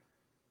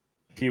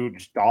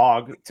huge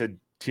dog to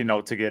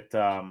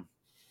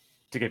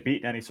get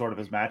beat in any sort of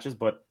his matches,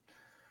 but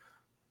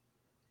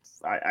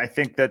I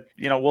think that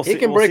we'll see. He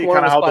can we'll break see one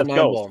kind of of the how spot this 9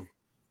 goes.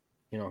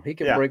 ball. He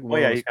can break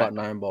one of the spot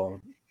 9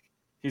 ball.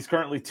 He's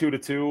currently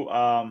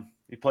 2-2.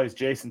 He plays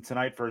Jason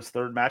tonight for his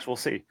third match. We'll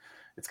see.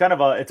 It's kind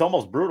of it's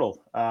almost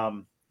brutal.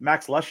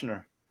 Max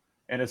Leschner,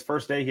 in his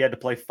first day, he had to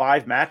play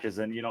 5 matches,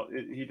 and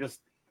he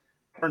just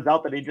turns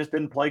out that he just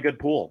didn't play good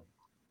pool.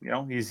 He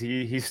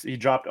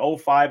dropped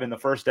 0-5 in the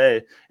first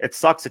day. It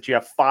sucks that you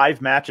have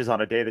 5 matches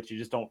on a day that you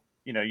just don't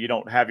you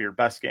don't have your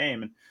best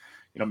game. And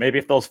maybe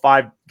if those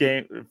 5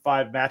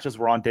 matches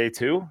were on day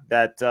 2,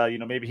 that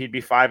maybe he'd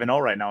be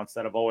 5-0 right now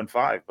instead of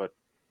 0-5. But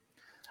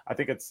I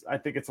think it's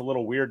a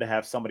little weird to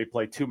have somebody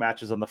play 2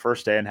 matches on the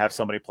first day and have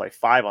somebody play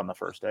 5 on the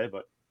first day.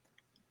 But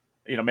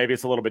maybe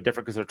it's a little bit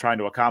different because they're trying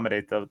to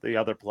accommodate the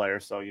other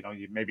players. So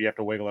maybe you have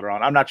to wiggle it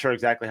around. I'm not sure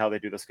exactly how they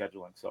do the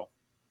scheduling. So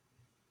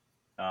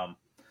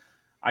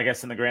I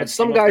guess in the grand, but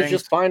some guys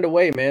just find a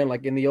way, man.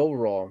 Like in the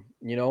overall,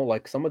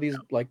 like some of these,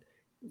 like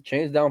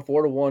Shane's down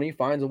 4-1, he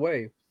finds a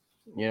way.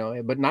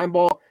 But 9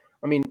 ball,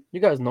 I mean, you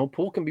guys know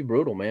pool can be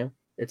brutal, man.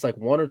 It's like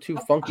 1 or 2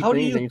 funky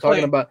things, and you're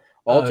talking about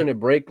alternate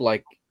break,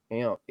 like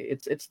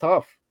it's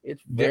tough.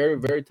 It's very,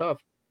 very tough.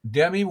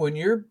 Demi, when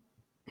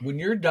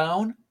you're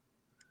down,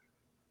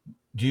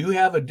 do you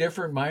have a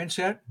different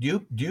mindset?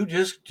 Do you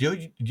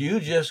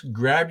just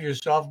grab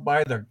yourself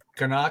by the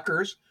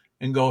knockers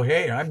and go,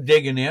 "Hey, I'm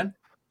digging in"?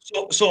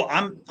 So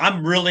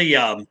I'm really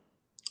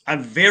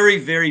I'm very,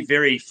 very,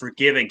 very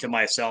forgiving to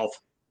myself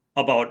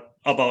about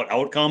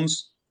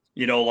outcomes.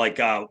 Like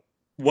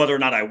whether or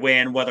not I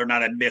win, whether or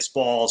not I miss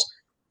balls.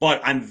 But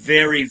I'm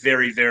very,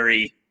 very,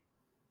 very,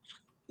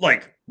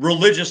 like,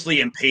 religiously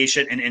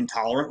impatient and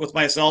intolerant with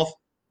myself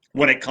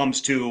when it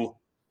comes to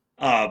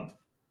uh,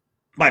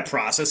 my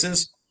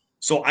processes.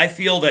 So I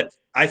feel that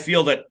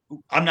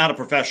I'm not a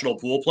professional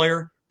pool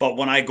player, but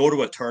when I go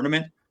to a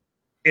tournament,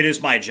 it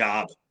is my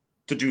job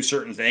to do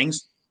certain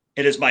things.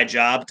 It is my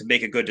job to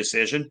make a good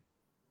decision,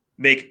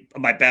 make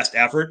my best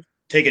effort,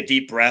 take a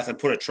deep breath, and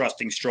put a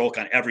trusting stroke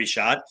on every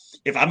shot.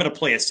 If I'm going to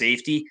play a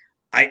safety,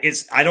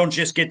 I don't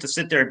just get to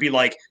sit there and be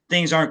like,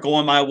 things aren't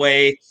going my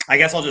way. I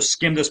guess I'll just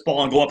skim this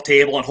ball and go up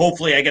table, and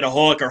hopefully I get a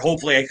hook, or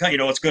hopefully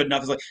it's good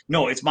enough. It's like,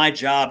 no, it's my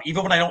job.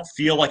 Even when I don't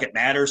feel like it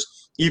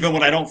matters, even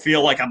when I don't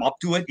feel like I'm up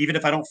to it, even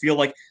if I don't feel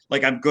like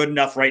I'm good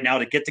enough right now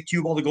to get the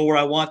cue ball to go where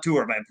I want to,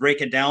 or if I break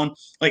it down,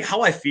 like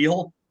how I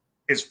feel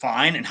is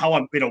fine, and how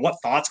I'm,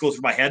 what thoughts go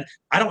through my head.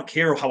 I don't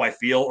care how I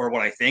feel or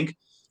what I think.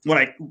 When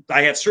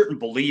I have certain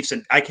beliefs,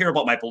 and I care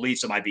about my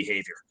beliefs and my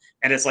behavior.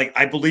 And it's like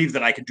I believe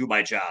that I can do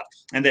my job,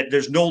 and that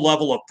there's no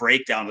level of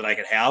breakdown that I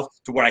could have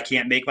to where I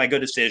can't make my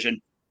good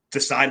decision,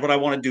 decide what I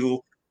want to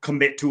do,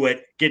 commit to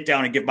it, get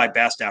down and give my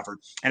best effort.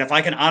 And if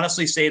I can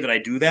honestly say that I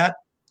do that,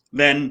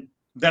 then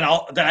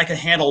I can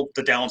handle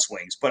the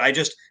downswings. But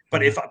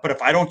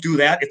if I don't do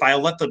that, if I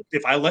let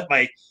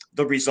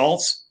the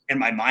results and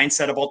my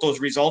mindset about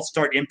those results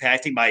start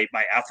impacting my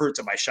efforts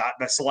and my shot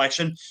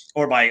selection,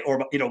 or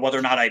whether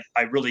or not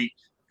I really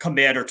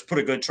commit or put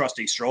a good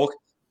trusting stroke,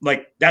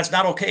 like that's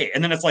not okay.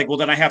 And then it's like, well,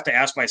 then I have to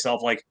ask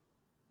myself, like,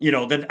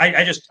 then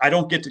I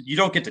don't get to, you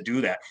don't get to do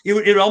that. It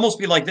would almost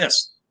be like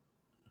this.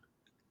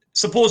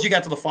 Suppose you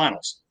got to the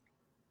finals.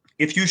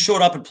 If you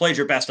showed up and played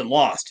your best and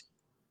lost,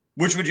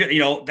 which would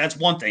that's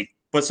one thing.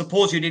 But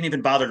suppose you didn't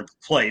even bother to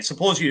play.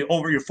 Suppose you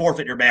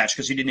forfeit your match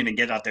because you didn't even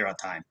get out there on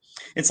time.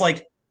 It's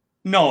like,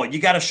 no, you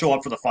got to show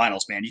up for the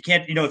finals, man. You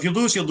can't, if you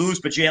lose, you lose,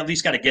 but you at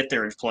least got to get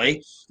there and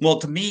play. Well,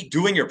 to me,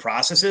 doing your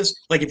processes,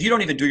 like if you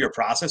don't even do your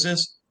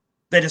processes,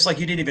 then it's like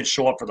you didn't even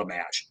show up for the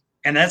match.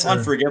 And that's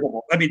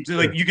unforgivable. I mean,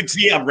 like you can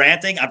see I'm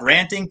ranting.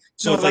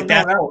 So it's like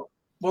that.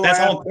 Well, that's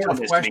I how have important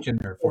a it is to me. question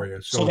there for you.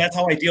 So that's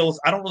how I deal with.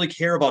 I don't really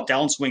care about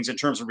downswings in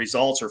terms of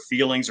results or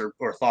feelings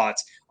or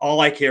thoughts.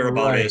 All I care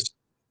about is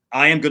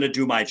I am going to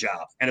do my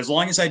job, and as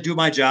long as I do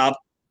my job,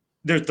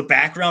 the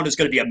background is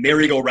going to be a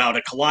merry-go-round,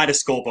 a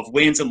kaleidoscope of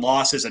wins and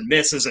losses and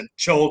misses and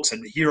chokes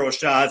and hero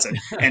shots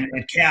and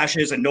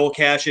cashes and no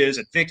cashes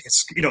and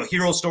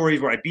hero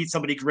stories where I beat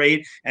somebody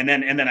great and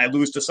then I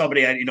lose to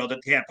somebody that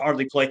can't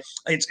hardly play.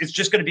 It's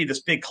just going to be this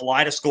big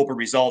kaleidoscope of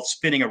results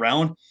spinning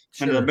around.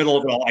 Sure. And in the middle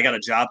of it all, I got a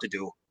job to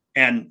do,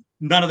 and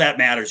none of that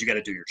matters. You got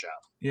to do your job.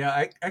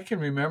 Yeah, I can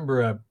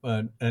remember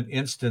an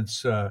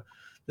instance.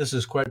 This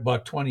is quite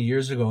about 20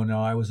 years ago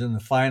now. I was in the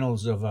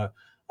finals of a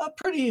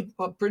pretty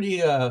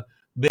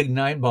big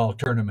 9-ball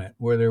tournament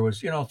where there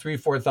was,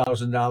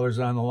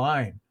 $3,000-$4,000 on the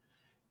line,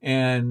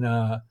 and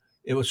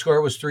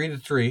score was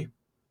 3-3,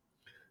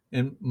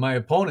 and my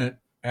opponent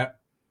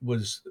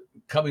was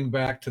coming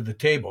back to the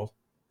table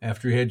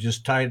after he had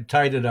just tied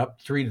it up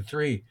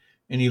 3-3,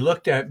 and he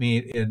looked at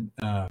me, and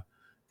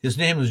his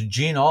name was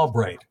Gene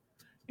Albright,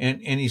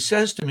 and he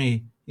says to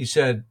me, he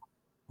said,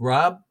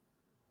 "Rob,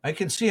 I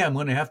can see I'm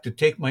going to have to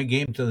take my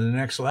game to the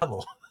next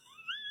level."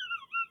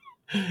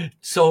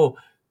 So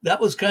that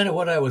was kind of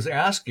what I was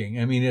asking.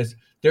 I mean,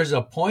 there's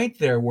a point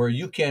there where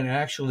you can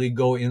actually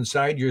go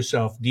inside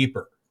yourself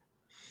deeper.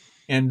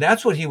 And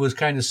that's what he was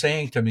kind of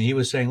saying to me. He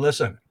was saying,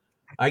 listen,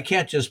 I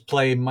can't just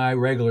play my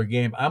regular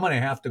game. I'm going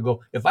to have to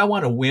go. If I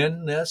want to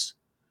win this,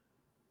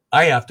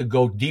 I have to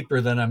go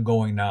deeper than I'm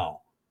going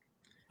now.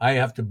 I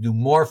have to do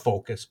more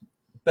focus,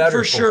 better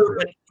For sure.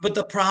 focus. But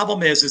the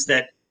problem is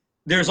that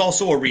there's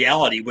also a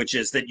reality, which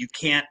is that you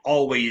can't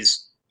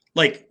always,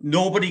 like,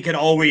 nobody can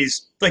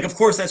always, like, of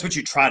course, that's what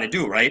you try to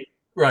do, right?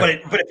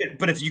 Right.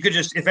 But if you could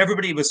just, if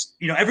everybody was,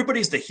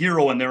 everybody's the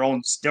hero in their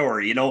own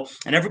story,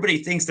 and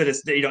everybody thinks that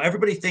it's,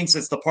 everybody thinks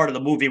it's the part of the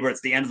movie where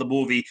it's the end of the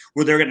movie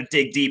where they're going to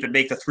dig deep and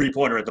make the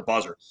 3-pointer at the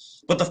buzzer.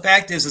 But the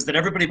fact is that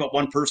everybody but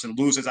one person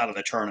loses out of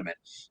the tournament.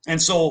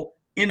 And so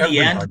in the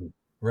end,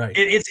 Right.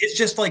 it's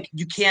just like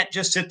you can't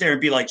just sit there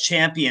and be like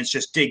champions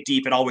just dig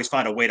deep and always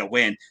find a way to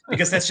win,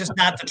 because that's just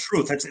not the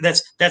truth.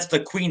 That's the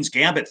Queen's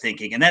Gambit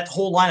thinking, and that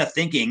whole line of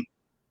thinking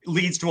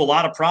leads to a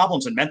lot of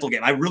problems in mental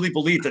game. I really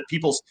believe that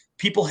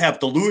people have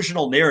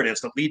delusional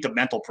narratives that lead to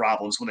mental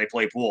problems when they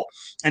play pool,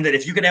 and that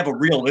if you can have a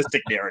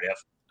realistic narrative,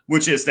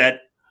 which is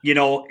that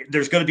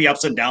there's going to be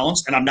ups and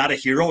downs, and I'm not a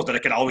hero that I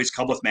can always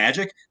come with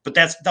magic, but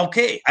that's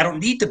okay. I don't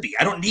need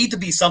to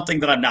be something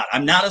that I'm not.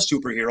 I'm not a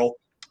superhero,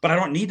 but I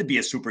don't need to be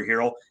a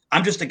superhero.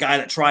 I'm just a guy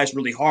that tries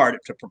really hard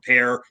to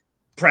prepare,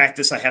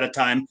 practice ahead of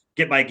time,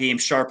 get my game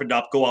sharpened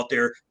up, go out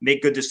there,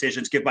 make good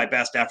decisions, give my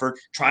best effort,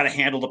 try to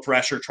handle the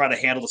pressure, try to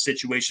handle the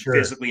situation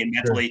physically and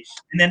mentally.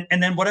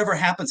 And then whatever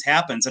happens.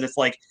 And it's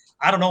like,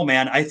 I don't know,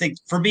 man. I think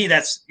for me,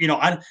 that's,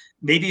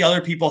 maybe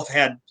other people have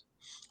had,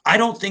 I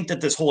don't think that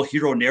this whole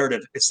hero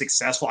narrative is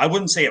successful. I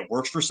wouldn't say it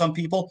works for some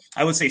people.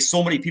 I would say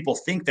so many people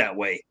think that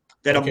way,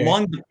 that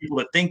among the people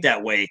that think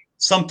that way,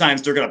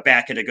 sometimes they're going to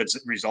back into good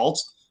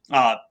results.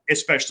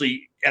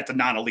 Especially at the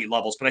non-elite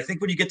levels. But I think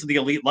when you get to the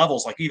elite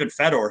levels, like even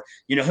Fedor,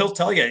 he'll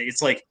tell you,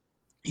 it's like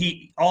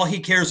all he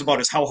cares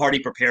about is how hard he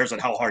prepares and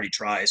how hard he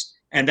tries.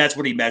 And that's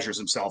what he measures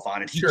himself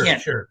on. And he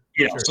can't,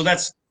 so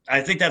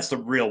I think that's the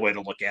real way to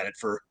look at it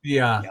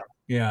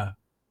Yeah.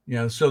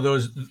 So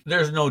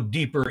there's no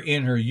deeper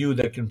inner you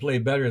that can play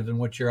better than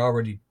what you're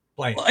already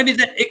playing. Well, I mean,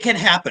 it can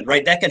happen,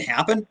 right? That can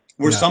happen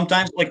where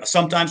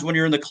sometimes when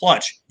you're in the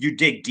clutch, you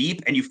dig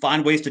deep and you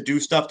find ways to do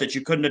stuff that you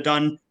couldn't have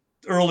done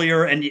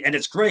earlier, and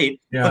it's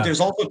great. But there's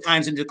also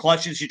times in the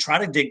clutches you try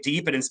to dig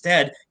deep, and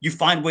instead you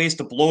find ways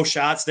to blow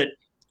shots that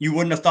you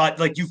wouldn't have thought.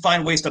 Like, you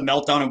find ways to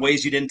melt down in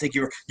ways you didn't think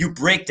you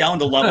break down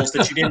to levels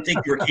that you didn't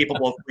think you were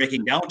capable of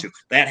breaking down to.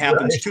 That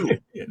happens too.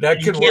 That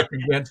can work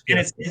against you.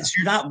 And it's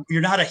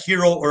you're not a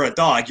hero or a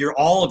dog. You're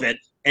all of it,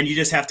 and you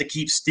just have to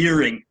keep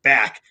steering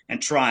back and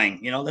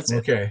trying. That's it.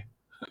 Okay.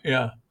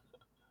 Yeah.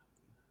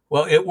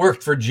 Well, it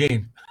worked for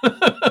Gene.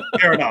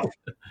 Fair enough.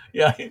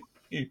 Yeah.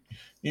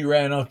 He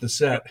ran off the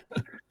set.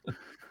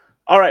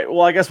 All right.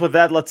 Well, I guess with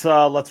that, let's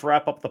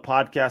wrap up the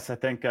podcast. I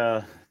think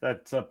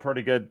that's a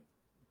pretty good,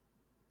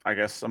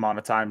 amount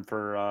of time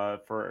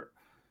for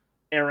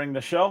airing the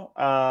show.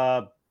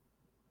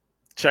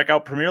 Check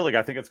out Premier League.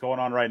 I think it's going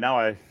on right now.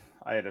 I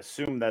had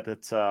assumed that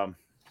it's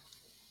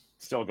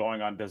still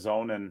going on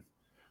DAZN and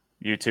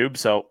YouTube.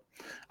 So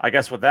I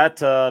guess with that,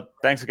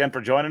 thanks again for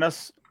joining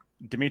us.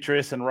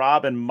 Demetrius and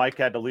Rob and Mike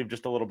had to leave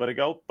just a little bit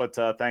ago, but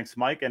thanks,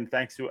 Mike, and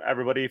thanks to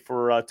everybody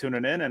for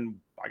tuning in, and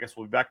I guess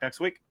we'll be back next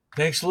week.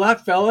 Thanks a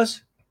lot,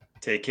 fellas.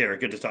 Take care.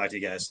 Good to talk to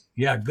you guys.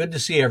 Yeah, good to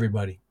see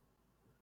everybody.